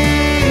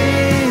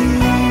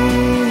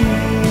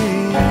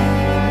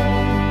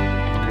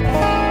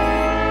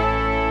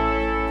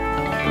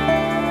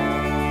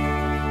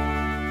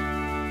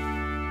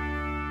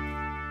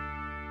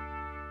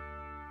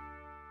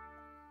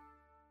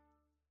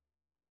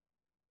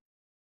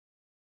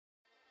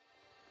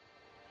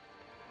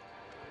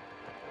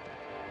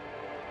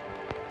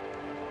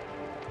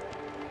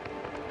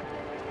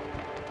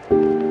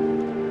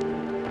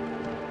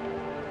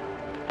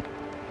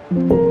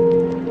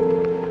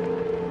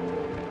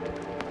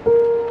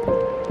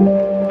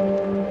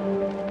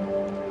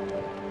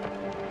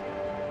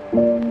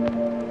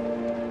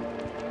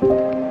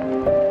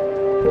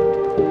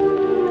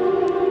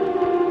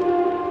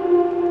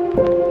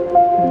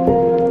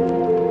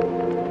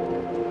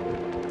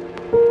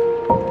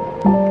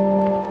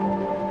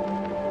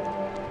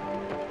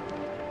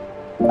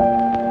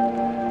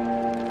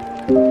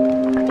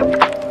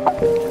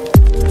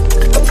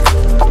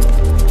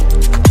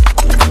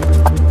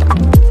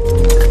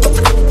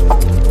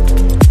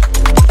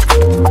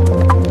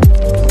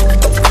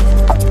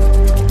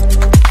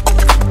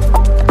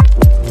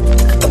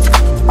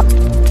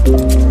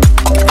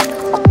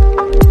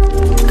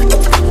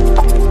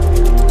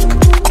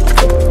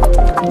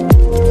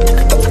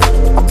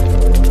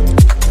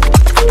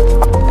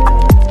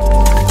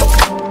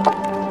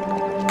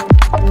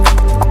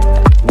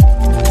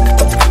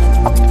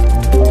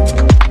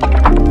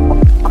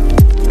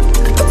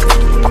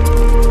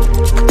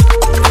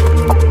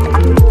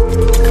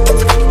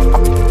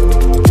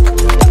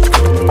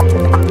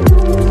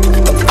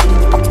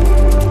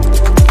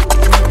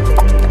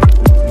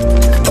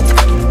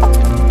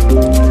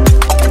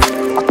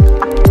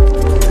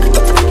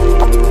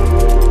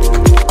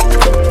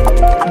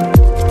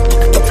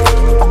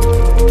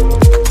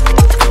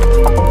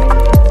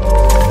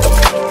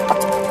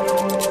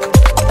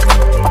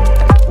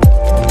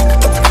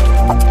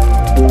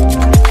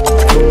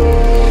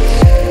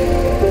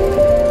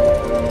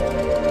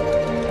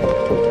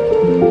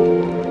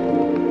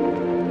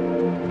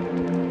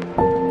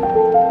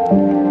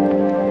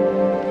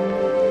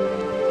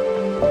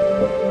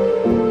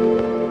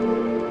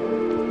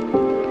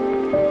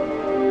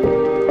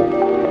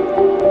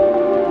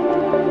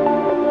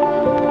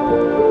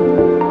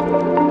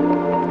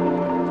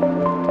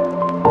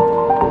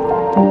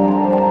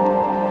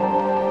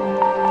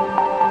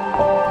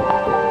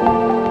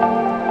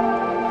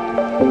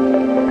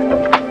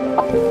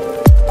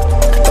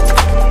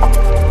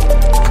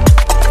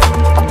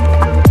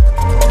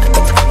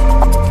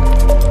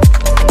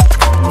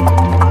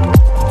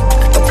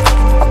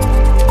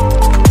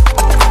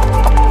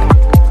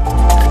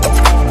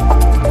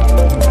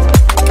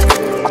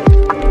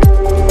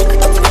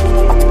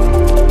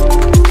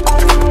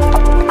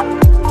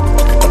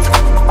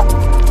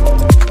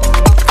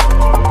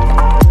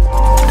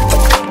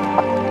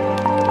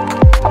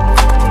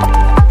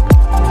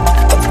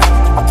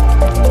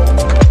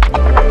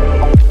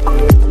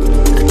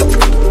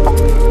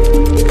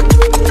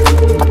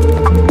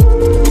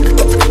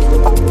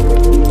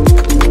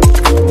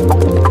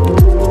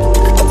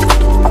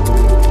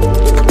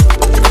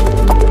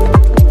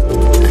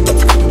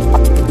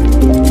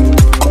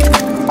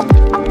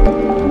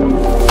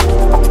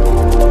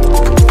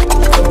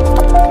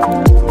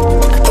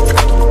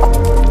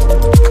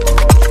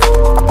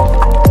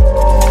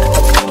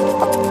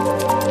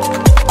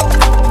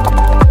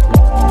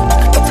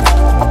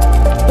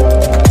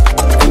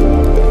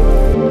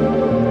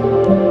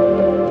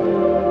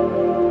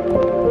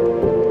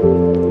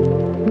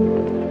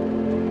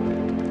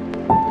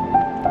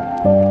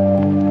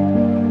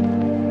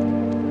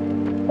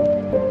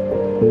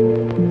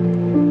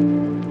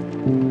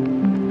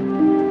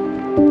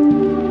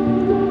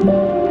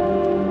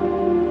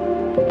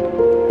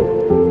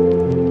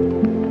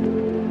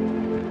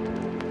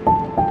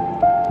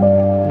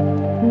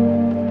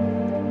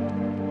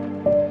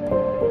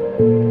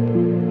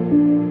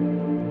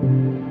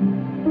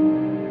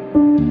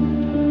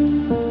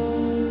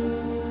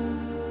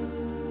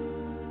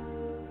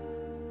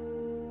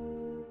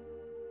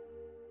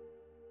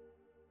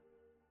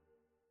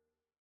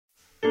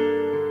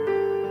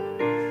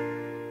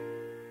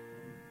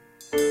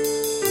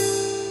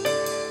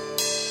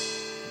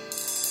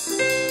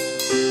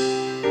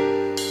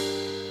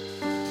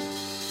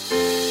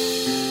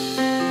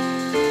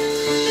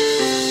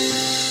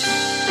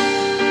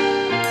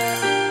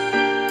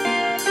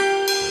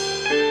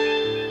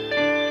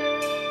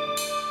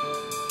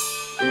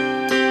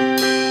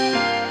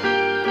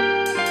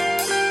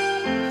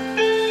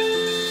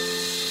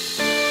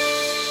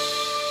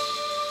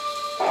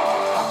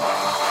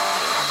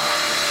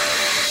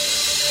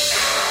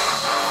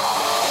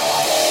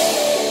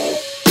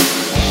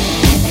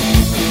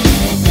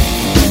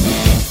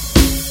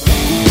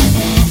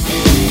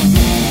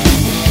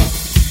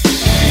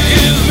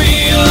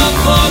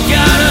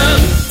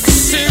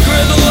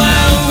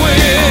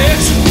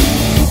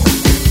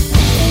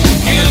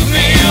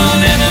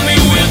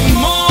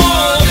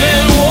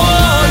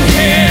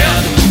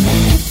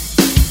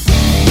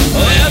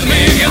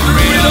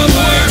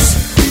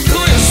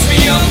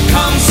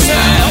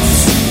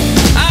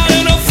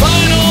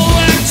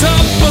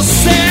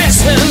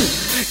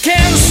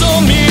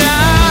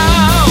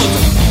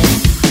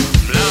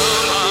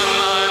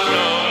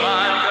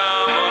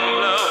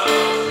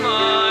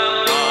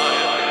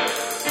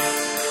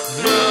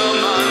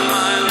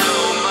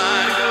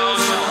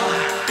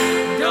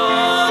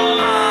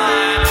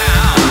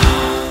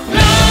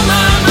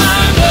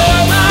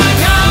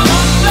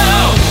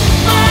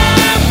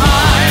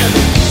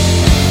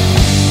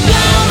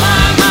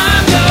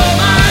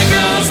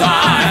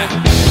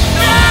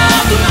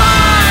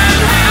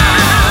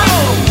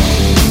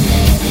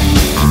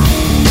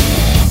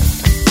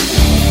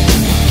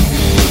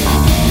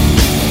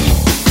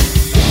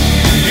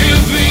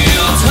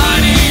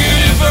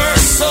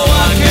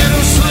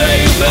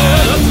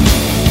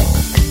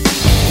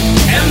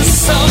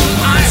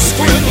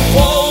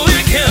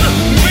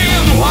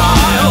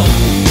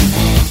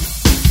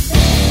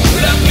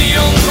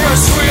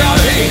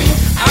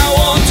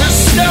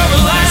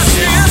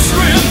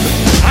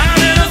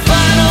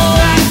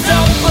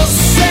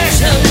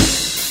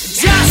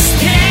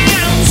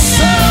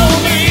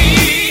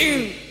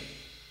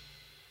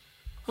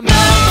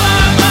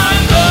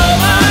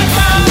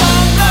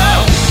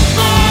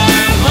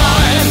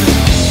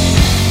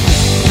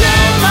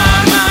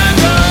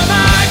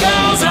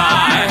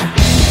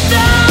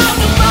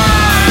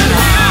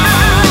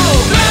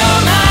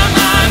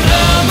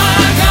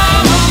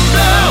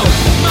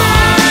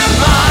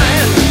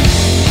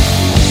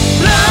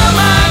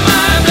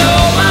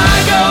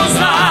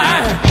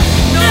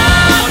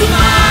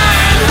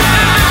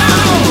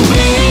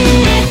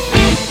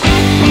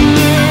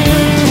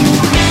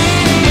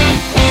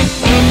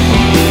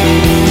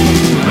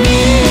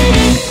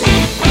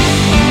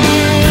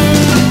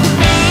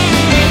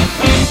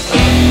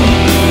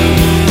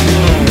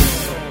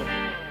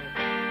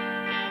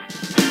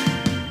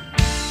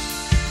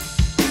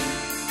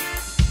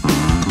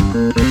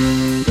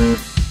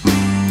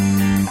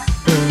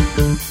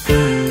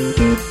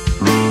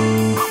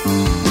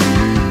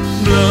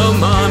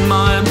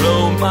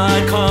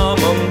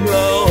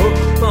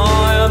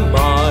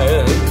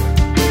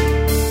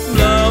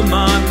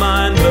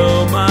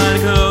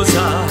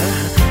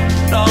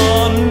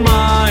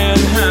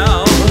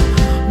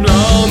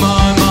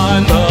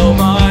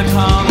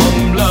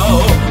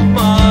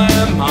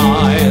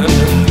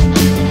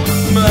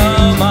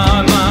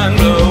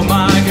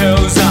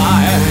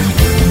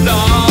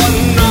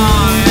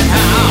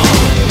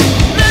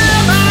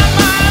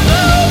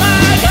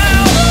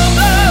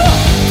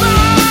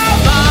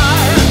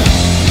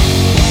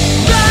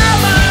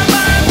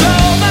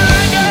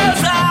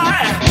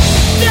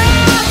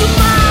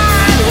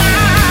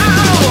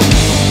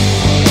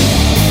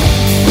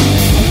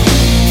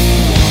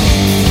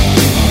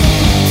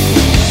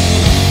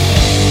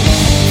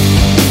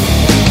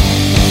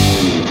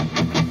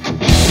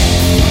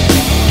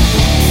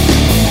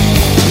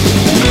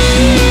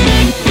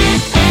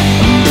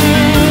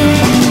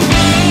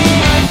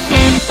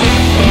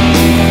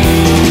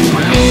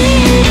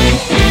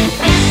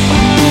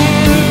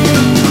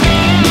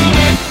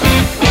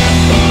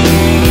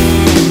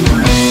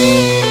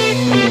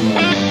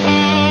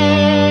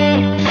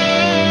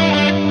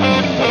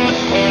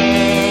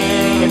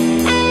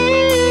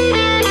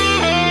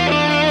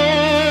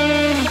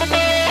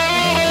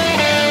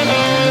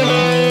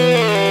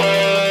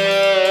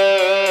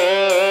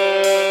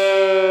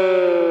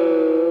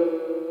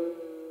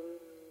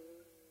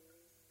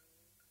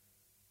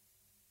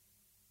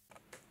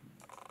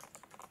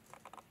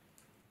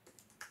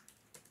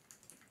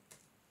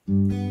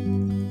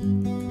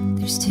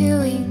 There's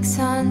 2 weeks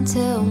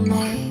until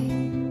May.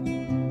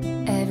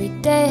 Every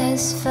day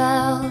has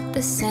felt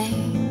the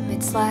same.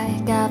 It's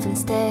like I've been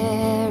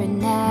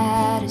staring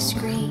at a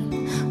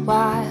screen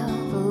while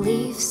the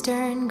leaves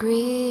turn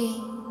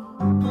green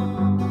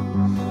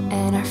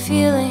and our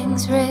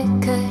feelings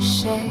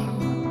ricochet.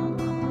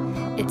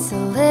 It's a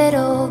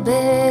little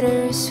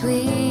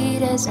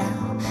bittersweet as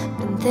I've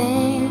been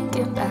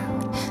thinking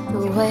about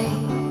the way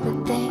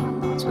that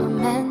things were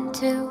meant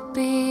to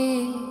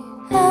be.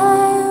 I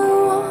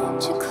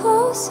want you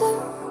closer.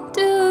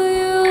 Do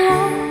you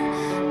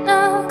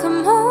wanna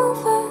come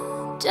over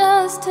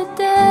just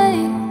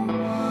today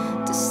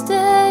to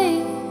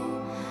stay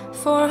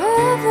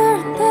forever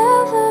and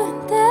ever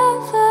and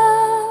ever?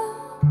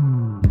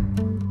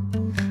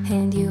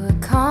 Hand you a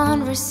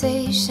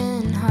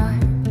conversation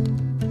heart,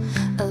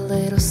 a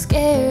little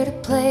scared to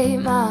play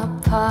my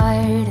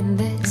part in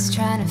this,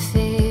 trying to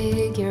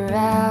figure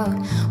out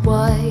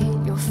what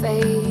your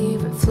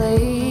favorite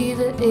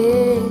flavor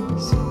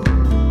is.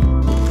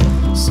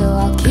 So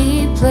I'll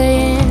keep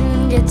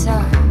playing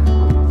guitar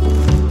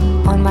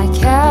on my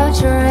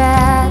couch or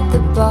at the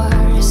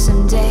bar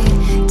someday,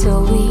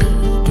 till we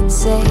can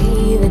say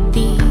that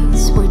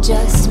these were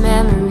just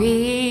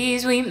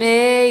memories we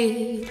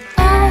made.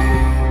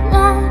 I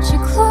want you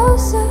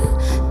closer.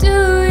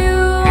 Do you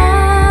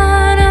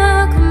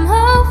wanna come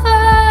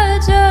over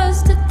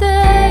just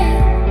today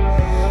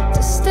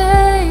to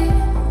stay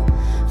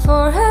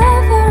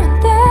forever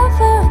and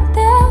ever and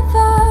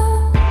ever?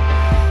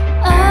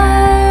 I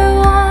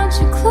want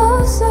you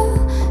closer.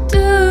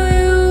 Do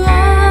you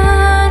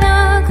wanna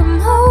come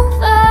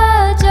over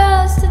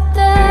just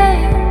today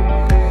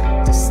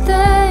to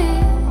stay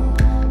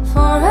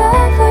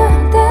forever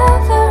and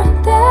ever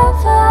and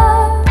ever?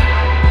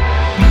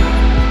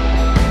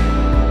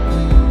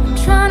 I'm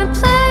trying to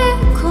play it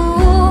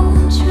cool,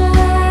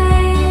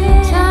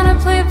 trying to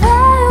play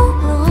by your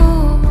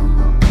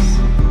rules,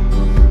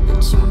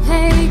 but you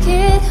make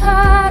it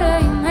harder,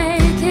 you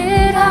make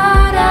it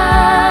harder.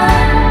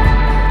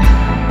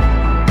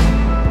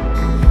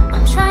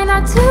 I'm trying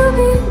not to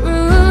be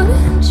rude,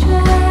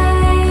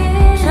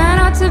 try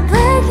not to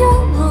break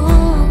your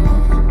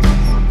rules,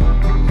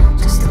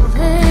 just a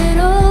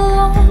little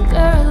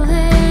longer, a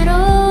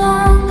little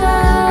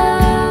longer.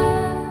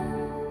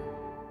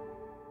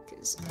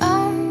 'Cause I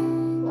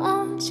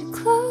want you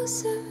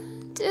closer.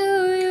 Do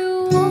you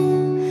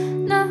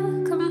wanna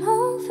come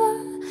over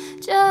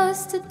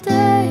just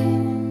today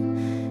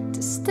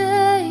to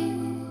stay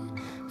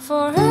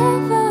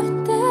forever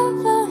and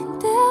ever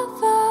and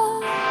ever?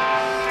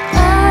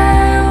 I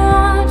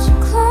want you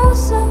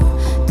closer.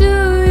 Do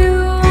you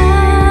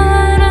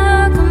wanna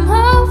come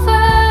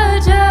over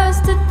just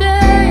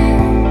today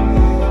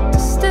to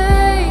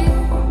stay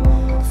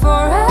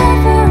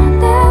forever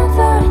and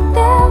ever and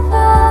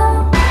ever?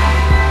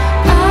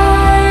 I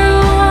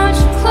want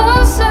you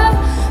closer.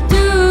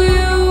 Do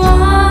you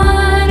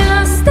wanna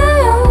stay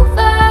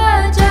over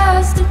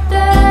just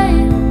today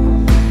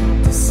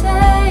to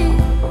say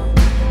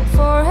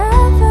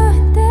forever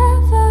and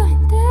ever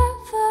and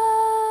ever?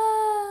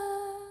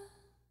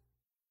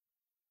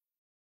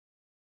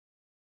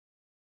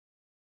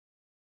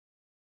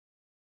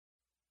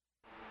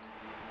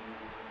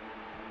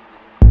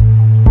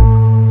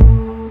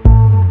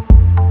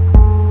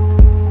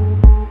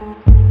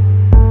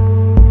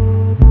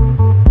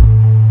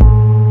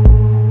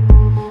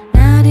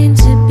 Not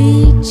into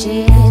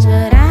beaches,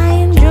 but I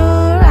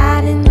enjoy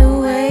riding the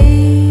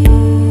waves.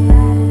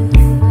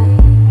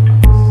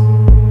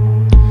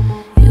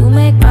 You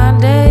make my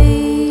day,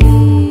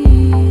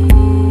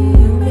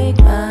 you make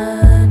my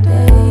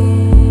day.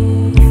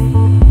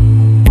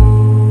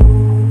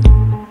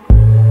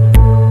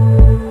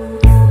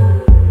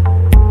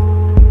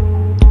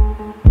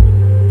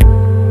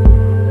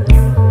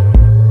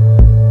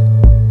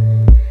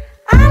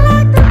 I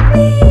like the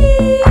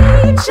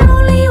beach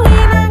only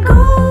when I go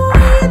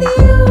with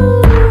you.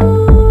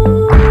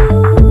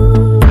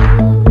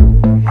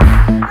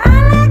 I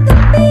like the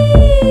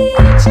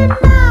beach at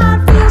night,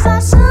 feels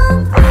like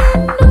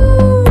something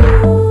new.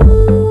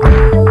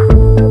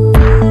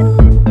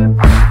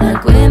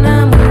 Like when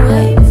I'm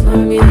away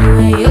from you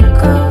and your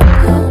call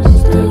comes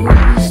through,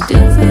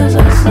 still feels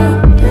like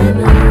something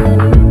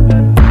new.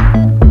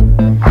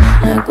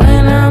 Like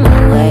when I'm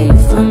away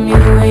from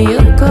you and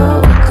your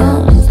call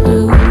comes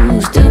through,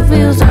 still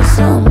feels like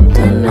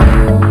something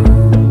new.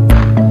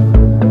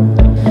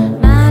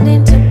 Not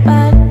into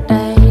bad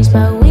days,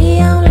 but we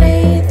only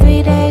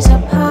 3 days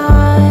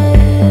apart.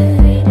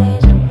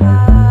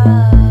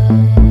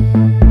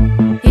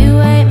 You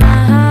ate my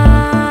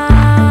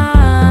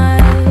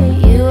heart,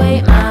 you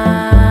ate my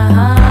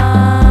heart.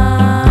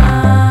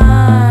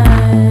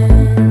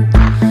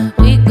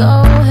 We go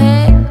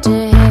head to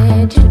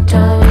head, you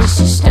told us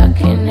you're stuck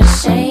in the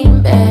same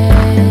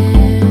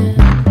bed.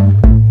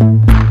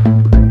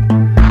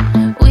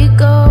 We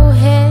go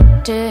head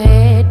to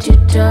head, you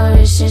told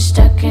us you're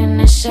stuck in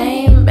the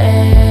same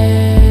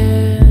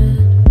bed.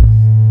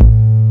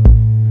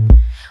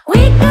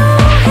 We go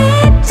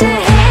head to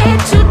head,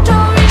 you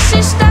told us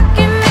you're stuck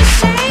in the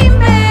same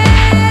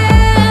bed.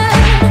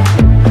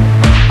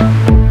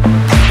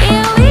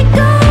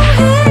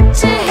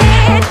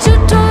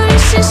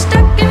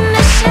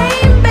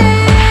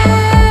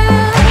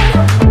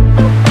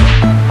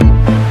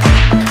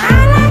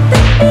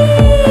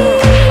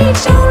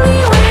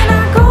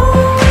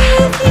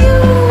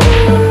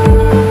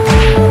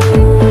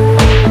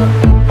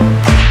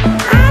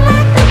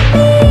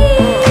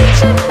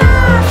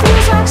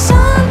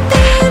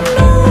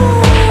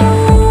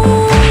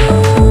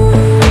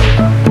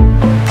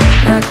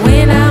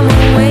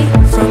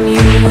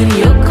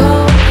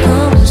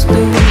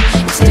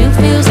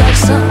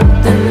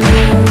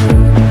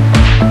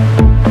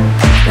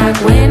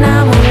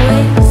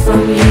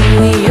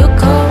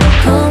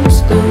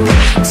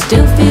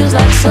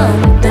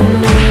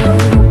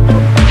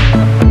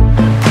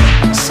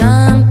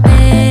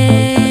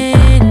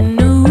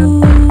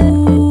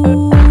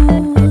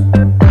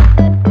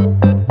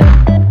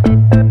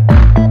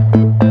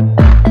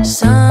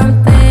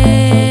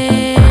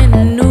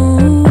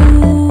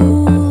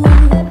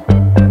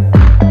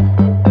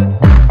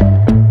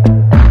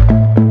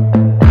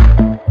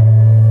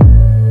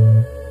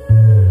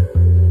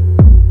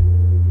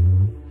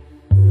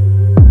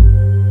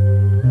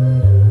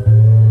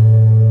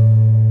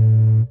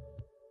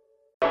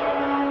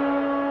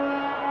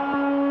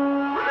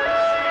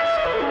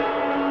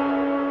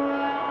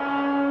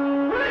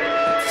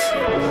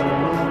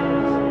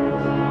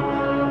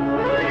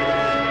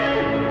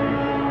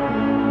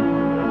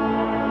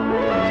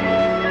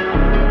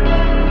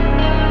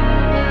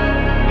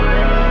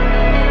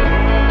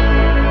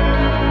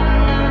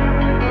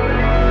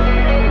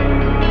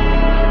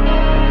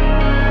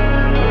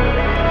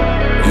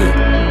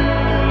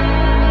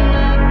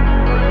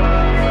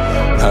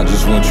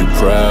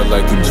 crowd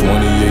like in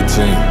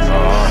 2018.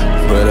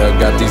 But I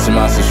got these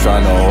monsters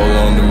trying to hold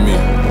on to me.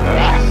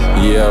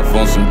 Yeah, I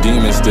found some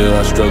demons, still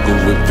I struggle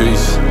with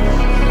peace.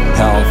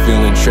 How I'm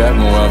feeling trapped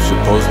when I'm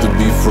supposed to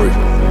be free.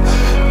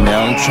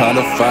 Now I'm trying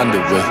to find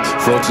a way.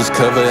 Throat is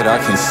covered,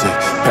 I can see.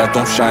 Path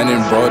don't shine in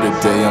broader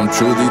day. I'm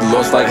truly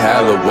lost like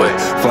Halloway.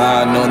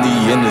 Flying on the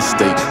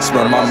interstate.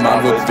 Spur my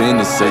mind with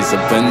fantasies.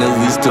 I've been at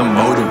least to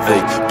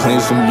motivate.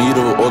 Plans for me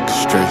to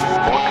orchestrate.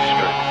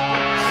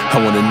 I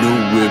want a new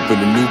whip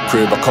and a new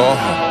crib I call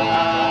home.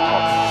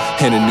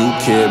 And a new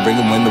kid, bring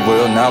him in the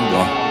world now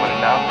gone.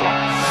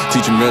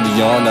 Teach him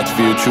early on not to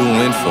fear true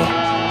info.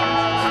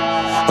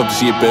 Hope to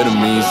see a better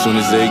me as soon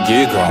as they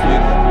get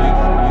gone.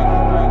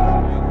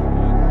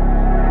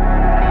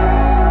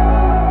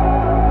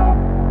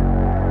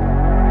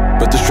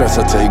 But the stress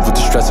I take, with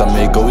the stress I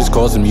make, always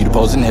causing me to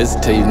pause and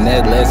hesitate. And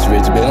that last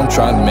rich bet I'm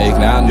trying to make,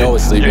 now I know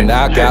it's sleeping,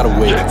 now I gotta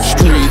wait.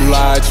 Street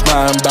lights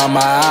flying by my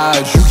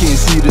eyes, you can't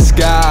see the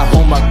sky.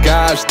 Oh my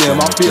gosh,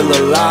 damn I feel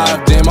alive,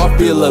 damn I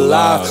feel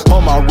alive.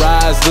 On my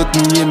rise, look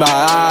me in my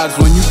eyes.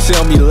 When you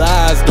tell me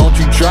lies, don't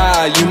you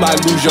try, you might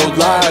lose your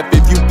life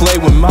if you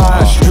play with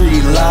mine.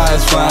 Street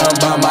lights flying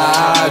by my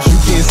eyes, you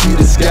can't see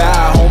the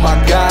sky. Oh my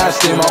gosh,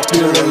 damn I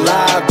feel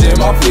alive, damn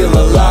I feel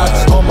alive.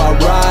 On my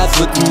rise,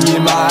 look me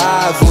in my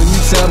eyes. When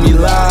you tell me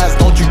lies,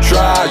 don't you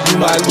try, you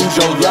might lose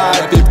your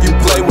life if you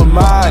play with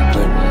mine.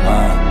 Play with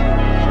mine.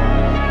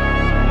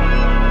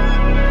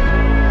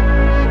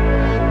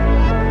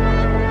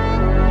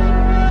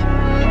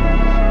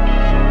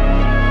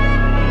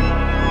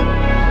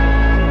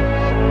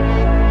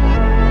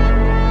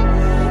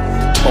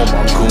 All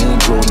my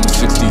goons rolling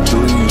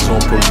 63s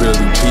on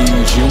Pirelli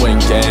P's. You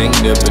ain't gang,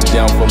 never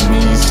down for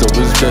me, so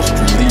it's best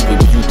you leave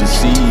if you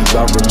deceive.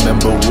 I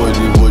remember what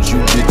it was you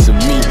did to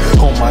me.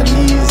 On my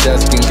knees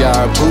asking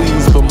God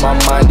please put my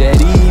mind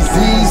at ease.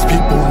 These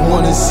people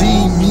wanna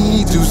see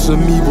me do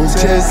some evil,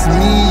 test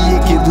me,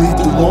 it get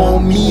lethal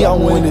on me. I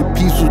wanted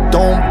peaceful,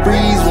 don't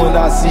freeze when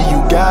I see you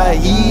got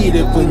heat.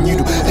 If when you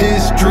do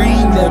history,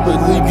 never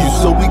leave you,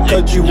 so we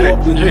cut you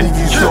off and leave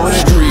you. So the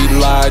street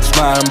lights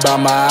flying by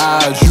my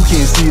eyes, you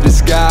can't see the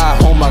sky.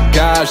 Oh my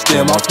gosh,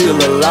 damn I feel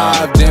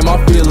alive, damn I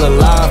feel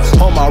alive.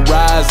 On my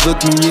rise,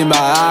 look me in my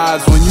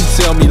eyes. When you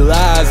tell me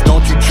lies,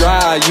 don't you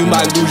try, you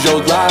might lose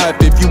your life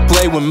if you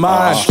play with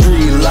mine.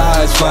 Street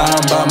lights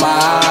flying by my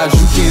eyes,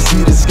 you can't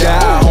see the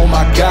sky. Oh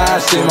my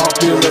gosh, damn I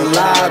feel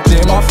alive,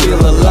 damn I feel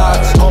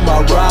alive. On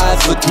my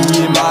rise, look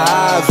me in my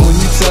eyes. When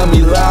you tell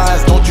me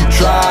lies, don't you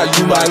try,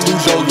 you might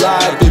lose your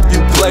life if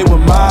you play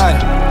with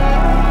mine.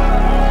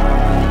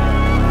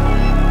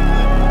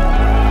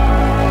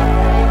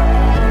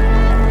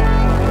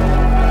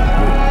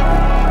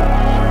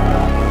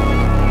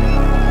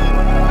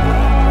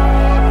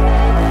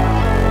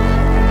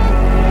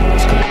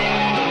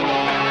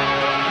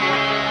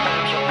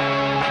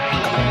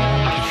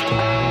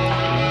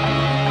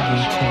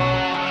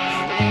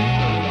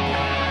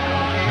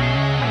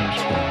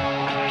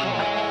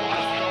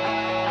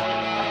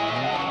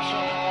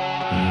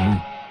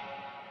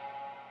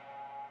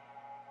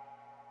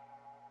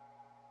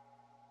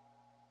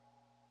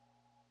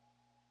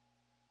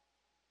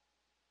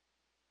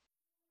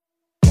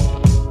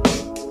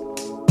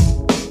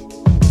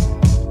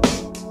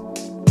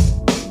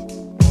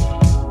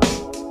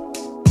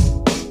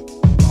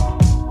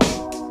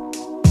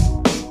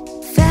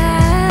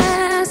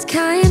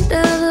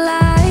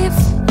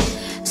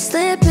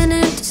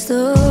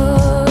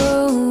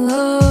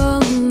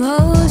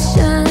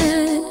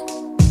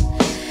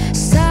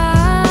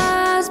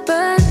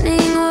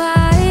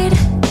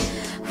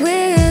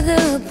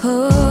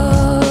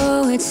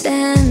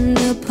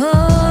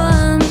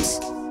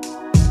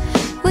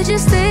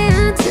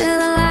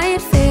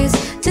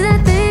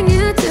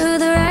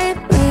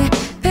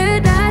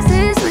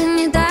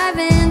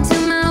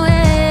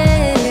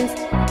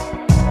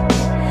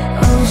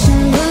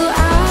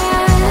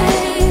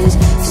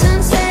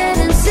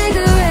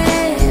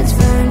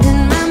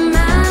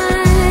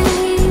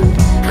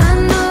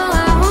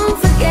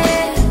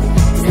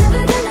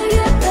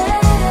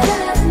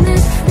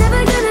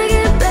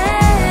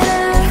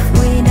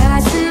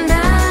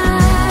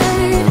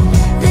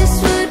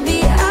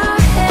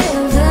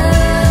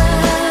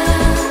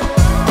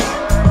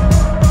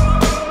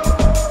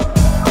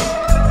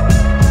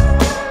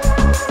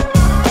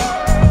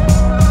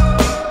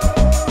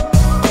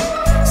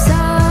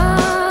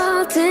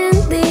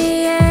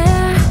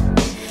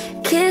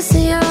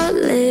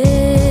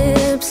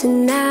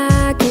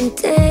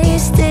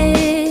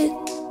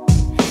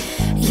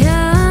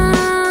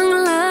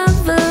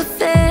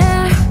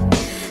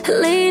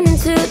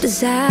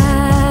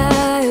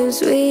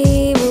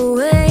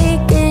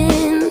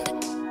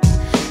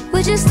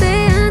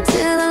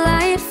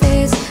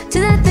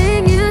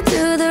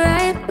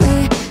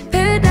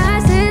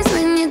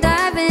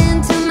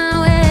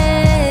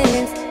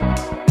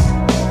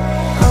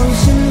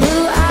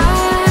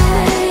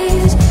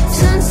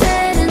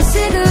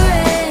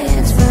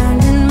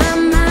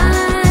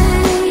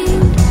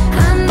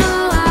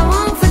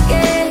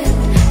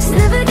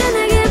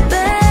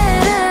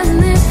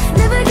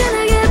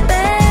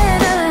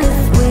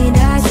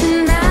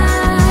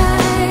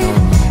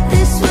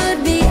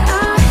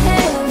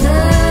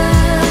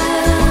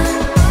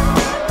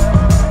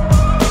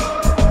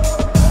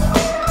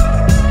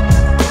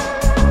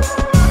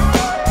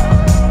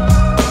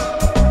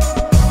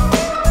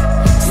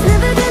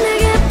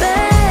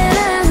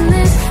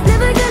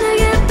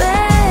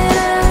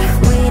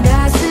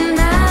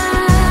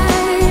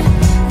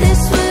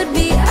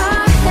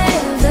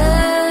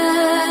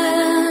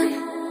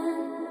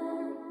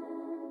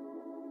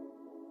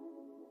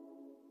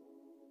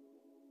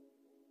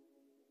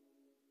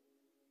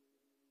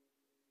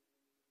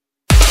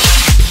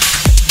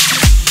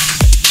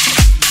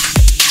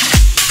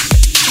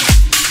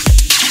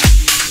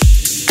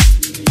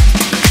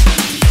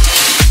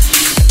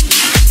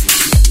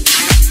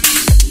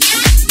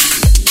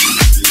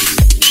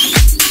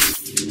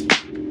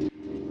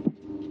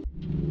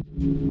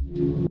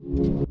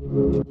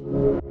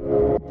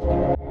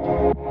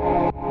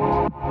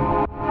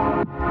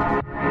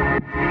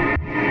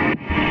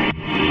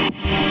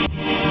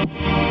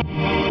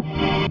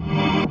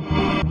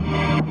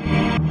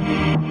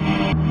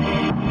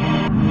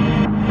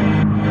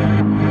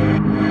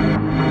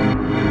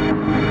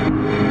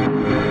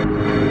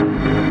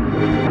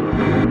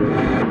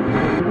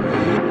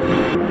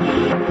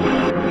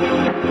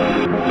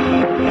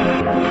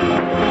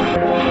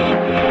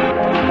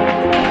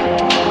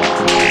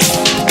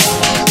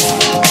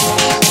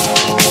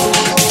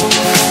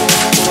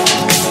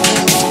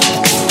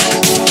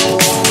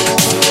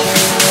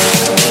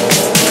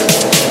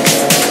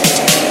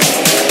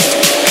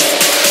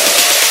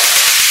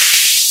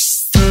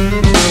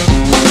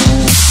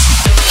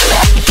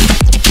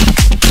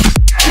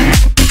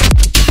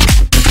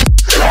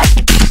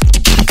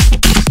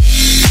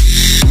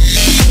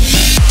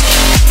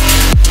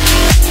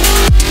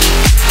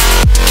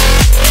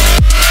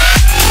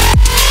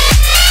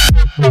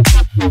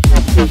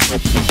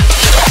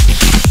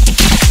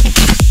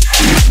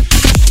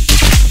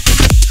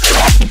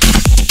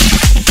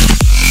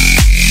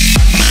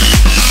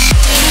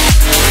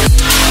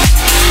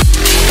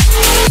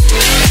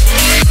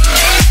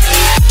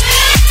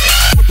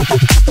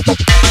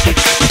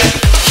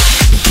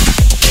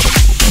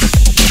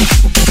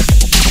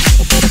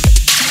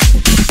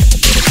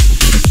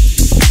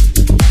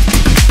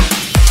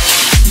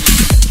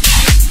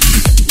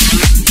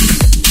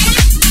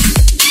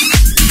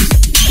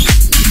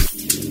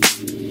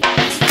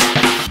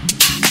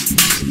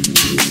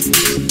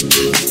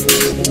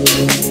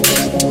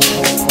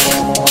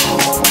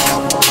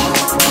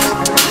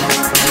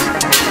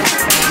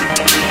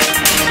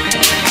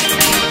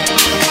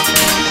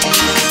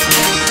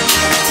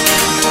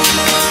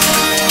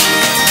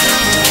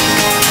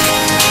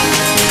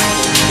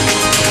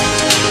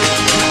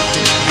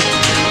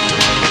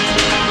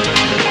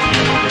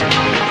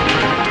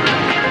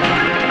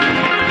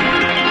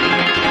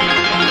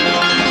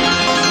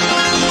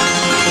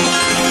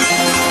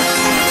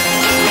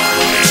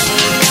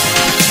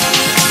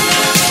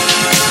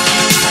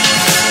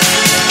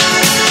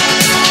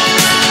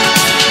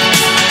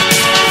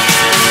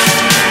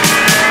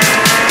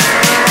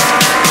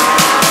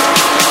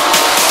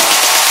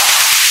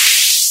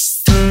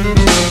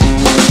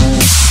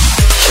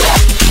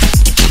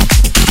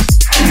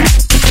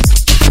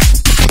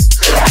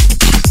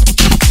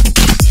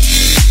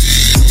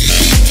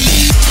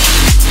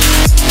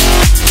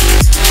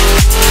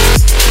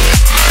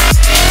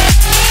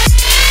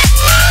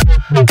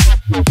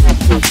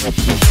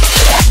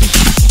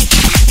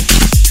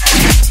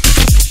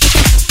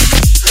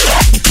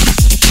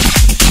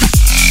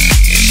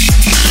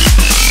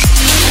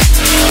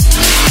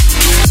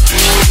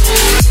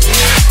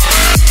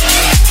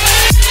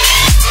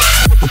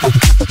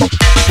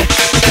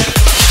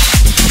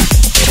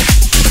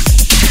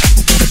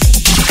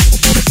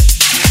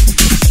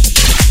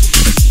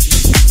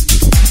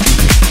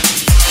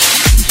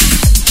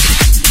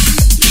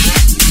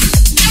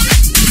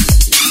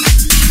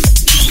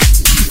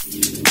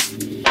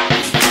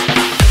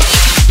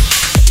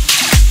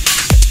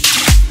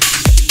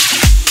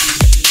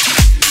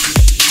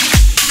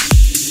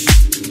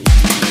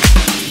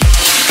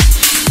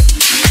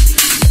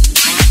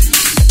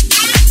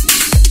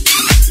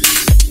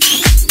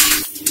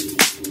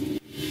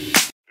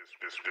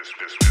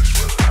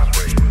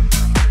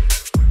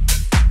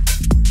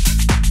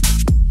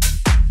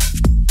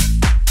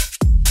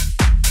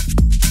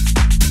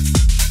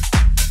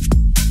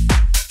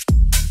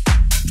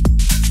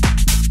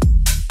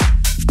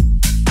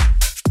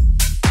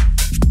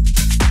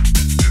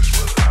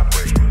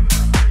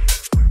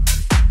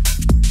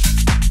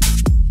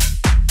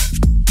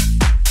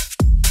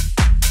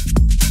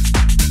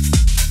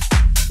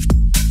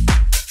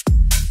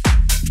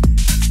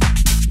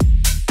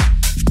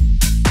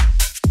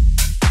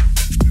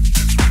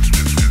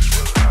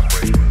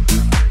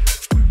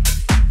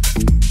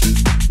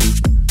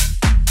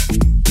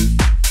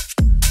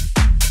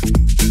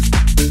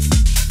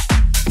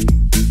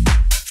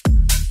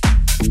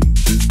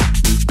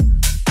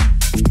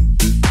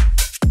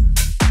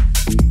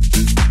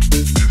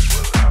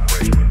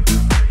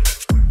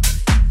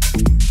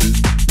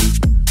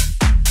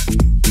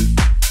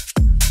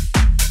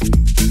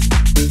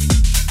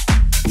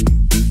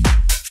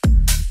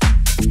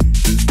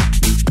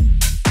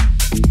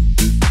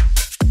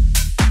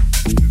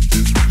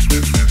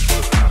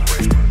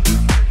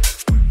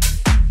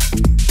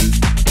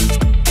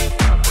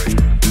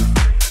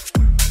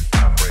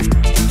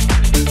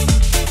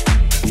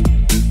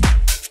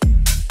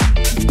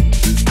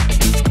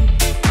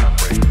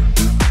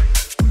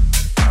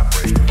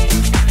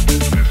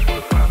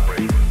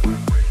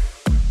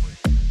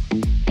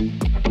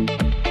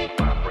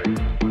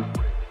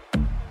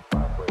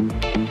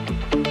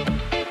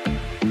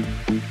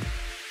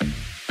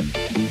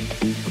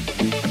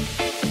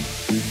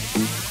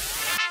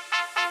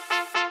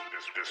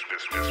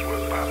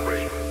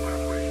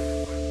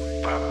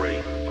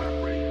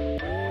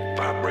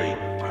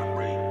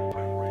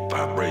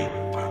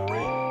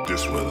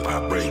 will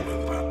vibrate,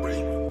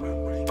 vibrate,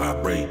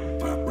 vibrate,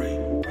 vibrate,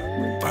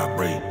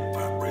 vibrate,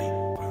 vibrate,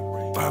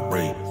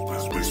 vibrate.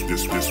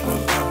 This will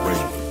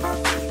vibrate,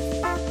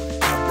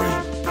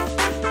 vibrate,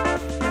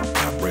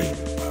 vibrate,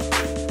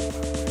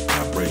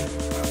 vibrate.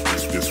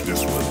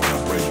 This will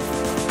vibrate,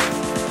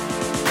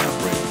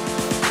 vibrate,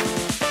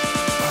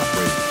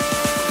 vibrate.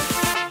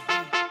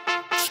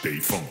 Stay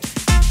funky.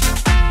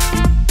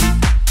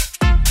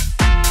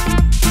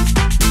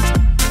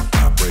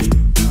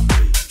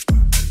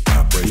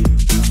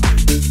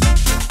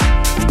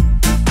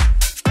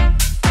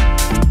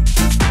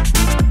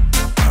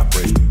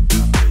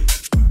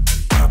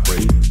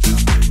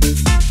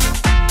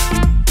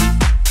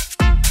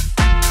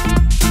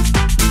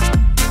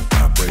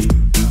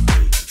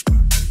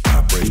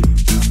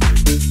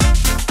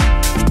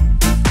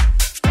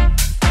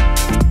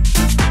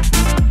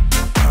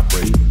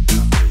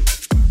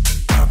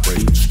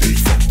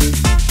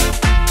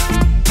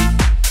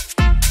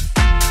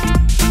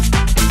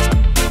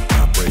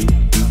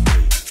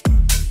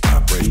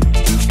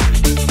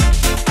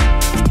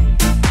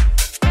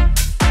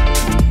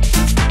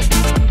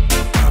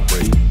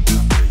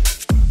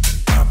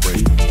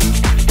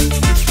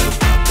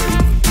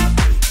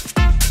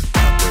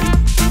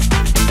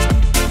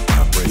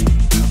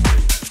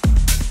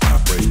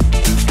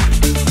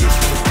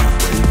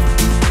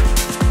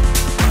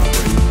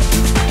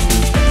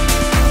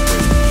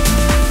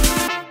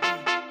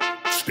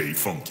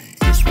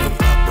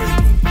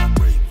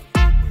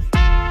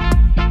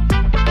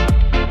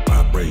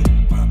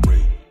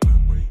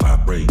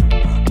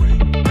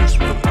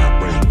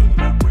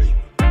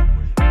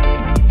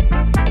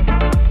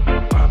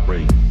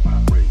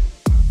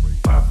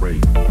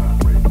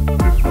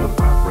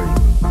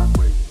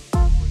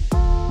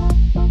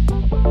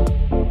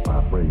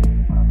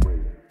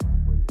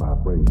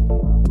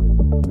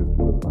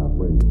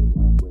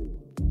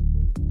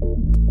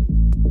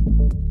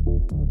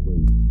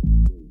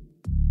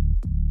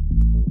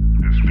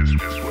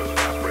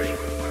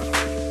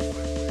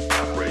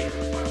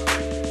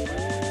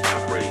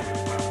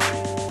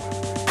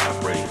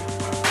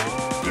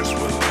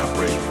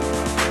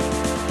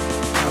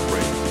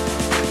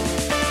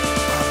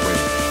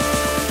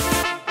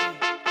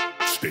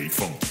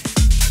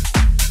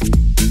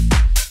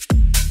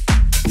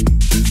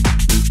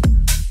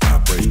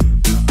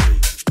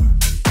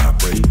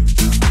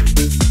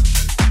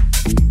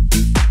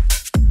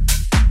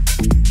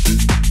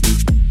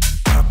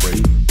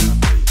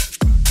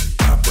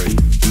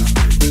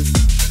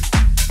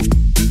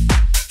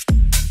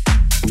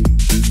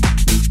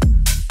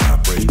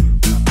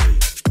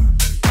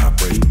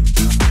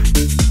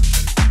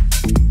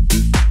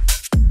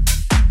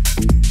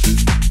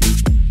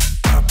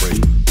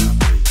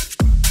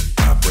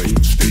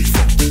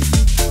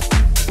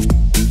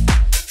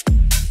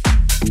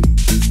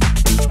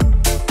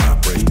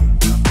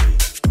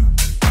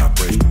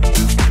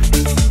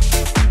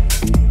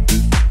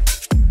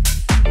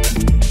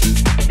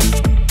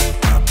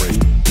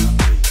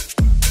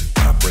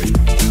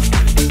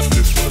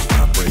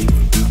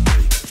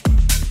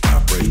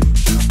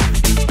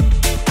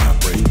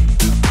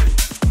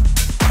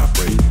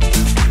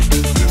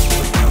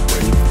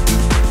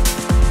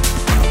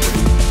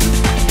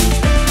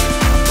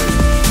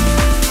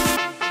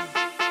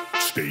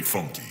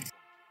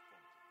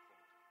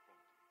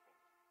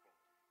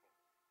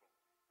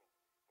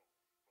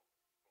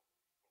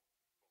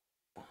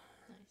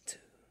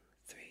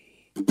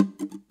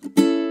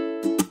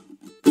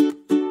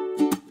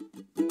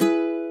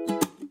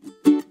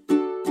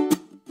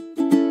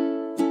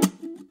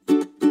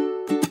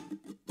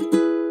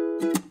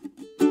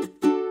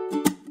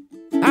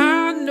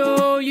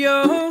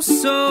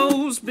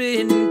 soul's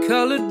been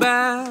colored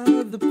by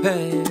the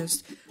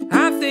past.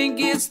 I think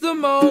it's the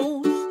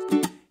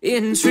most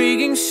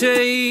intriguing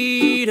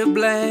shade of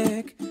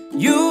black.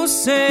 You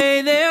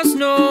say there's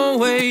no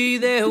way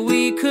that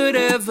we could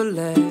ever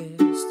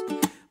last,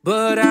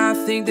 but I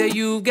think that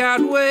you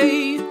got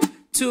way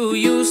too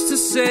used to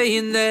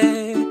saying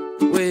that.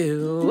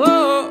 Well,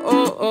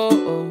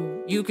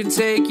 you can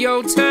take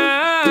your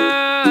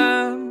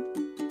time.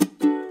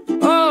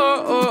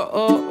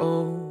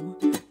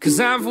 Cause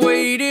I've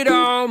waited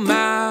all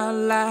my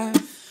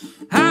life.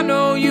 I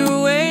know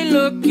you ain't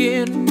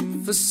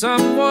looking for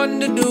someone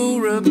to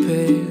do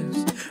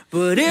repairs,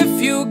 but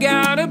if you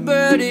got a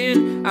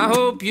burden, I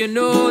hope you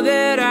know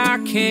that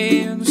I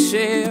can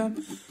share.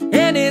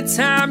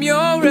 Anytime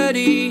you're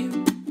ready,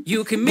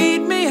 you can meet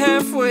me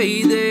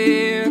halfway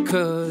there.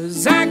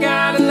 Cause I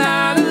got a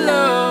lot of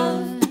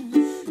love,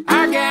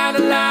 I got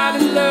a lot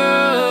of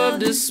love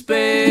to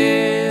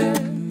spare.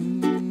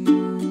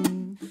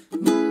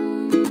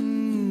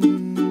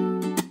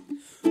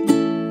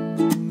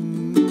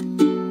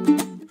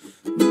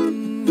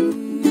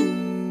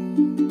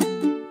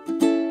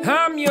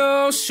 I'm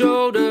your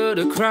shoulder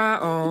to cry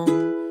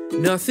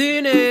on,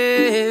 nothing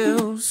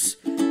else.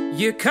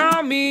 You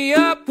call me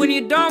up when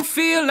you don't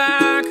feel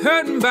like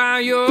hurting by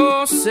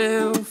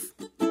yourself.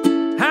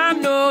 I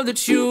know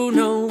that you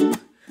know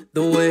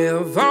the way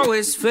I've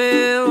always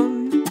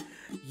felt.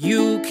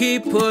 You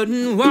keep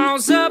putting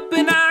walls up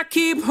and I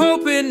keep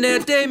hoping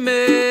that they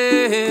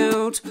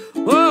melt.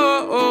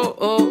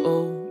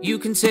 Oh, you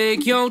can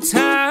take your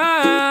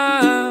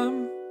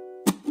time.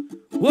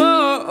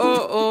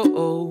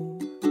 Whoa,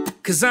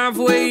 'cause I've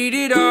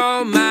waited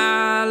all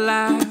my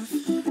life.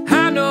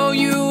 I know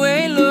you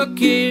ain't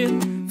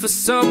looking for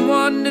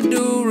someone to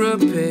do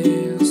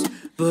repairs,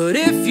 but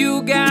if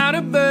you got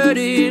a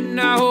burden,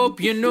 I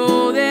hope you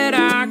know that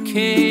I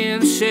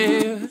can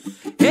share.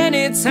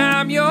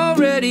 Anytime you're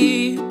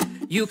ready,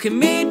 you can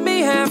meet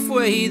me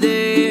halfway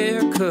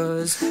there,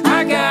 'cause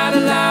I got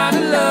a lot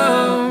of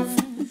love,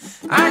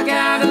 I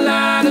got a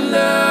lot of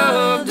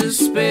love to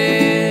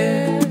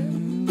spare.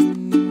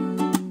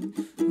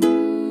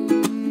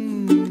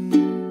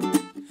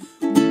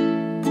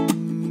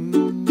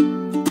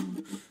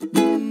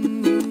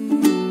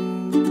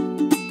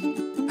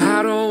 I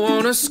don't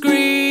wanna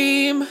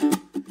scream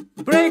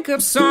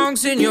breakup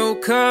songs in your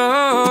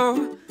car.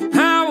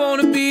 I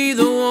wanna be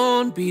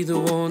the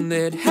one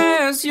that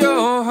has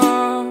your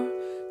heart.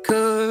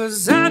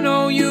 'Cause I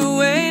know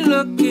you ain't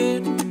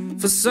looking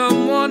for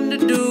someone to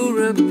do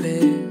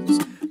repairs,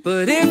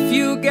 but if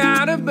you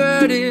got a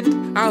burden,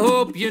 I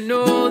hope you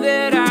know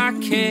that I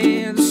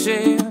can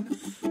share.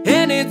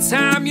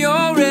 Anytime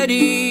you're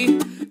ready,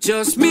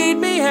 just meet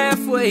me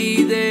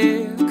halfway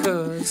there,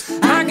 'cause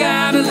I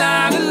got a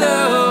lot of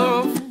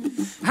love,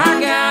 I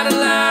got a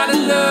lot of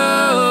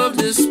love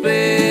to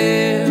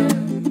spare.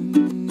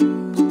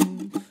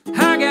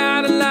 I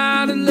got a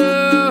lot of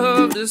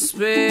love to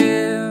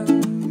spare.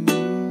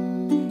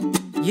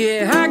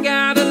 Yeah, I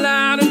got a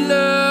lot of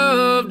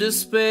love to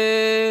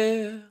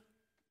spare.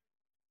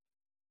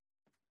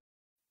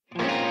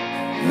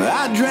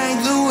 I drank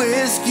the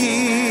whiskey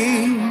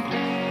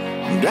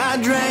and I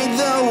drank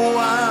the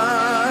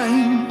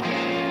wine.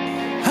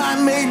 I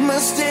made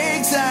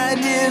mistakes, I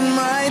did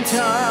my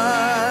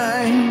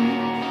time.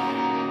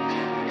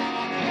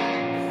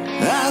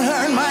 I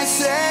hurt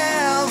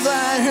myself,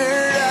 I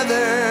hurt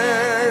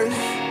others.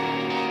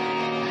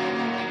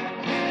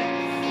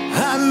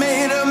 I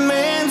made a